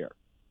this year,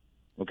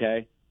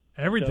 okay?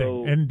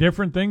 Everything, and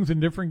different things in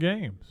different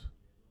games.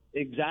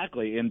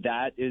 Exactly, and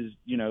that is,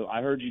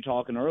 I heard you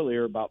talking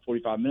earlier about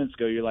 45 minutes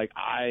ago. You're like,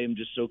 I am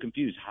just so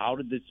confused. How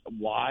did this,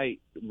 why,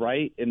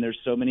 right? And there's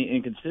so many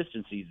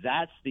inconsistencies.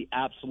 That's the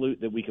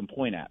absolute that we can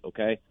point at,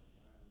 okay?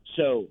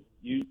 So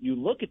you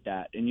look at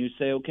that and you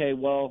say, okay,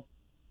 well,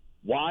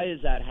 why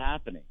is that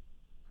happening?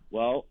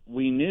 Well,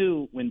 we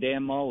knew when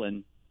Dan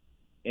Mullen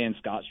and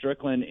Scott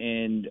Strickland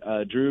and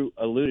Drew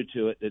alluded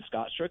to it, that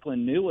Scott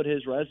Strickland knew what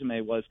his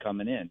resume was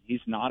coming in. He's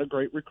not a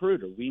great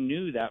recruiter. We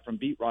knew that from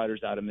beat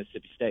writers out of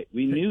Mississippi State.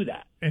 We knew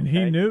that. And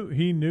okay?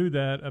 he knew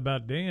that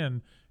about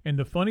Dan. And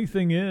the funny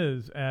thing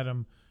is,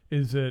 Adam,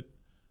 is that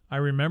I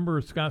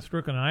remember Scott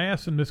Strickland, I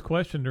asked him this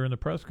question during the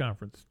press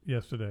conference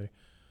yesterday.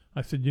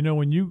 I said,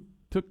 when you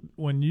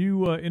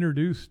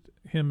introduced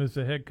him as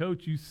the head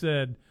coach, you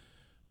said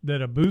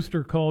that a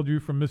booster called you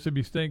from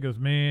Mississippi State and goes,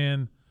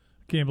 man,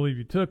 can't believe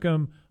you took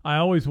him. I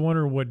always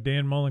wonder what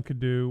Dan Mullen could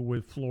do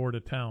with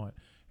Florida talent.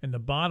 And the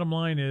bottom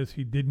line is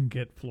he didn't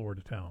get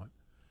Florida talent.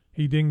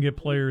 He didn't get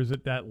players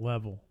at that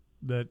level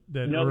that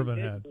Urban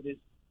had.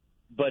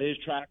 But his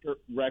track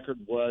record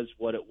was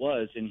what it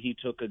was, and he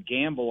took a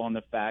gamble on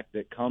the fact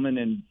that coming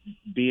and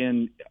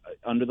being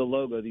under the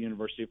logo of the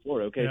University of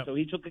Florida. Okay, yep. So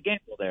he took a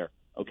gamble there.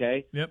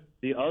 Okay. Yep.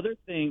 The other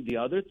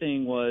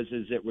thing was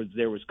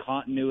there was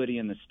continuity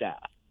in the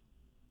staff.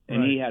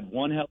 And right. He had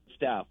one hell of a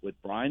staff with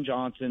Brian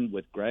Johnson,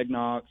 with Greg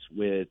Knox,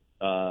 with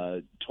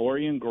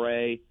Torian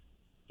Gray.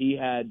 He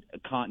had a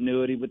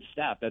continuity with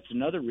staff. That's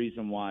another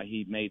reason why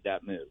he made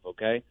that move,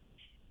 okay?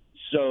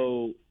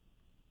 So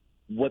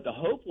what the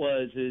hope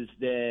was is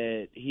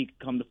that he could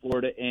come to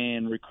Florida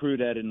and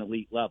recruit at an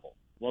elite level.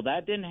 Well,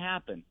 that didn't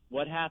happen.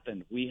 What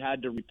happened? We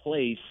had to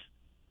replace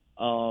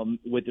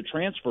with the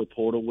transfer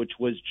portal, which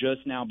was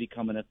just now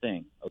becoming a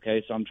thing,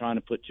 okay? So I'm trying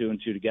to put two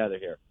and two together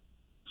here.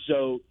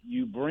 So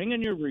you bring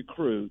in your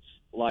recruits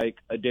like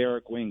a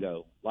Derek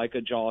Wingo, like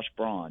a Josh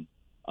Braun,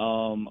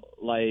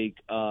 like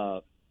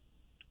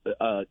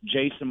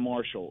Jason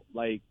Marshall,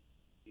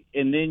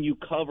 and then you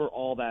cover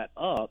all that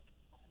up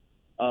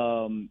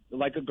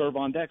like a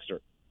Gervon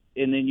Dexter.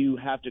 And then you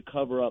have to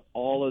cover up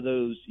all of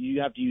those.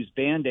 You have to use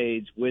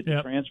Band-Aids with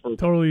transfer.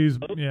 Totally.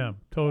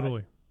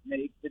 Totally.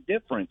 Make the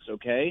difference,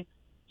 okay?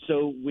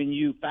 So when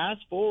you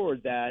fast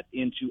forward that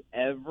into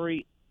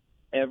every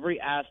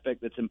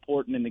aspect that's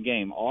important in the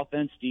game,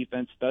 offense,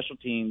 defense, special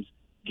teams,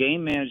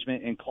 game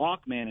management, and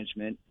clock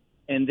management,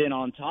 and then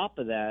on top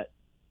of that,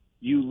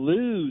 you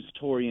lose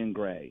Torian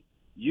Gray.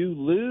 You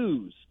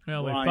lose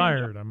Well, Brian they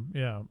fired him,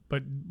 yeah.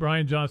 But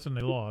Brian Johnson,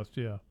 they lost,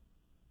 yeah.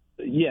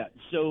 Yeah,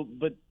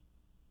 but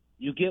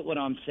you get what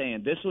I'm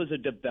saying. This was a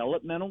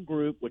developmental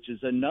group, which is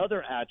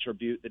another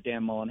attribute that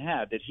Dan Mullen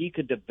had, that he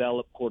could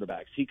develop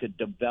quarterbacks. He could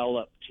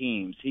develop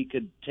teams. He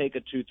could take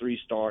a 2-3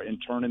 star and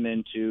turn them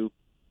into,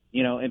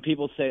 and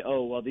people say,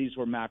 oh, well, these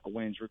were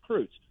McElwain's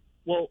recruits.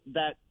 Well,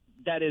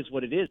 that is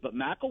what it is. But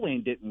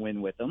McElwain didn't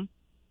win with them.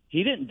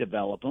 He didn't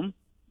develop them.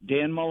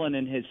 Dan Mullen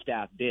and his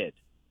staff did.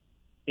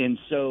 And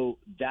so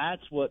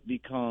that's what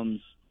becomes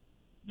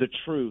the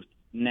truth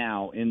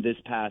now in this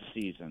past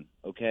season,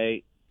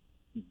 okay?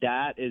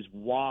 That is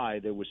why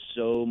there was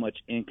so much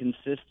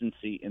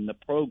inconsistency in the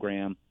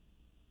program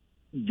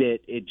that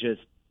it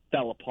just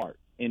fell apart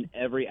in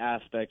every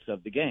aspect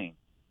of the game.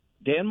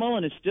 Dan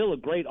Mullen is still a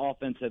great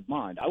offensive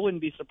mind. I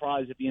wouldn't be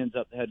surprised if he ends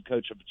up the head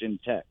coach of Virginia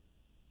Tech.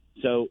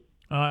 So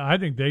I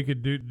think they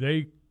could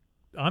do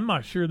I'm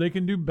not sure they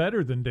can do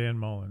better than Dan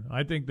Mullen.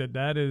 I think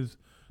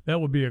that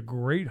would be a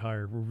great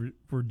hire for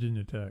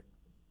Virginia Tech.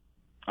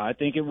 I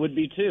think it would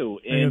be too.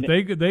 And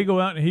if they go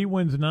out and he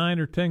wins 9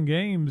 or 10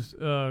 games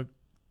 2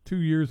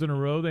 years in a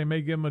row, they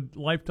may give him a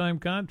lifetime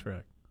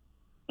contract.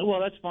 Well,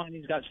 that's fine.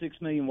 He's got $6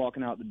 million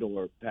walking out the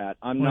door, Pat.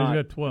 He's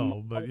got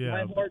 12, but yeah.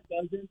 My heart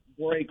doesn't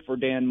break for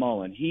Dan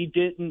Mullen. He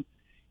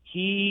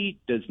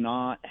does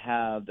not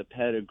have the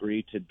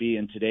pedigree to be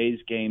in today's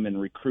game and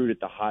recruit at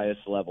the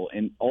highest level.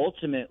 And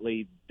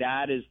ultimately,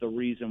 that is the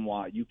reason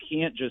why. You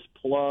can't just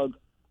plug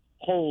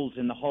holes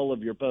in the hull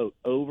of your boat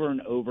over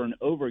and over and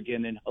over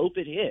again and hope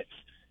it hits.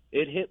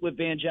 It hit with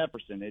Van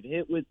Jefferson. It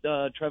hit with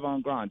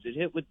Trevon Grimes. It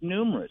hit with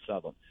numerous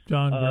of them.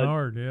 John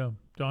Bernard, yeah.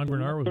 John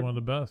Bernard was one of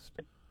the best.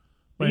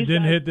 But it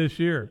didn't hit this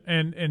year.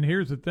 And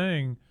here's the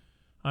thing.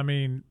 I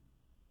mean,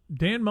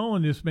 Dan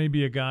Mullen just may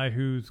be a guy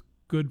who's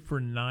good for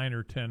 9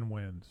 or 10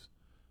 wins,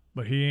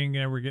 but he ain't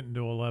ever getting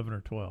to 11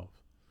 or 12.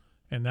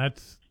 And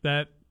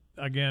that,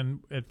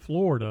 again, at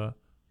Florida,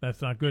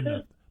 that's not good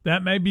enough.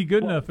 That may be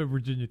good enough at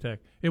Virginia Tech.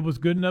 It was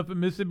good enough at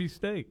Mississippi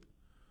State.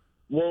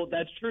 Well,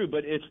 that's true,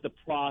 but it's the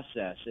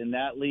process, and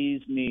that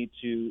leads me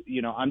to,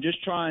 I'm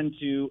just trying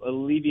to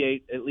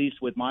alleviate, at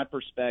least with my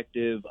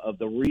perspective, of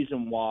the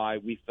reason why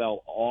we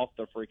fell off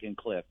the freaking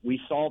cliff. We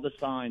saw the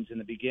signs in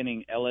the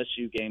beginning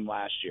LSU game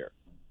last year.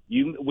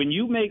 When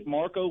you make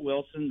Marco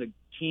Wilson the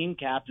team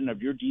captain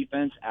of your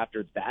defense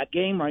after that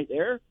game right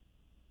there,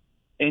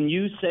 and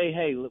you say,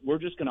 hey, we're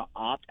just going to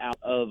opt out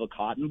of a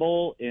Cotton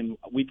Bowl, and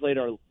we played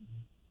our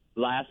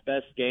last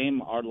best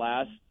game, our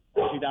last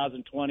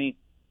 2020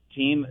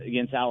 team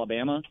against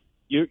Alabama,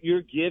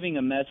 you're giving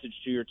a message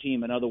to your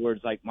team. In other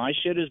words, like, my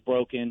shit is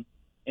broken,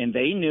 and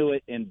they knew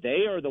it, and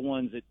they are the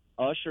ones that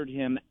ushered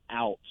him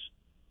out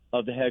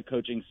of the head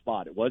coaching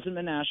spot. It wasn't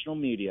the national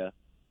media.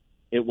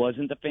 It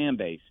wasn't the fan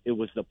base. It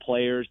was the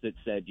players that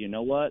said, you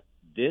know what,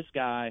 this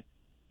guy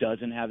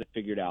doesn't have it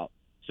figured out.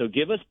 So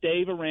give us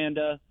Dave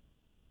Aranda,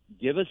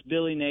 give us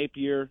Billy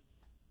Napier.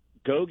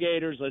 Go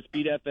Gators, let's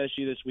beat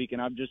FSU this week,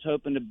 and I'm just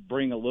hoping to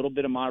bring a little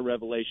bit of my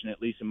revelation,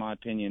 at least in my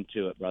opinion,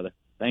 to it, brother.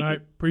 Thank you. I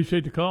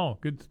appreciate the call.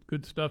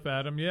 Good stuff,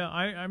 Adam. Yeah,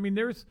 I mean,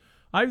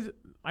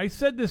 I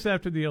said this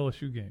after the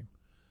LSU game,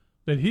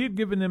 that he had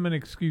given them an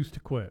excuse to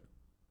quit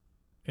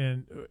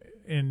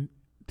in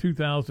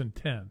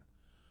 2010.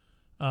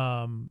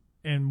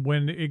 And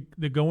when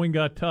the going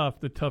got tough,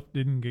 the tough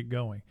didn't get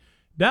going.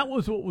 That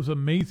was what was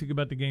amazing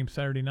about the game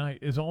Saturday night,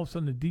 is all of a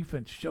sudden the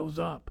defense shows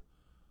up.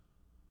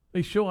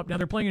 They show up. Now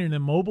they're playing an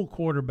immobile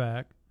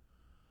quarterback.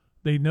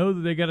 They know that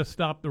they got to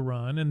stop the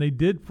run, and they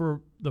did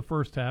for the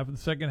first half. In the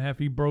second half,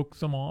 he broke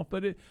some off.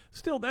 But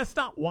still, that's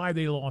not why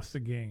they lost the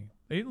game.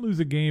 They didn't lose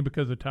the game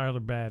because of Tyler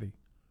Booty.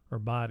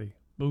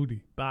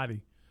 I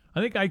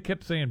think I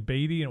kept saying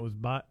Beatty, and it was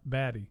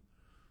Batty.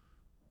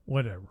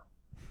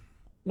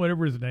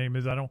 Whatever his name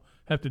is, I don't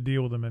have to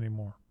deal with him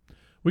anymore.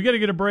 We got to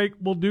get a break.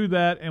 We'll do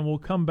that, and we'll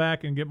come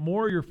back and get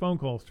more of your phone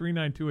calls,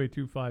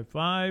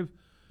 392-8255.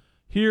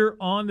 Here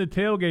on the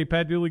tailgate,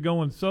 Pat Dooley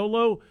going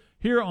solo,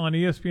 here on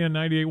ESPN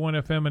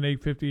 98.1 FM and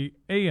 850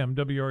 AM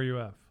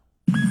WRUF.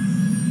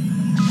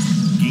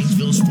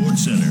 Gainesville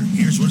Sports Center.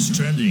 Here's what's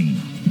trending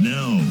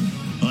now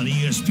on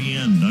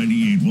ESPN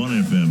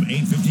 98.1 FM,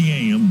 850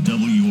 AM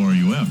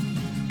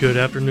WRUF. Good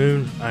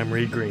afternoon. I'm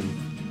Reed Green.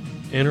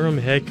 Interim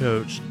head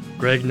coach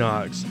Greg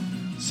Knox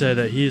said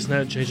that he is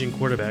not changing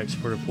quarterbacks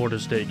for the Florida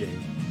State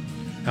game.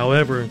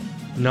 However,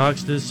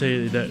 Knox did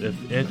say that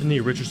if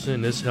Anthony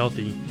Richardson is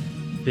healthy,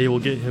 they will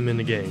get him in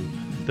the game.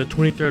 The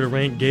 23rd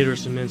ranked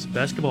Gators men's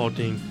basketball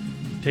team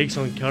takes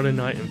on Cal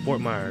Knight in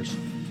Fort Myers.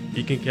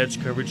 You can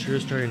catch coverage here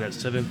starting at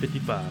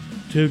 7:55.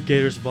 2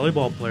 Gators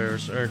volleyball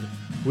players earned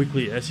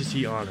weekly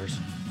SEC honors.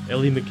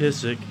 Ellie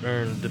McKissick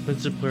earned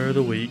Defensive Player of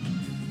the Week,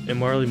 and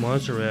Marley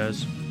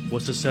Monserez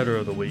was the Setter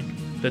of the Week.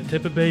 The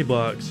Tampa Bay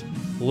Bucks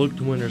look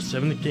to win their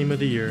 7th game of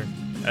the year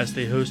as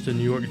they host the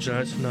New York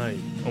Giants tonight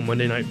on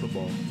Monday Night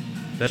Football.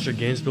 That's your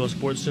Gainesville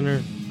Sports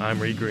Center. I'm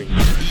Reed Green.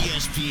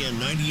 ESPN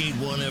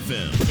 98.1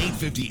 FM,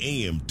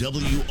 850 AM,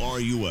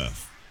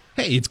 WRUF.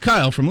 Hey, it's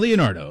Kyle from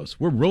Leonardo's.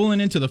 We're rolling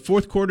into the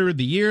fourth quarter of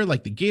the year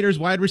like the Gators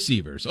wide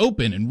receivers,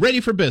 open and ready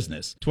for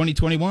business.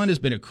 2021 has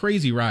been a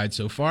crazy ride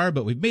so far,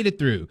 but we've made it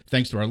through,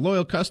 thanks to our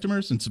loyal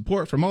customers and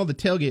support from all the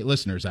tailgate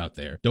listeners out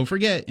there. Don't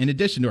forget, in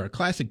addition to our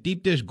classic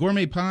deep dish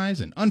gourmet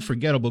pies and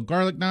unforgettable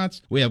garlic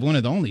knots, we have one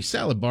of the only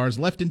salad bars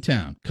left in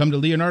town. Come to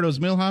Leonardo's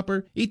Meal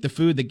Hopper, eat the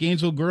food that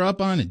Gainesville grew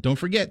up on, and don't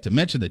forget to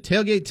mention the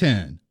Tailgate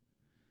 10.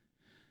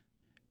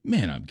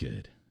 Man, I'm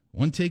good.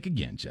 One take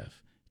again,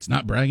 Jeff. It's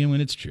not bragging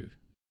when it's true.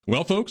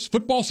 Well, folks,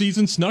 football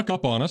season snuck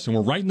up on us, and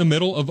we're right in the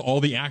middle of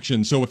all the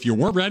action. So if you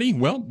weren't ready,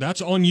 well,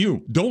 that's on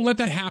you. Don't let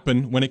that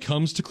happen when it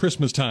comes to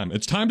Christmas time.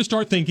 It's time to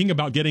start thinking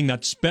about getting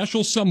that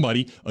special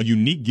somebody a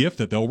unique gift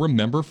that they'll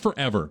remember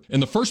forever.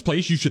 And the first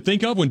place you should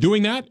think of when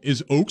doing that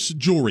is Oaks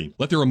Jewelry.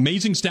 Let their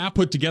amazing staff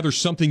put together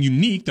something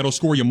unique that'll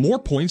score you more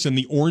points than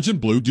the orange and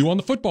blue do on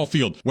the football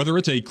field. Whether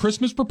it's a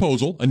Christmas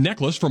proposal, a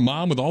necklace for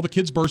mom with all the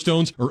kids'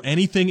 birthstones, or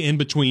anything in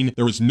between,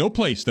 there is no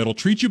place that'll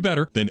treat you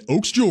better than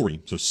Oaks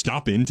Jewelry. So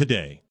stop in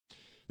today.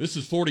 This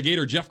is Florida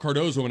Gator Jeff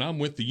Cardozo, and I'm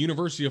with the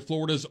University of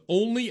Florida's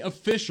only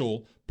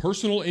official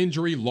personal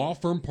injury law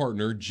firm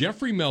partner,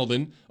 Jeffrey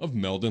Meldon of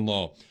Meldon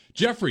Law.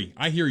 Jeffrey,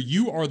 I hear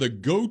you are the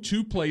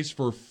go-to place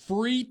for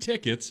free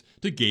tickets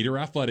to Gator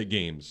athletic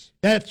games.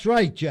 That's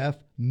right, Jeff.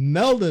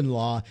 Meldon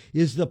Law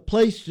is the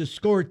place to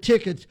score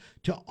tickets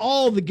to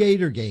all the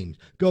Gator games.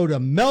 Go to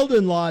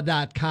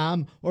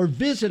meldonlaw.com or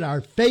visit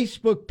our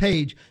Facebook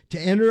page to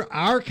enter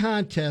our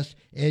contest,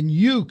 and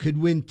you could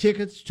win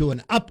tickets to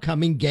an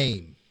upcoming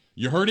game.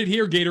 You heard it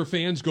here, Gator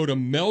fans. Go to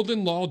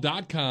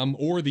meldonlaw.com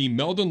or the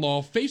Meldon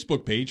Law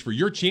Facebook page for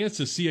your chance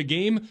to see a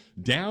game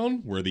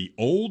down where the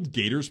old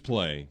Gators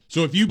play.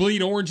 So if you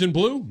bleed orange and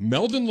blue,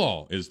 Meldon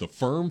Law is the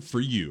firm for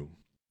you.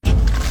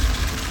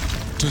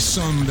 To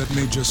some, that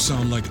may just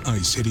sound like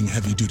ice hitting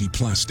heavy-duty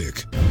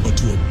plastic. But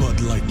to a Bud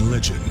Light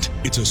legend,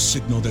 it's a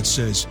signal that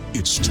says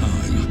it's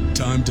time.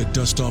 Time to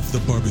dust off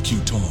the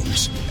barbecue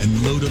tongs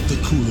and load up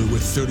the cooler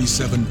with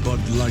 37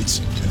 Bud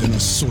Lights and an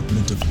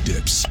assortment of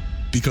dips.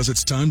 Because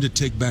it's time to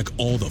take back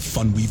all the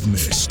fun we've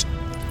missed.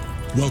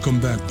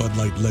 Welcome back, Bud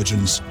Light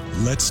legends.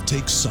 Let's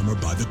take summer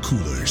by the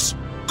coolers.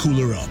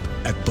 Cooler up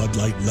at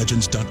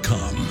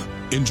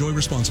BudLightLegends.com. Enjoy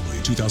responsibly.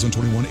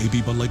 2021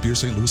 AB Bud Light Beer,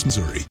 St. Louis,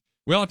 Missouri.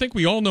 Well, I think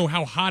we all know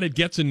how hot it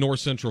gets in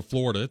north central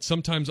Florida. It's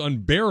sometimes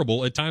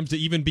unbearable at times to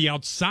even be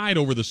outside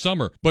over the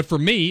summer. But for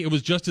me, it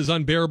was just as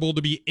unbearable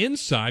to be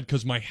inside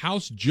because my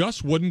house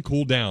just wouldn't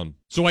cool down.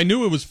 So I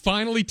knew it was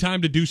finally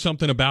time to do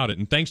something about it.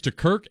 And thanks to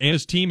Kirk and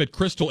his team at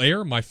Crystal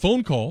Air, my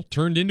phone call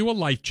turned into a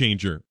life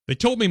changer. They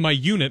told me my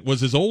unit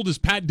was as old as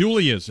Pat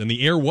Dooley is, and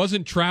the air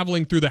wasn't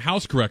traveling through the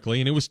house correctly,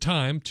 and it was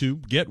time to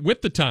get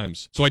with the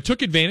times. So I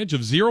took advantage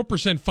of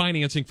 0%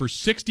 financing for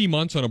 60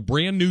 months on a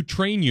brand new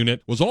Trane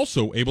unit, was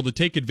also able to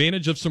take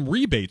advantage of some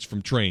rebates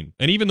from Trane.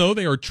 And even though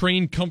they are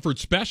Trane Comfort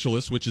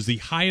Specialists, which is the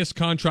highest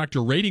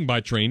contractor rating by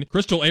Trane,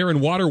 Crystal Air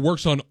and Water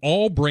works on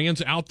all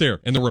brands out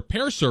there, and the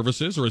repair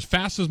services are as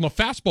fast as my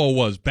fastball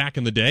was back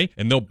in the day,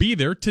 and they'll be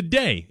there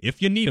today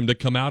if you need them to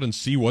come out and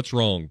see what's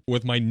wrong.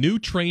 With my new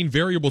Trane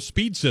variable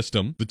speed system,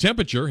 the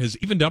temperature has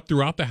evened up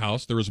throughout the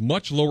house, there is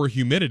much lower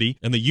humidity,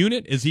 and the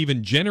unit is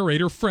even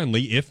generator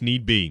friendly if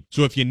need be.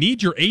 So if you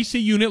need your AC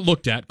unit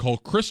looked at, call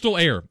Crystal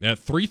Air at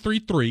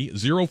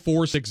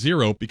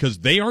 333-0460 because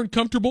they aren't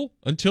comfortable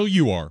until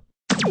you are.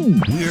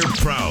 We're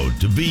proud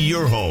to be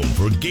your home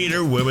for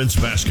Gator women's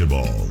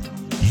basketball.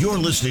 You're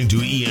listening to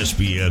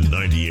ESPN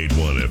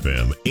 98.1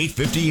 FM,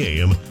 850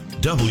 AM,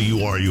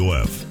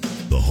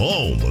 WRUF, the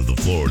home of the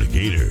Florida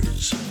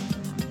Gators.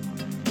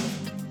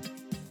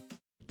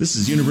 This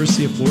is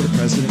University of Florida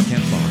President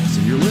Kent Fox,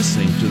 and you're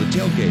listening to The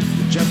Tailgate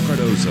with Jeff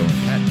Cardozo and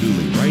Pat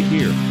Dooley right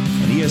here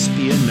on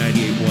ESPN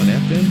 98.1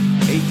 FM,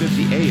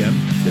 850 AM,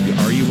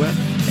 WRUF,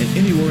 and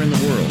anywhere in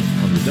the world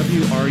on the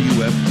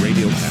WRUF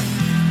radio app.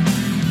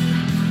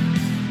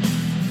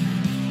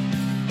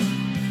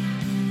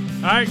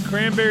 All right,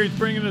 Cranberry's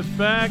bringing us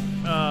back.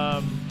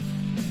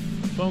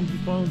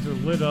 Phones are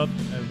lit up,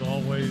 as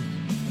always.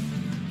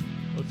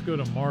 Let's go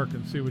to Mark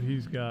and see what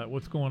he's got.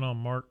 What's going on,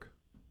 Mark?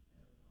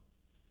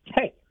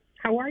 Hey,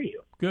 how are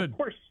you? Good. Of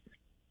course,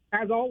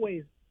 as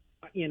always,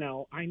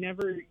 I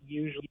never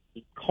usually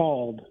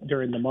called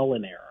during the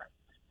Mullen era.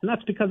 And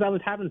that's because I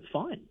was having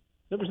fun.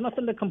 There was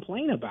nothing to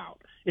complain about.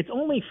 It's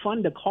only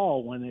fun to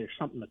call when there's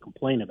something to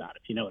complain about,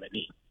 if you know what I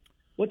mean.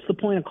 What's the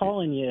point of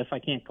calling you if I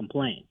can't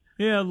complain?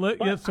 Yeah,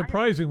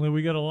 surprisingly,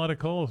 we got a lot of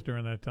calls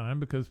during that time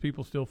because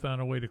people still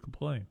found a way to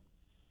complain.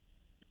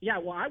 Yeah,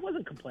 well, I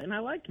wasn't complaining. I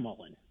liked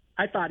Mullen.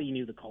 I thought he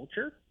knew the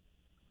culture.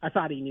 I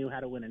thought he knew how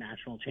to win a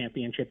national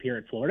championship here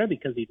at Florida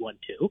because he'd won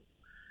 2.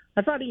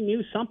 I thought he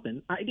knew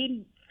something. I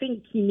didn't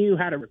think he knew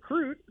how to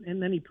recruit,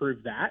 and then he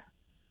proved that.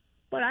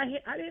 But I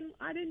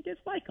didn't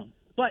dislike him.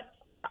 But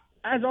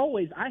as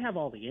always, I have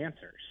all the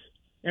answers.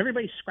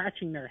 Everybody's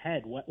scratching their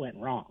head what went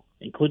wrong,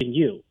 including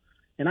you.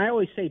 And I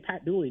always say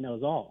Pat Dooley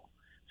knows all.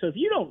 So if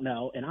you don't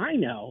know and I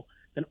know,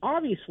 then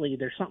obviously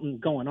there's something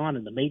going on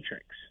in the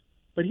matrix.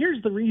 But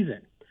here's the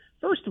reason.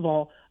 First of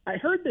all, I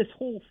heard this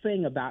whole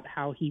thing about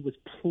how he was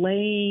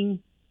playing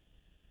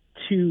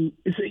to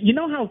 – you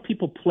know how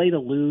people play to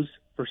lose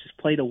versus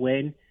play to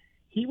win?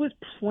 He was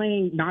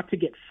playing not to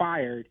get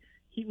fired.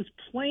 He was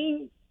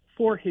playing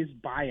for his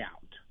buyout.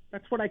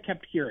 That's what I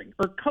kept hearing,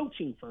 or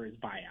coaching for his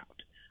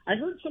buyout. I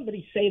heard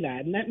somebody say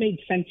that, and that made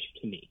sense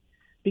to me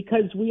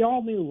because we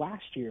all knew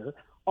last year.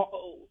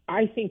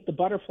 I think the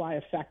butterfly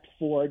effect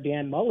for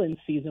Dan Mullen's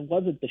season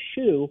wasn't the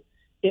shoe.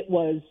 It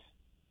was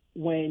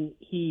when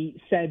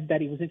he said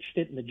that he was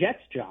interested in the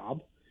Jets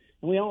job,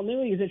 and we all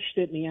knew he was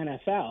interested in the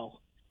NFL.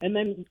 And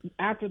then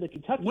after the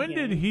Kentucky when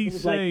game, did he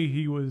say like,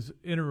 he was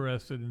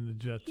interested in the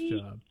Jets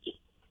job?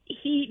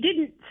 He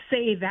didn't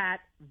say that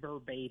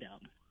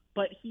verbatim,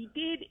 but he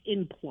did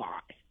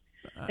imply.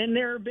 And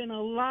there have been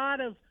a lot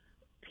of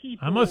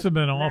people. I must have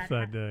been off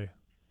that day.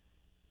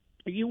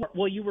 You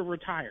were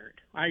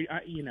retired.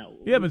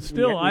 Yeah, but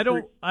still,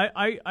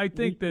 I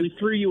think that we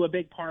threw you a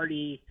big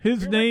party.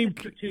 His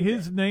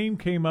name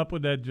came up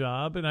with that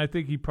job, and I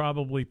think he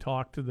probably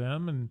talked to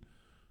them, and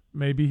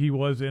maybe he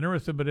was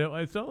interested. But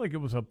it's not like it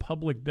was a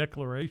public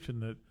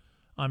declaration that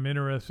I'm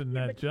interested in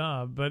that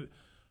job.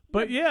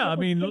 But yeah, I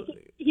mean,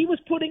 he was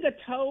putting a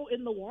toe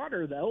in the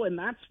water though, and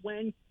that's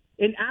when.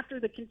 And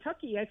after the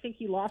Kentucky, I think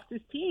he lost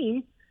his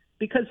team.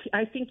 Because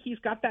I think he's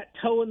got that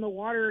toe in the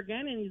water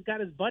again, and he's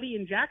got his buddy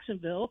in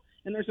Jacksonville.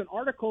 And there's an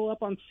article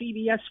up on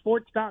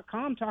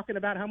CBSSports.com talking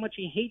about how much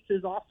he hates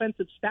his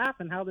offensive staff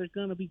and how there's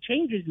going to be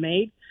changes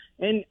made.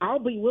 And I'll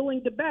be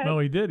willing to bet. No,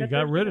 he did. He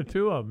got rid of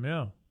 2 of them,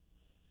 yeah.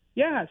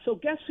 Yeah, so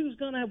guess who's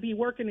going to be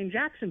working in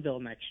Jacksonville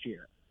next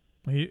year?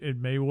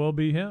 It may well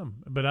be him.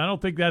 But I don't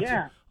think that's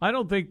yeah.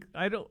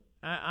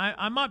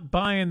 I'm not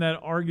buying that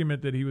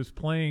argument that he was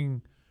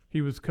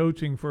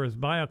coaching for his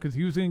buyout because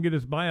he was going to get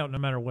his buyout no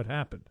matter what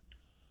happened.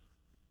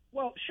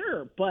 Well,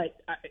 sure,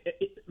 but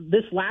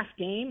this last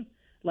game,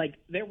 like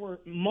there were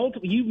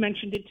multiple. You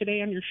mentioned it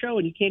today on your show,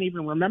 and you can't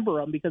even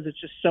remember them because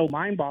it's just so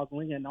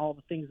mind-boggling and all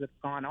the things that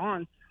have gone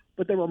on.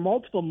 But there were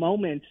multiple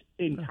moments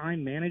in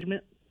time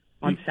management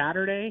on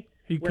Saturday.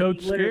 He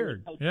coached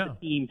scared. Coached yeah, the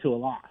team to a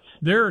loss.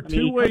 There are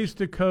two ways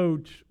to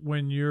coach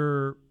when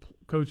you're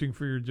coaching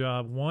for your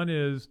job. One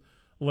is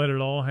let it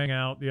all hang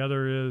out. The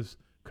other is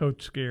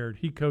coach scared.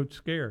 He coached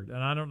scared,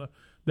 and I don't know.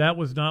 That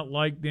was not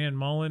like Dan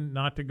Mullen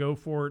not to go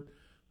for it.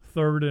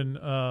 3rd and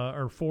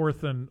or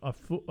 4th and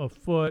a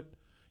foot,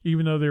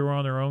 even though they were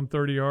on their own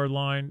 30-yard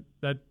line.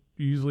 That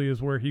usually is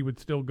where he would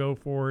still go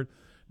for it,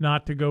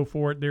 not to go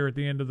for it there at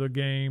the end of the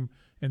game,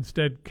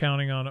 instead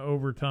counting on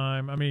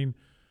overtime. I mean,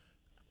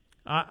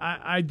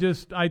 I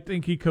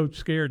think he coached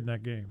scared in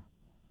that game.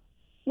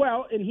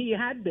 Well, and he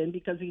had been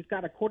because he's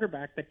got a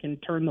quarterback that can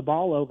turn the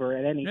ball over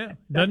at any time.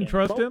 Doesn't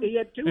trust him,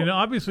 and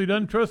obviously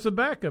doesn't trust the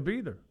backup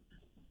either.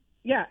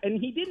 Yeah, and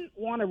he didn't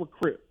want to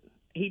recruit.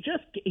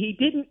 He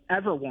didn't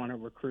ever want to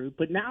recruit,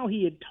 but now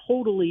he had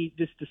totally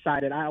just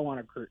decided I don't want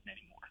to recruit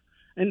anymore.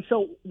 And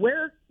so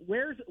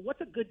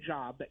what's a good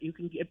job that you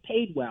can get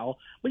paid well,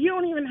 but you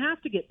don't even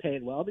have to get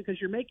paid well because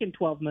you're making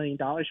 $12 million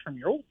from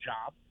your old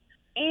job,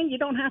 and you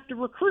don't have to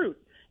recruit,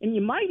 and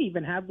you might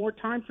even have more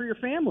time for your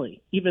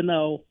family, even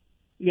though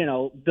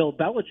Bill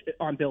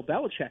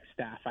Belichick's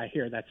staff, I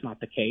hear that's not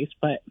the case,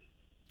 but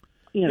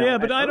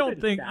but I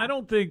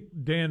don't think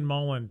Dan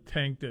Mullen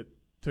tanked it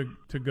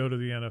to go to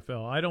the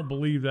NFL. I don't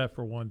believe that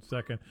for one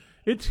second.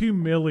 It's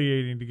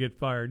humiliating to get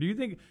fired. Do you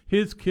think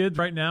his kids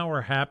right now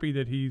are happy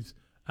that he's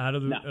out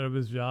of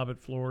his job at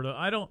Florida?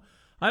 I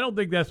don't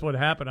think that's what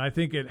happened. I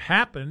think it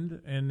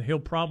happened, and he'll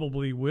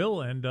probably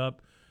will end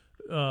up.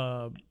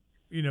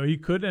 He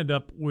could end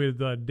up with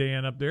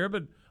Dan up there,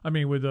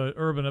 with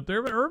Urban up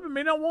there, but Urban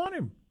may not want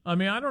him. I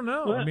mean, I don't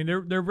know. Well, I mean,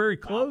 they're very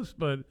close,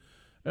 but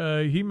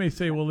he may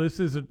say, "Well, this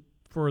isn't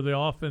for the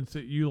offense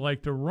that you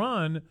like to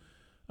run."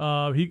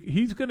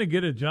 He's going to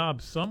get a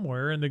job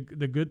somewhere, and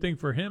the good thing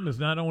for him is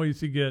not only does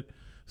he get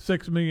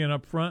 $6 million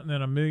up front and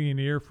then $1 million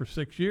a year for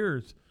 6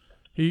 years,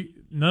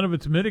 none of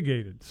it's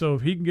mitigated. So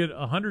if he can get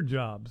 100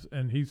 jobs,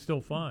 and he's still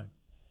fine.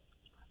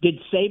 Did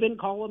Saban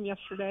call him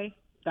yesterday?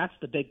 That's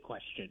the big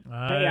question.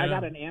 Hey, I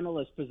got an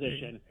analyst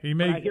position. He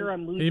may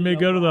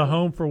go to the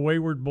home for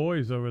wayward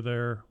boys over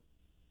there.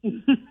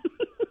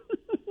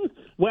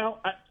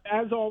 Well,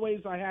 as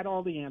always, I had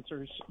all the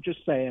answers.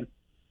 Just saying,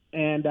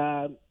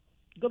 and.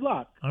 Good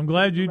luck. I'm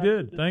glad you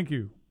did. Thank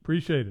you.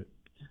 Appreciate it.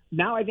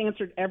 Now I've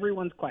answered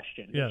everyone's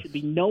question. Yes. There should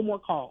be no more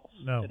calls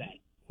today.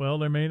 Well,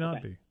 there may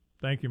not be.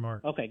 Thank you,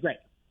 Mark. Okay, great.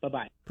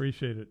 Bye-bye.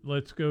 Appreciate it.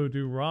 Let's go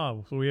to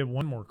Rob. So we have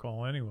one more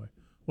call anyway.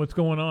 What's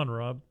going on,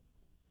 Rob?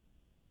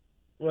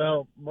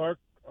 Well, Mark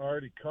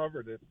already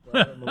covered it, so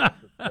I don't know what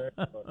to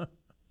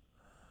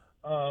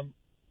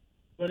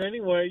say. But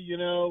anyway,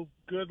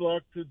 good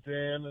luck to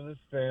Dan and his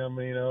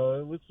family.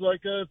 It was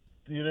like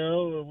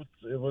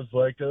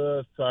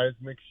a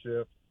seismic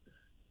shift.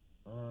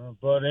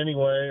 But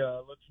anyway,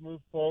 let's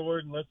move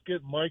forward and let's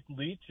get Mike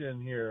Leach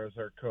in here as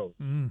our coach.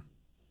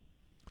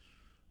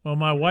 Well,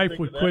 my wife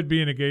would quit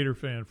being a Gator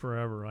fan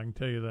forever. I can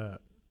tell you that.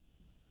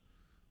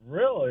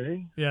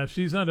 Really? Yeah,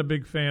 she's not a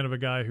big fan of a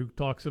guy who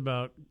talks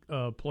about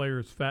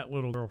players' fat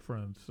little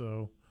girlfriends.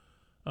 So,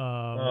 he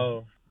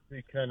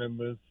kind of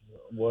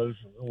was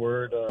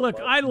word. Look,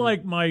 I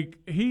like Mike.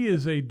 He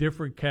is a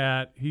different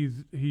cat.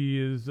 He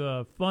is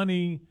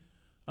funny,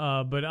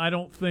 but I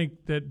don't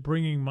think that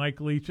bringing Mike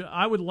Leach.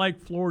 I would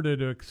like Florida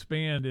to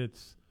expand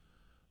its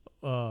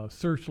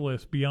search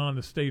list beyond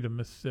the state of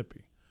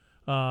Mississippi.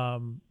 I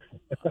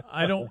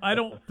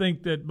don't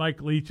think that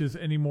Mike Leach is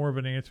any more of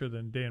an answer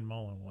than Dan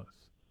Mullen was.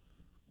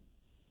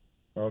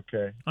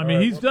 Okay. I mean,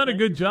 he's done a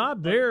good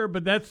job there,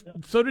 but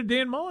so did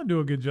Dan Mullen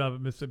do a good job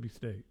at Mississippi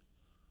State.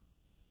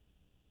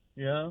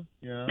 Yeah.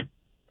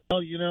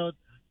 Well, geez,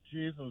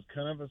 it was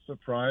kind of a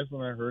surprise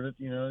when I heard it,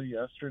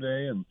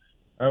 yesterday, and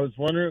I was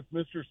wondering if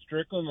Mr.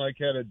 Strickland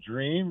had a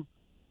dream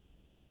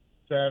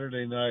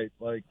Saturday night,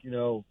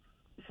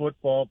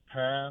 football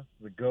past,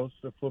 the ghost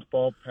of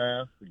football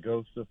past, the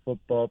ghost of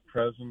football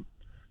present.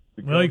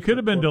 Well, he could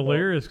have been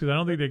delirious because I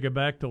don't think they get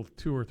back till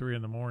 2 or 3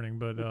 in the morning,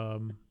 but.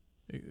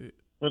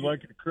 But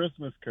like a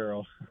Christmas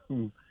Carol.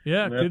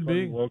 Yeah, it could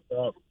be. Woke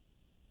up.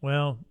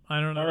 Well,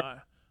 I don't know.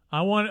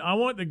 I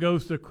want the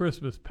ghost of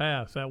Christmas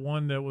past, that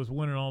one that was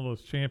winning all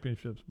those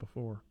championships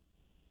before.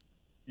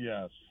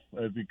 Yes,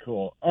 that'd be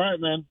cool. All right,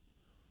 man.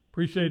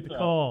 Appreciate the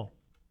call.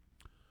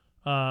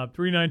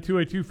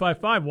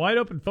 3928255, wide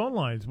open phone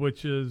lines,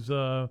 which is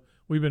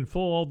we've been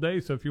full all day.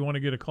 So if you want to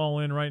get a call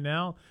in right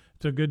now,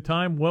 it's a good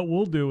time. What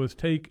we'll do is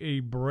take a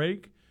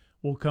break.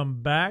 We'll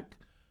come back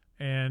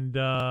and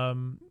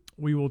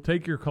we will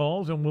take your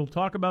calls, and we'll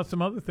talk about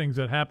some other things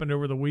that happened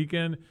over the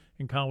weekend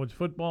in college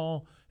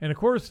football. And, of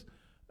course,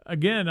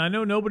 again, I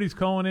know nobody's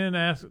calling in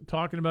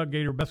talking about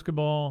Gator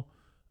basketball.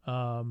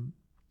 I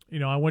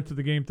went to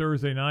the game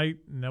Thursday night,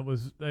 and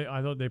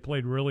I thought they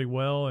played really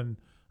well, and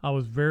I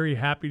was very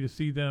happy to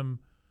see them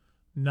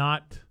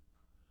not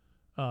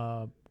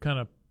kind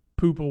of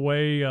poop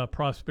away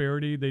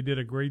prosperity. They did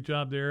a great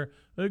job there.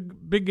 A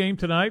big game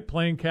tonight,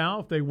 playing Cal.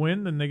 If they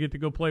win, then they get to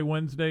go play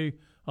Wednesday,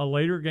 a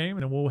later game,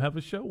 and we'll have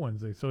a show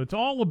Wednesday. So it's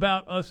all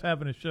about us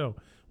having a show.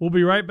 We'll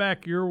be right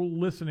back. You're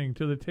listening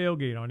to The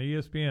Tailgate on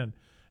ESPN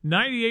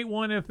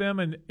 98.1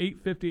 FM and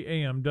 850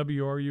 AM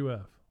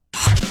WRUF.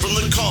 From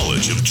the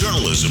College of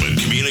Journalism and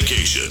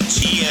Communications,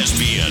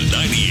 ESPN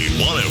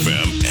 98.1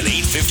 FM and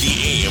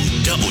 850 AM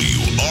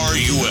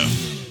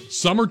WRUF.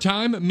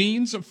 Summertime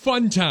means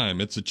fun time.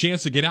 It's a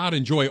chance to get out and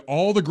enjoy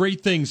all the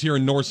great things here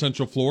in North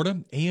Central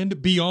Florida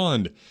and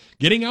beyond.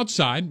 Getting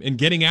outside and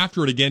getting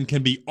after it again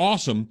can be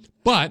awesome,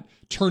 but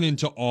turn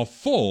into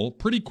awful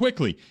pretty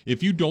quickly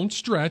if you don't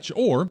stretch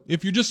or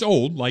if you're just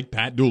old like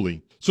Pat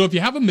Dooley. So if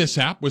you have a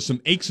mishap with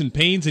some aches and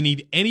pains and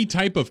need any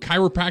type of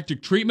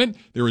chiropractic treatment,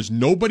 there is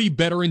nobody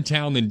better in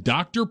town than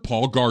Dr.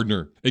 Paul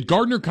Gardner. At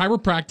Gardner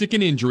Chiropractic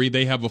and Injury,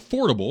 they have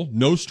affordable,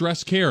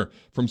 no-stress care.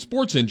 From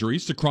sports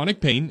injuries to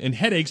chronic pain and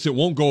headaches that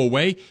won't go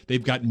away,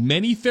 they've got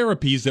many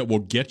therapies that will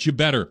get you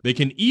better. They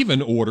can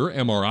even order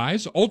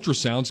MRIs,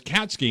 ultrasounds,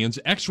 CAT scans,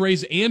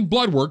 x-rays, and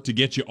blood work to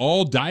get you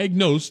all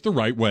diagnosed the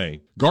right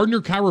way.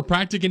 Gardner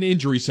Chiropractic and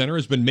Injury Center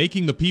has been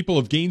making the people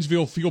of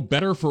Gainesville feel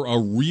better for a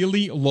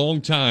really long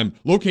time.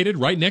 Located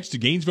right next to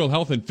Gainesville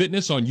Health and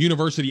Fitness on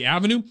University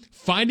Avenue,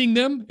 finding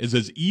them is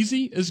as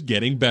easy as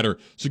getting better.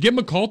 So give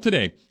them a call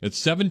today at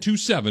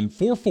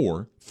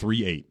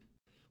 727-4438.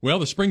 Well,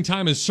 the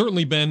springtime has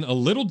certainly been a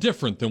little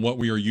different than what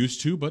we are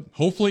used to, but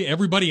hopefully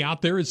everybody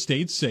out there has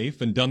stayed safe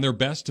and done their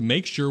best to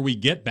make sure we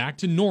get back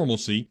to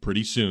normalcy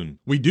pretty soon.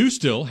 We do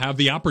still have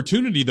the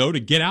opportunity, though, to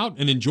get out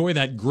and enjoy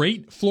that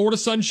great Florida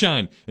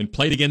sunshine, and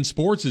Play It Again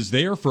Sports is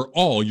there for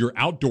all your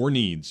outdoor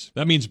needs.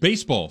 That means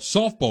baseball,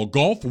 softball,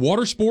 golf,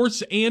 water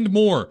sports, and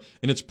more.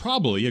 And it's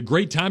probably a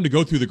great time to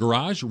go through the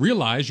garage,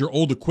 realize your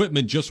old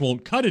equipment just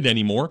won't cut it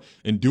anymore,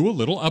 and do a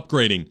little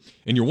upgrading.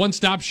 And your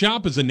one-stop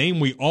shop is a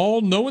name we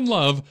all know and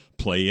love,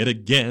 Play It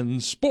Again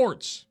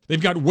Sports.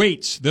 They've got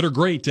weights that are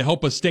great to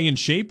help us stay in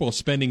shape while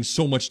spending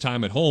so much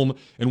time at home.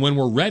 And when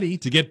we're ready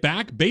to get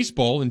back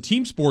baseball and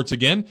team sports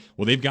again,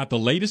 well, they've got the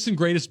latest and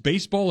greatest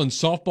baseball and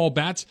softball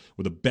bats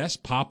with the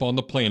best pop on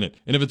the planet.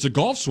 And if it's a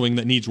golf swing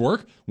that needs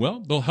work,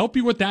 well, they'll help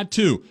you with that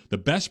too. The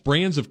best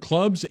brands of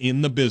clubs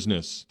in the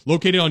business.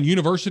 Located on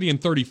University and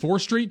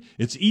 34th Street,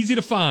 it's easy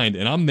to find,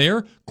 and I'm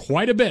there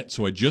quite a bit,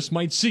 so I just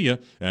might see you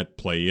at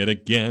Play It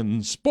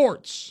Again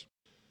Sports.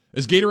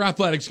 As Gator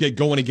Athletics get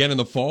going again in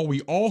the fall, we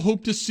all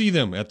hope to see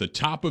them at the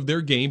top of their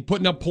game,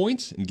 putting up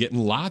points and getting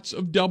lots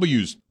of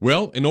W's.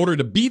 Well, in order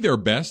to be their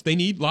best, they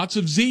need lots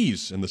of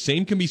Z's, and the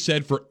same can be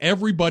said for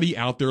everybody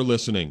out there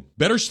listening.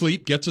 Better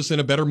sleep gets us in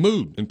a better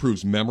mood,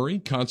 improves memory,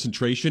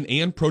 concentration,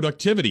 and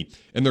productivity.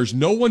 And there's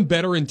no one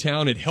better in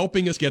town at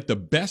helping us get the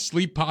best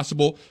sleep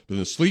possible than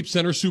the Sleep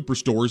Center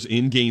Superstores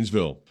in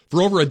Gainesville.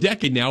 For over a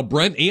decade now,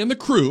 Brent and the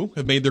crew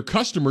have made their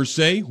customers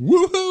say,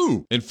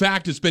 woohoo! In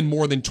fact, it's been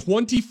more than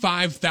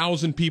 25,000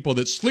 people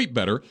that sleep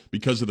better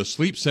because of the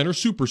Sleep Center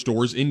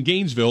Superstores in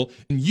Gainesville,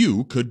 and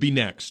you could be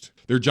next.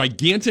 Their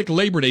gigantic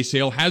Labor Day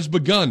sale has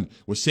begun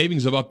with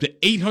savings of up to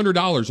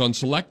 $800 on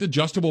select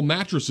adjustable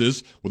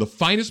mattresses with the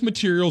finest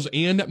materials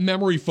and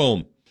memory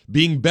foam.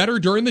 Being better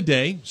during the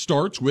day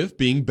starts with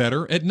being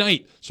better at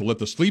night. So let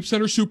the Sleep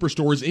Center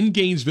Superstores in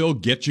Gainesville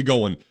get you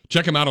going.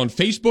 Check them out on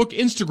Facebook,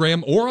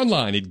 Instagram, or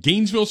online at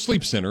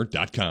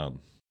GainesvilleSleepCenter.com.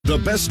 The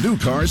best new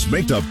cars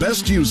make the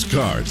best used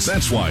cars.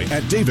 That's why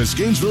at Davis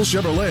Gainesville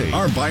Chevrolet,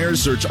 our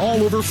buyers search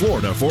all over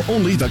Florida for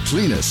only the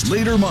cleanest,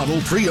 later model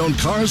pre-owned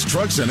cars,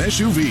 trucks, and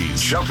SUVs.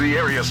 Shop the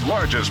area's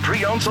largest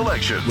pre-owned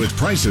selection with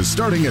prices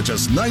starting at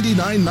just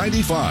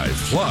 $99.95.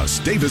 Plus,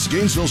 Davis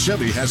Gainesville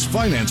Chevy has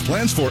finance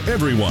plans for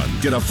everyone.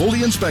 Get a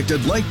fully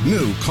inspected like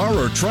new car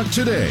or truck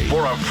today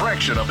for a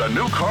fraction of the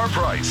new car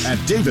price at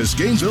Davis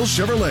Gainesville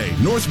Chevrolet,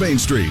 North Main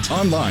Street.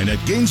 Online at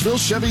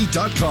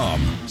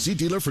GainesvilleChevy.com. See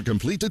dealer for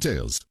complete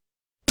details.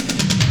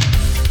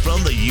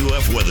 From the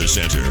UF Weather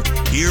Center,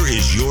 here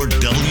is your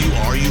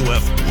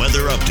WRUF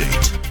weather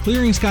update.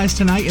 Clearing skies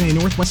tonight and a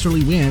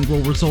northwesterly wind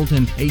will result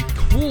in a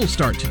cool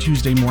start to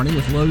Tuesday morning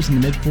with lows in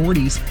the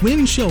mid-40s.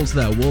 Wind chills,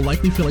 though, will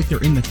likely feel like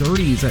they're in the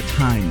 30s at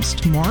times.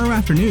 Tomorrow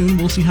afternoon,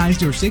 we'll see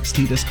highs near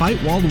 60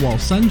 despite wall-to-wall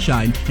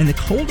sunshine, and the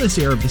coldest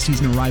air of the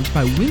season arrives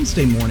by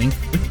Wednesday morning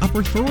with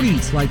upper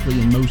 30s likely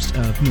in most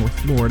of North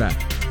Florida.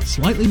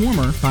 Slightly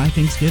warmer by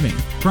Thanksgiving.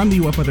 From the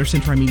UF Weather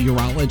Center, I'm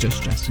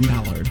meteorologist Justin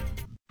Ballard.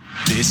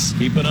 This,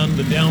 keep it on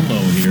the down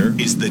low here,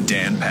 is the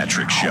Dan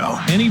Patrick Show.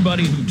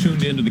 Anybody who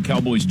tuned into the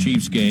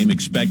Cowboys-Chiefs game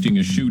expecting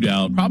a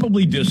shootout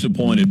probably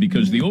disappointed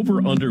because the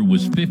over-under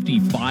was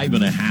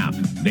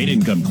 55.5. They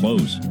didn't come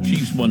close.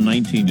 Chiefs won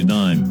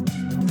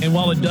 19-9. And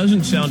while it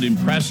doesn't sound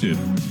impressive,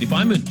 if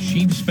I'm a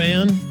Chiefs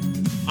fan,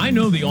 I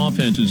know the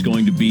offense is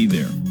going to be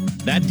there.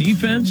 That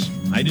defense,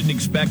 I didn't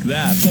expect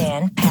that.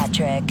 Dan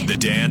Patrick. The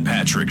Dan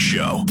Patrick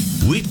Show.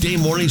 Weekday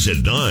mornings at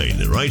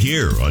 9, right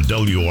here on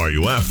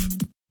WRUF.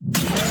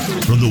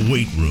 From the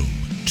weight room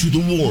to the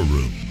war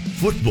room,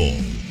 football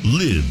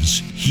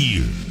lives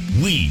here.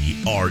 We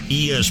are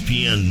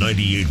ESPN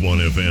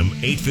 98.1 FM,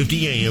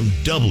 850 AM,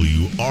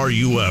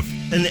 WRUF,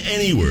 and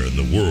anywhere in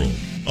the world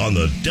on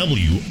the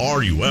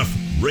WRUF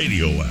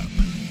radio app.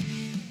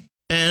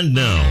 And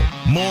now,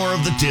 more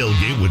of the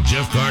Tailgate with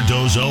Jeff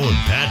Cardozo and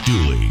Pat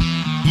Dooley.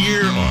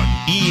 Here on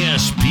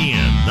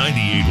ESPN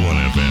 98.1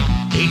 FM,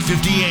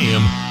 850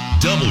 AM,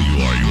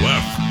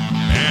 WRUF,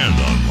 and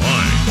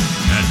online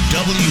at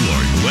WRUF.com.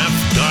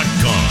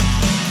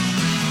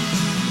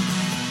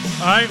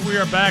 All right, we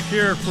are back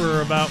here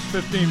for about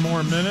 15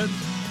 more minutes.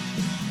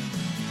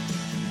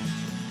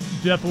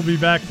 Jeff will be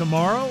back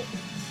tomorrow.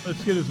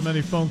 Let's get as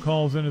many phone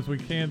calls in as we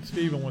can.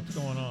 Steven, what's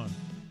going on?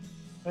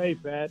 Hey,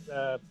 Pat.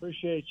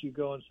 Appreciate you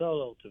going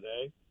solo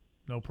today.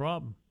 No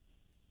problem.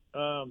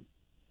 I've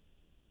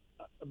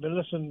been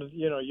listening to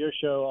your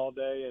show all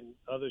day and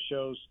other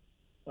shows,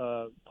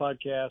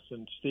 podcasts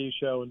and Steve's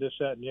show and this,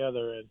 that, and the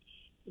other, and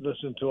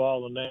listen to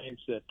all the names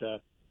that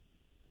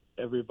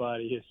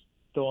everybody is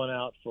throwing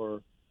out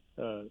for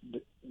the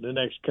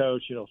next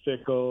coach.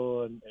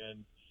 Fickle and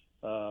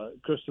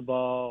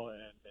Cristobal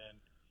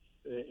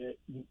and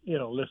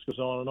list goes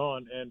on and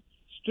on. And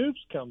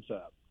Stoops comes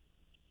up.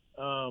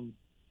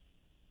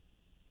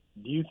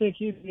 Do you think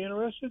he'd be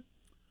interested?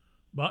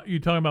 You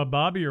talking about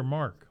Bobby or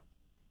Mark?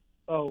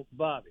 Oh,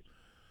 Bobby.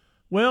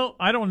 Well,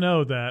 I don't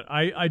know that.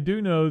 I do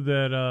know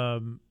that,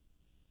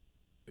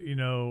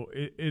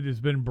 it has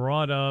been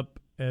brought up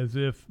as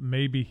if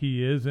maybe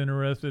he is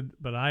interested,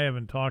 but I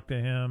haven't talked to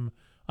him.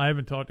 I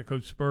haven't talked to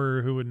Coach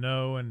Spurrier, who would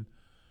know. And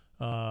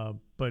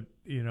but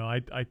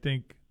I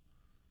think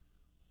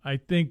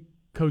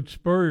Coach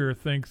Spurrier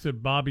thinks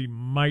that Bobby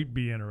might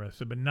be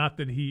interested, but not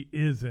that he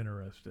is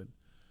interested.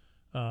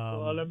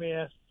 Well, let me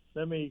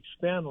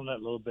expand on that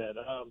a little bit.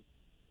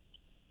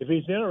 If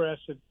he's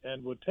interested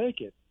and would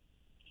take it,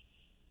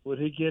 would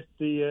he get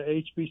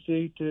the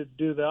HBC to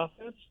do the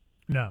offense?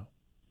 No,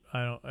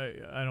 I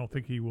don't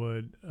think he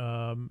would.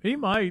 He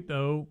might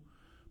though,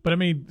 but I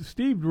mean,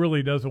 Steve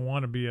really doesn't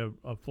want to be a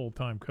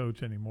full-time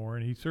coach anymore,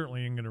 and he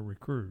certainly ain't going to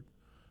recruit.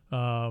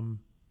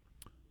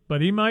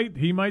 But he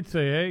might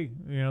say, hey,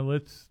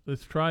 let's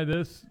try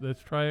this.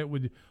 Let's try it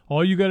with you.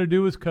 All you got to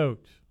do is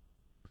coach,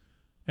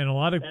 and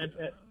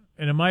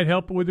and it might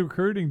help with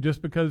recruiting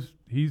just because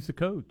he's the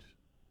coach.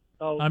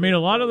 Oh, I mean,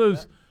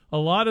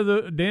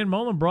 Dan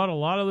Mullen brought a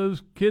lot of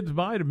those kids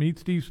by to meet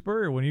Steve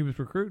Spurrier when he was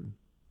recruiting.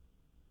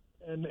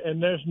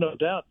 And there's no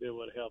doubt it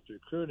would help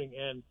recruiting.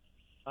 And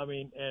I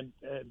mean, and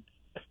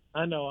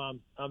I know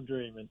I'm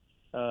dreaming,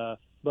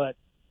 but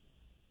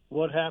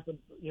what happened?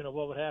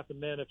 What would happen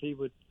then if he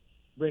would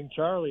bring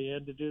Charlie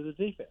in to do the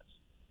defense?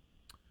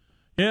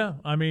 Yeah,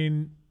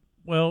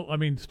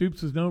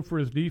 Stoops is known for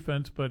his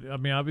defense, but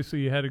obviously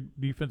you had a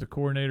defensive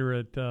coordinator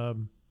at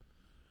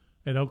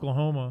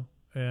Oklahoma,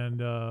 and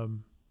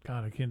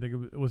God, I can't think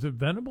of it. Was it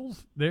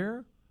Venables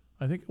there?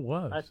 I think it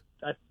was.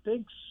 I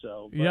think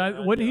so. Yeah,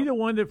 wasn't he the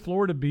one that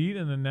Florida beat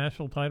in the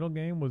national title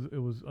game? I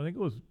think it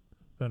was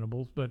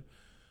Venables, but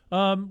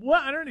I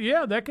don't know.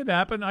 Yeah, that could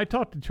happen. I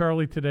talked to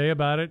Charlie today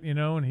about it,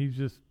 and he's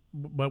just,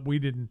 but we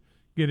didn't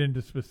get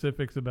into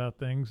specifics about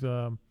things.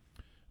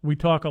 We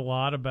talk a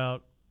lot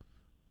about.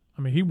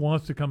 He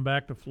wants to come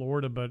back to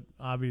Florida, but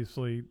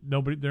obviously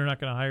they're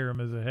not going to hire him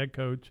as a head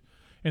coach.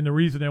 And the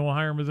reason they won't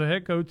hire him as a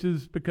head coach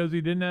is because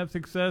he didn't have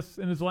success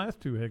in his last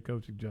 2 head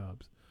coaching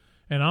jobs.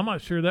 And I'm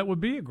not sure that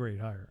would be a great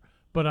hire.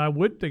 But I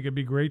would think it'd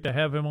be great to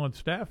have him on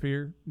staff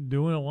here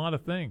doing a lot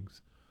of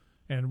things.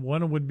 And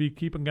one would be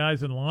keeping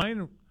guys in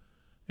line,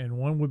 and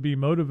one would be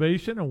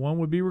motivation, and one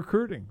would be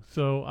recruiting.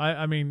 So,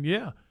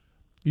 yeah.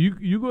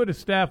 You go to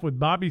staff with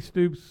Bobby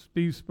Stoops,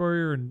 Steve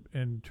Spurrier,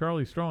 and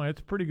Charlie Strong, that's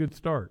a pretty good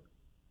start.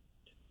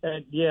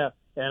 And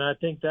I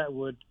think that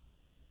would.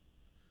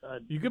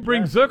 You could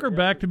bring Zucker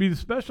back to be the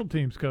special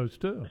teams coach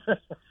too.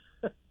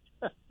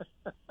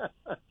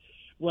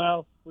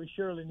 Well, we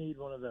surely need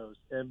one of those,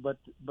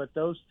 but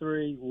those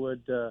 3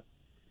 would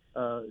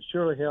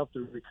surely help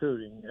the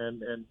recruiting,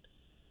 and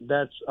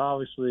that's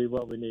obviously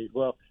what we need.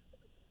 Well,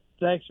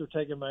 thanks for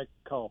taking my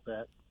call,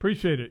 Pat.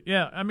 Appreciate it.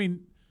 Yeah,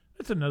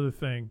 that's another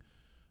thing.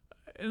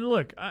 And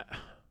look,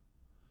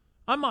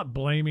 I'm not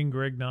blaming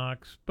Greg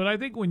Knox, but I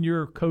think when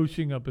you're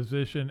coaching a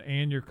position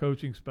and you're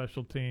coaching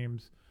special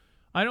teams,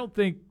 I don't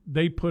think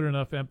they put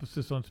enough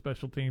emphasis on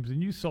special teams,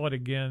 and you saw it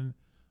again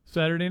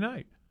Saturday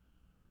night.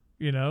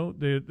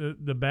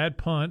 The bad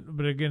punt,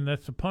 but again,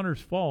 that's the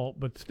punter's fault,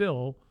 but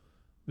still,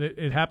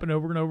 it happened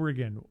over and over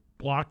again.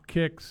 Blocked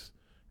kicks,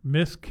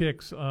 missed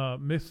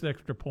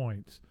extra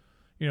points.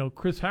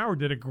 Chris Howard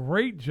did a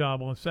great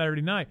job on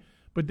Saturday night,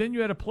 but then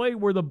you had a play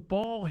where the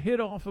ball hit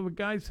off of a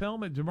guy's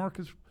helmet,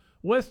 Jamarcus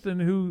Weston,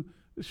 who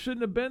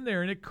shouldn't have been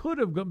there, and it could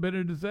have been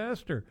a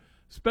disaster.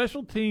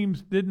 Special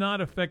teams did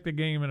not affect the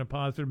game in a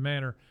positive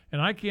manner, and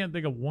I can't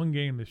think of one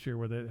game this year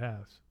where that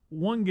has.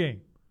 One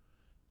game.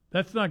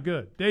 That's not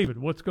good. David,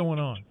 what's going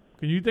on?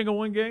 Can you think of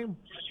one game?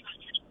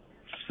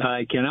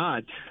 I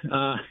cannot.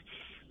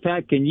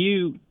 Pat, can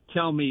you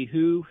tell me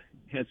who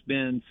has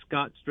been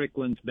Scott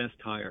Strickland's best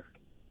hire?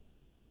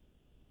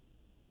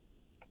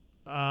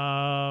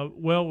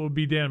 Well, it would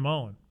be Dan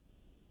Mullen.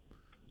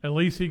 At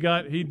least he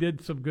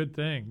did some good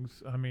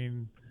things.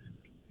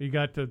 He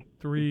got to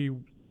 3.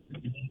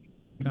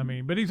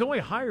 But he's only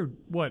hired,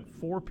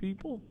 4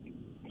 people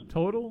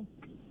total?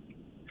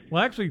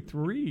 Well, actually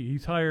 3.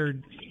 He's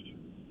hired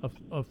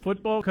a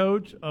football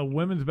coach, a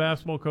women's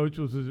basketball coach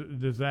was a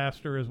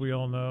disaster, as we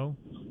all know,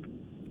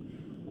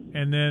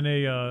 and then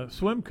a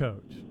swim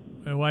coach.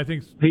 And I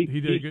think he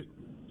did a good.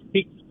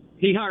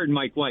 He hired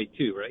Mike White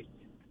too, right?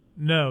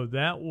 No,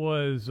 that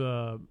was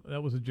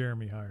a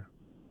Jeremy hire.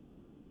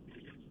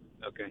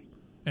 Okay.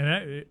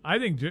 And I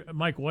think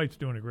Mike White's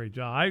doing a great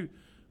job.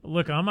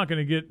 I'm not going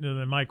to get into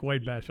the Mike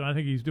White bash. I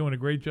think he's doing a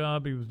great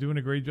job. He was doing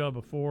a great job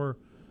before.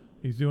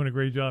 He's doing a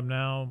great job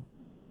now.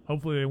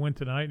 Hopefully they win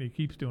tonight, and he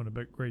keeps doing a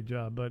great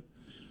job. But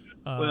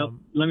well,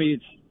 let me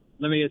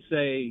just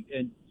say,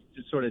 and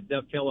to sort of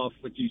dovetail off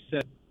what you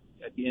said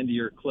at the end of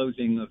your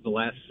closing of the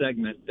last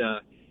segment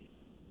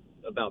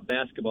about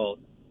basketball,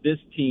 this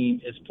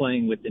team is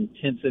playing with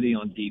intensity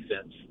on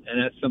defense,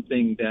 and that's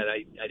something that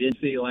I didn't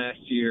see last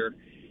year.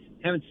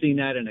 Haven't seen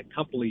that in a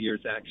couple of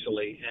years,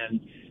 actually. And,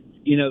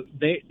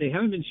 they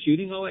haven't been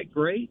shooting all that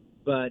great,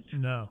 but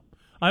no.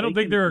 I don't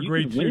think they're a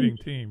great shooting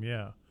team,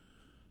 yeah.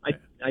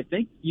 I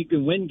think you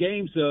can win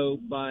games, though,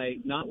 by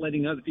not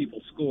letting other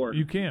people score.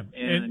 You can.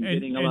 And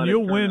getting a lot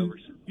you'll of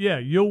turnovers. win. Yeah,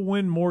 you'll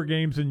win more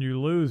games than you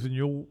lose, and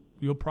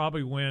you'll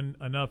probably win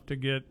enough to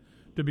get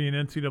to be an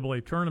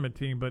NCAA tournament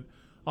team. But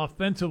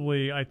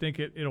offensively, I think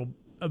it'll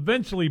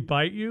eventually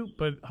bite you,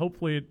 but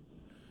hopefully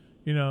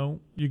you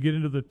get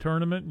into the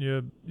tournament and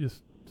you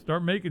just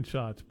start making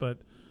shots. But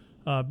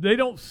they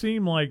don't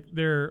seem like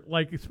they're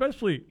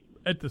especially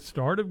at the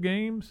start of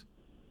games,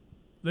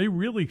 they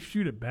really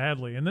shoot it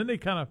badly, and then they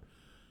kind of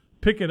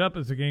pick it up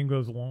as the game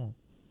goes along.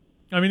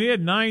 They had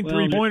 9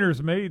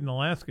 3-pointers made in the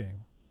last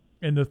game,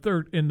 in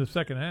the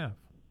second half.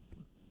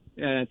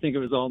 Yeah, I think it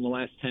was all in the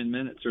last 10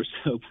 minutes or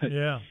so. But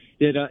yeah.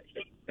 This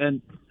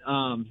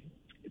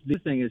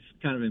thing is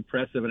kind of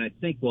impressive, and I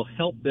think will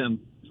help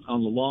them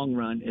on the long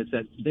run, is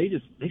that they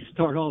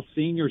start all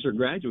seniors or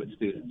graduate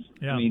students.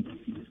 Yeah.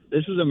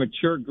 This is a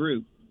mature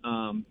group.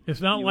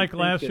 It's not like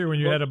last year when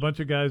you had a bunch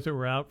of guys that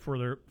were out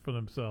for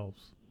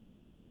themselves.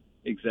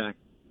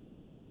 Exactly.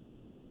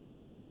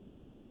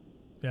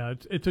 Yeah,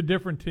 it's a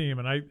different team,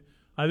 and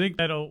I think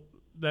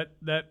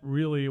that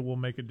really will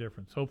make a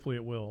difference. Hopefully,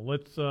 it will.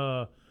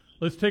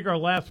 Let's take our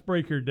last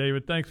break here,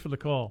 David. Thanks for the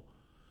call.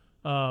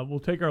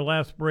 We'll take our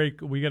last break.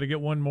 We got to get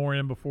one more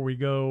in before we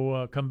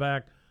go. Come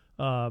back,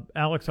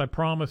 Alex. I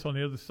promise on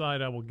the other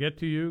side I will get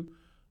to you.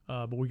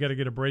 But we got to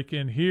get a break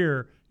in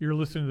here. You're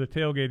listening to The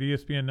Tailgate,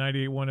 ESPN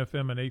 98.1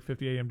 FM and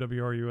 850 AM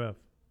WRUF.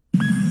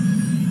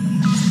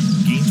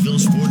 Gainesville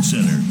Sports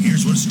Center.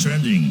 Here's what's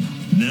trending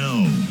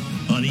now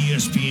on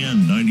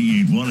ESPN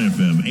 98.1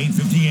 FM,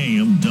 850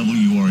 AM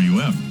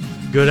WRUF.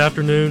 Good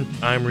afternoon,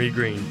 I'm Reed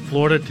Green.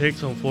 Florida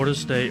takes on Florida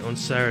State on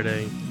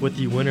Saturday, with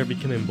the winner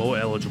becoming bowl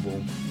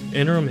eligible.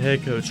 Interim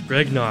head coach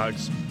Greg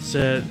Knox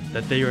said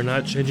that they are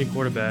not changing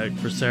quarterback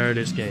for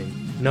Saturday's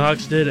game.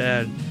 Knox did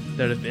add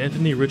that if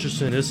Anthony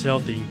Richardson is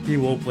healthy, he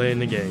will play in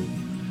the game.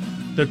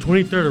 The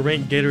 23rd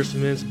ranked Gators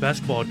men's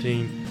basketball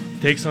team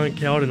takes on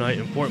Cal tonight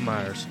in Fort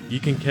Myers. You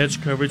can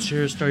catch coverage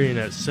here starting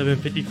at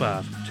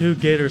 7:55. 2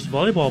 Gators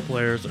volleyball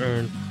players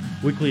earned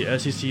weekly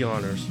SEC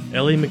honors.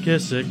 Ellie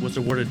McKissick was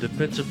awarded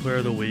Defensive Player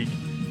of the Week,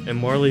 and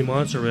Marley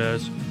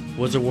Monserez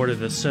was awarded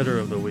the Setter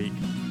of the Week.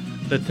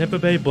 The Tampa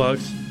Bay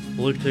Bucks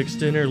look to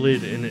extend their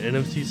lead in the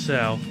NFC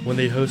South when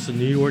they host the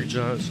New York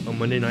Giants on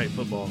Monday Night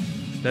Football.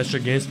 That's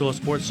your Gainesville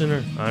Sports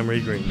Center. I'm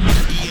Ray Green.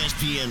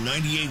 ESPN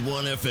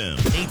 98.1 FM,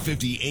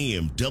 850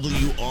 AM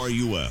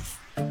WRUF.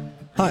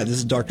 Hi, this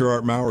is Dr.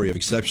 Art Mowry of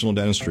Exceptional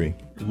Dentistry.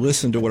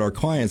 Listen to what our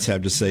clients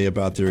have to say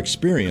about their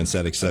experience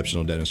at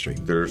Exceptional Dentistry.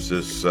 There's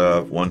this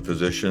one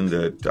physician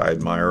that I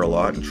admire a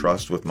lot and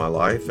trust with my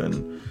life,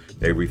 and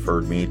they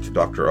referred me to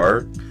Dr.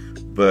 Art.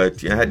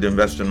 But I had to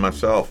invest in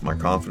myself, my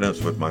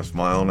confidence with my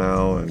smile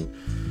now, and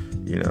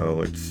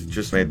it's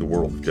just made the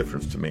world of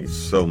difference to me.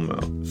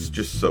 It's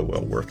just so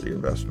well worth the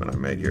investment I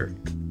made here.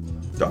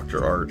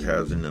 Dr. Art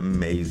has an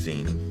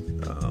amazing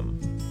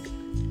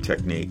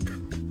technique.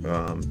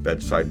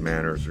 Bedside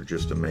manners are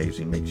just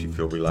amazing. Makes you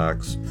feel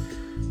relaxed,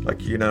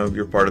 like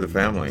you're part of the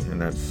family.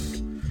 And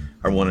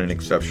I wanted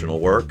exceptional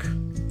work.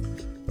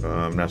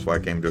 That's why I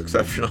came to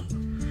Exceptional.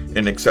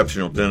 In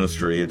Exceptional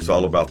Dentistry, it's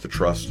all about the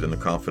trust and the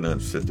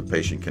confidence that the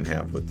patient can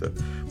have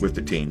with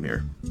the team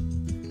here.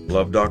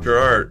 Love Dr.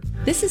 Art.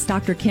 This is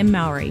Dr. Kim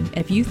Mowry.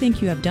 If you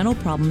think you have dental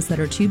problems that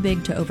are too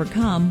big to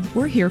overcome,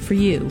 we're here for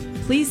you.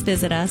 Please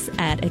visit us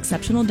at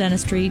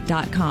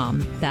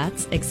exceptionaldentistry.com.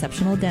 That's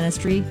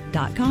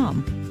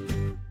exceptionaldentistry.com.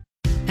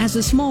 As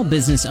a small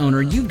business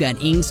owner, you've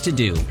got ings to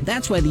do.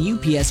 That's why the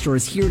UPS Store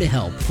is here to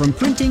help. From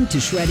printing to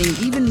shredding,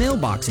 even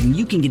mailboxing,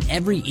 you can get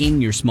every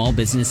ing your small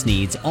business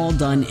needs, all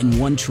done in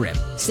one trip,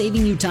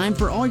 saving you time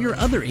for all your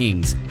other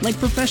ings, like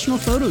professional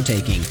photo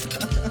taking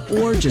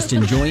or just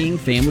enjoying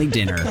family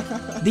dinner.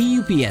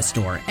 The UPS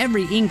Store,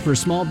 every ing for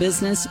small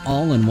business,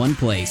 all in one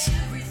place.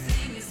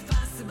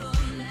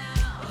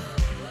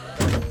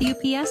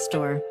 UPS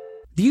Store.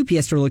 The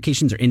UPS Store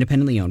locations are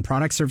independently owned.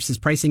 Product, services,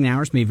 pricing, and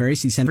hours may vary.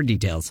 See Center for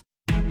details.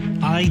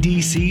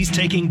 IDC's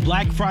taking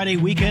Black Friday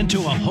weekend to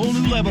a whole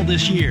new level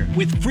this year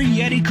with free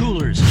Yeti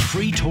coolers,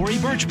 free Tory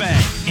Burch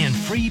bag, and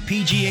free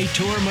PGA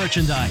Tour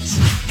merchandise.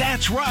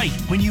 That's right!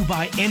 When you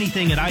buy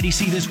anything at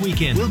IDC this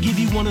weekend, we'll give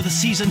you one of the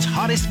season's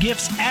hottest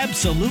gifts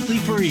absolutely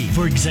free.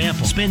 For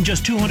example, spend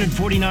just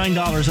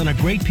 $249 on a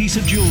great piece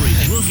of jewelry,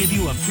 and we'll give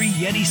you a free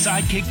Yeti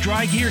Sidekick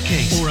dry gear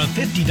case or a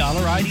 $50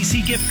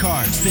 IDC gift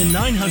card. Spend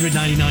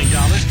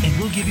 $999, and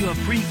we'll give you a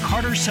free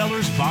Carter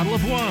Cellars bottle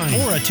of wine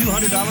or a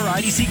 $200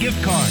 IDC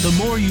gift card. The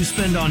more you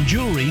spend on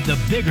jewelry, the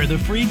bigger the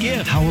free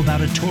gift. How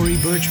about a Tory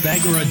Burch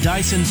bag or a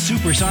Dyson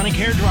Supersonic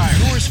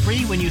hairdryer? Yours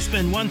free when you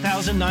spend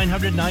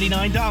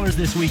 $1,999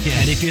 this weekend.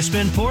 And if you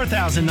spend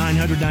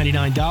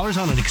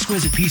 $4,999 on an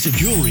exquisite piece of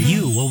jewelry,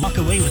 you will walk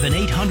away with an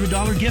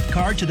 $800 gift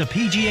card to the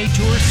PGA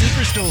Tour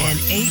Superstore. An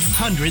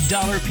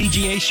 $800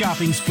 PGA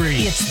shopping spree.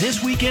 It's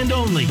this weekend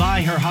only.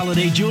 Buy her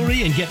holiday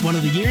jewelry and get one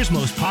of the year's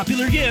most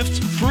popular gifts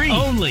free.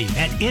 Only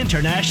at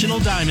International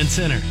Diamond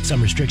Center.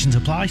 Some restrictions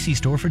apply. See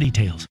store for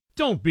details.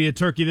 Don't be a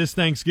turkey this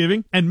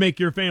Thanksgiving and make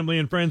your family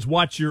and friends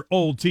watch your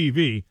old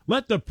TV.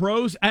 Let the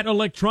pros at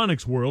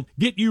Electronics World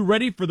get you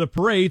ready for the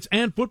parades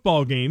and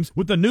football games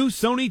with a new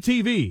Sony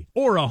TV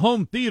or a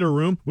home theater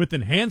room with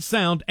enhanced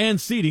sound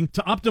and seating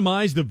to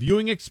optimize the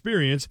viewing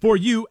experience for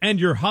you and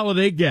your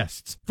holiday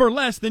guests. For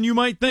less than you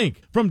might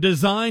think, from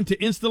design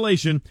to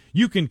installation,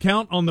 you can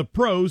count on the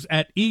pros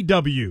at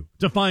EW.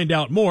 To find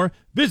out more,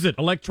 visit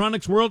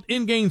Electronics World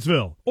in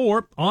Gainesville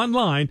or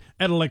online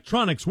at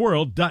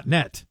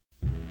electronicsworld.net.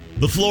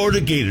 The Florida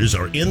Gators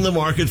are in the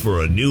market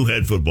for a new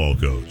head football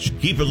coach.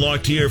 Keep it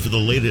locked here for the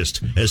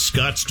latest as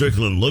Scott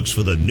Strickland looks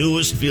for the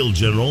newest field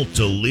general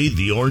to lead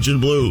the Orange and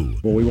Blue.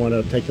 Well, we want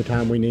to take the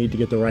time we need to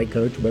get the right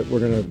coach, but we're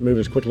going to move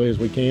as quickly as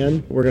we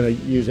can. We're going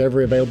to use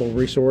every available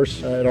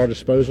resource at our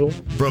disposal.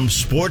 From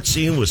Sports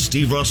Scene with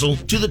Steve Russell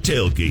to The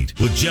Tailgate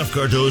with Jeff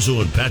Cardozo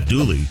and Pat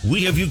Dooley,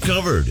 we have you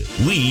covered.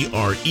 We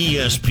are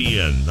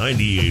ESPN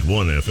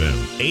 98.1 FM,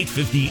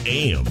 850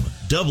 AM.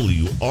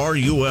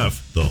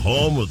 WRUF, the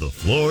home of the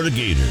Florida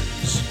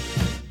Gators.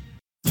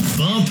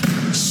 Bump,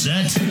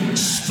 set,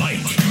 spike.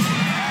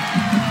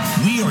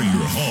 We are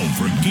your home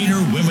for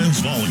Gator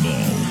women's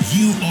volleyball.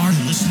 You are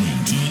listening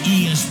to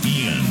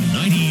ESPN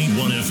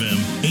 98.1 FM,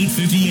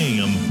 850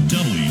 AM,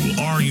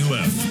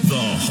 WRUF, the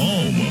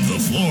home of the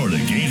Florida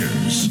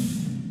Gators.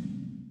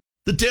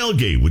 The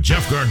Tailgate with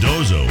Jeff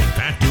Cardozo and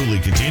Pat Dooley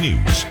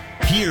continues.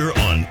 here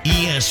on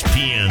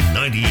ESPN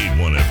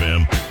 98.1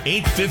 FM,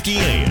 850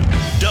 AM,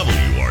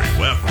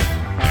 WRUF,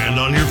 and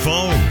on your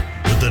phone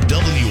with the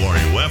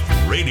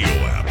WRUF radio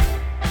app.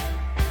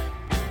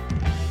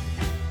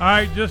 All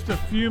right, just a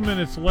few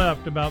minutes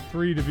left, about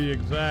 3 to be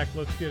exact.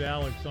 Let's get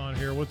Alex on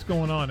here. What's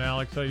going on,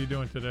 Alex? How you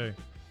doing today?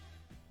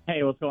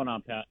 Hey, what's going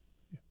on, Pat?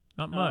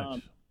 Not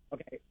much.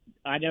 Okay,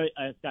 I know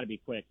it's got to be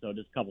quick, so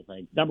just a couple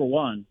things. Number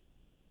one,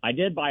 I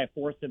did buy a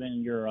foursome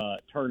in your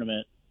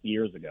tournament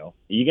years ago.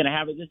 Are you going to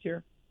have it this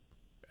year?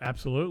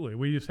 Absolutely.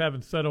 We just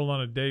haven't settled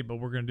on a date, but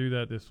we're going to do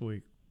that this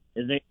week.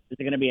 Is it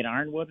going to be in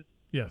Ironwood?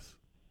 Yes.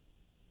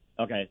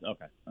 Okay.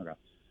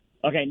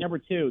 Okay, number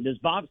two, does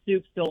Bob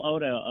Stoops still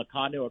own a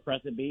condo at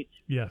Crescent Beach?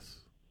 Yes.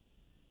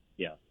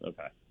 Yes,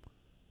 okay.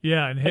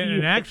 Yeah,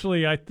 and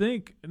actually, I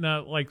think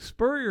now, like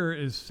Spurrier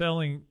is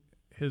selling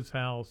his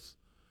house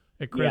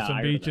at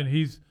Crescent Beach, and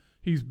he's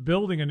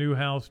building a new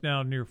house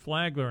now near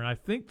Flagler, and I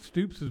think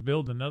Stoops is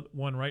building another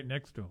one right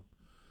next to him.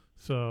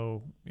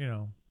 So, you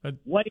know,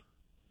 what do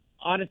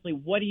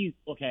you?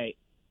 Okay,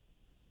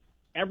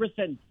 ever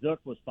since Zook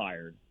was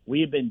fired,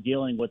 we have been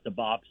dealing with the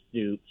Bob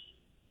Stoops,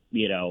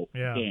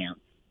 dance.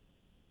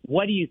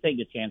 What do you think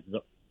the chances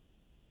are?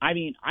 I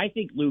mean, I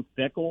think Luke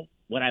Fickell,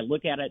 when I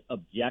look at it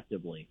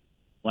objectively,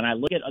 when I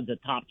look at the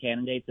top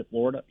candidates in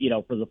Florida,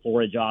 for the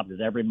Florida job,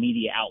 because every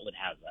media outlet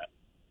has that,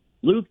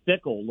 Luke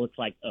Fickell looks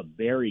like a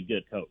very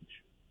good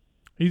coach.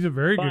 He's a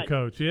very good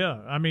coach, yeah.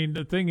 I mean,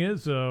 the thing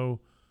is, though,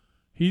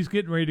 he's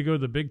getting ready to go to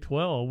the Big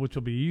 12, which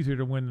will be easier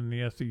to win than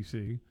the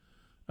SEC.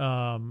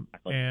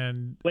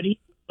 But he's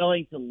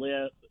willing to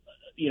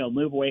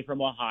move away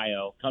from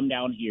Ohio, come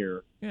down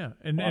here. Yeah,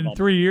 and in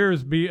 3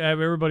 years, have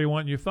everybody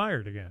wanting you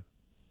fired again.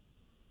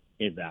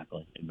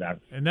 Exactly.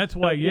 And that's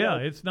why,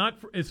 it's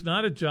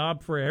not a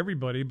job for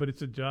everybody, but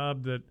it's a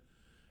job that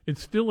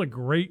it's still a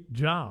great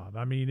job.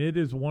 I mean, it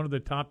is one of the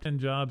top 10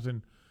 jobs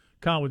in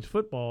college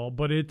football,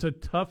 but it's a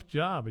tough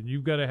job, and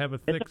you've got to have a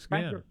thick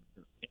skin.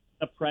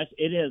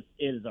 It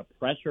is a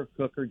pressure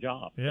cooker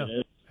job. Yeah,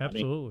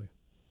 absolutely.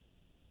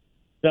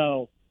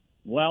 So,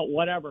 well,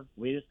 whatever.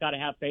 We just got to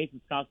have faith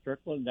in Scott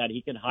Strickland that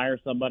he can hire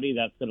somebody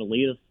that's going to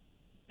lead us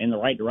in the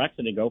right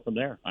direction and go from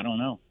there. I don't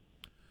know.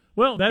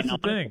 Well, that's the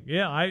thing.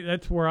 Yeah,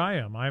 that's where I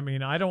am. I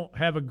mean, I don't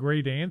have a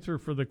great answer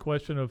for the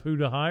question of who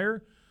to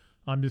hire.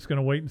 I'm just going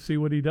to wait and see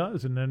what he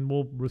does, and then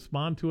we'll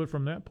respond to it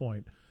from that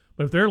point.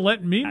 But if they're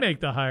letting me make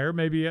the hire,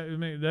 maybe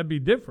that'd be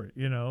different,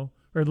 Or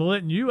they're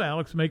letting you,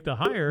 Alex, make the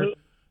hire.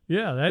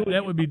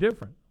 That would be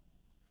different.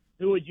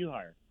 Who would you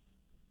hire?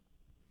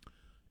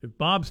 If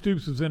Bob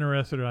Stoops was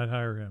interested, I'd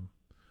hire him.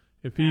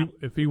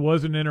 If he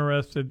wasn't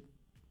interested,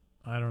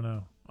 I don't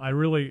know.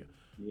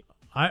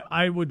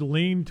 I would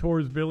lean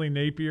towards Billy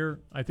Napier.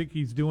 I think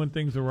he's doing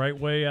things the right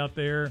way out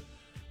there.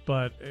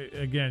 But,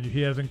 again,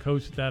 he hasn't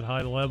coached at that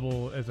high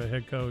level as a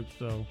head coach.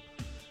 So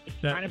it's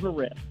kind of a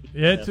risk.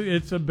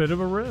 It's a bit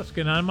of a risk.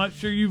 And I'm not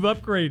sure you've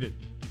upgraded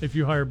if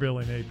you hire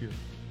Billy Napier,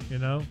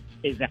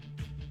 Exactly.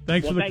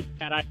 Thanks,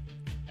 Pat.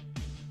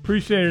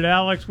 Appreciate it,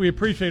 Alex. We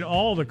appreciate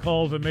all the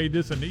calls that made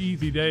this an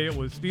easy day. It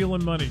was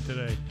stealing money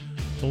today.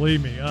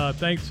 Believe me.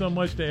 Thanks so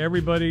much to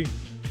everybody,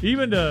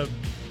 even to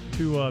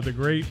the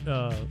great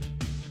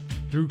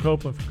Drew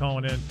Copeland for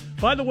calling in.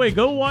 By the way,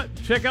 go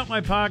check out my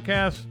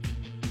podcast.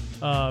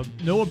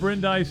 Noah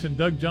Brandeis and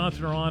Doug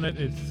Johnson are on it.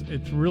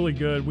 It's really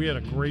good. We had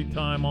a great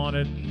time on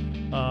it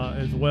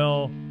as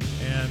well.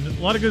 And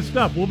a lot of good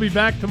stuff. We'll be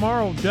back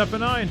tomorrow, Jeff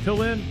and I. Until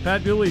then,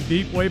 Pat Dooley,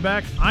 deep way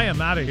back. I am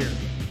out of here.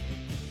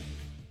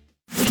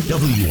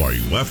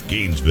 WRUF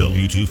Gainesville,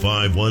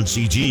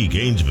 U251CG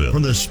Gainesville,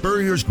 from the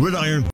Spurrier's Gridiron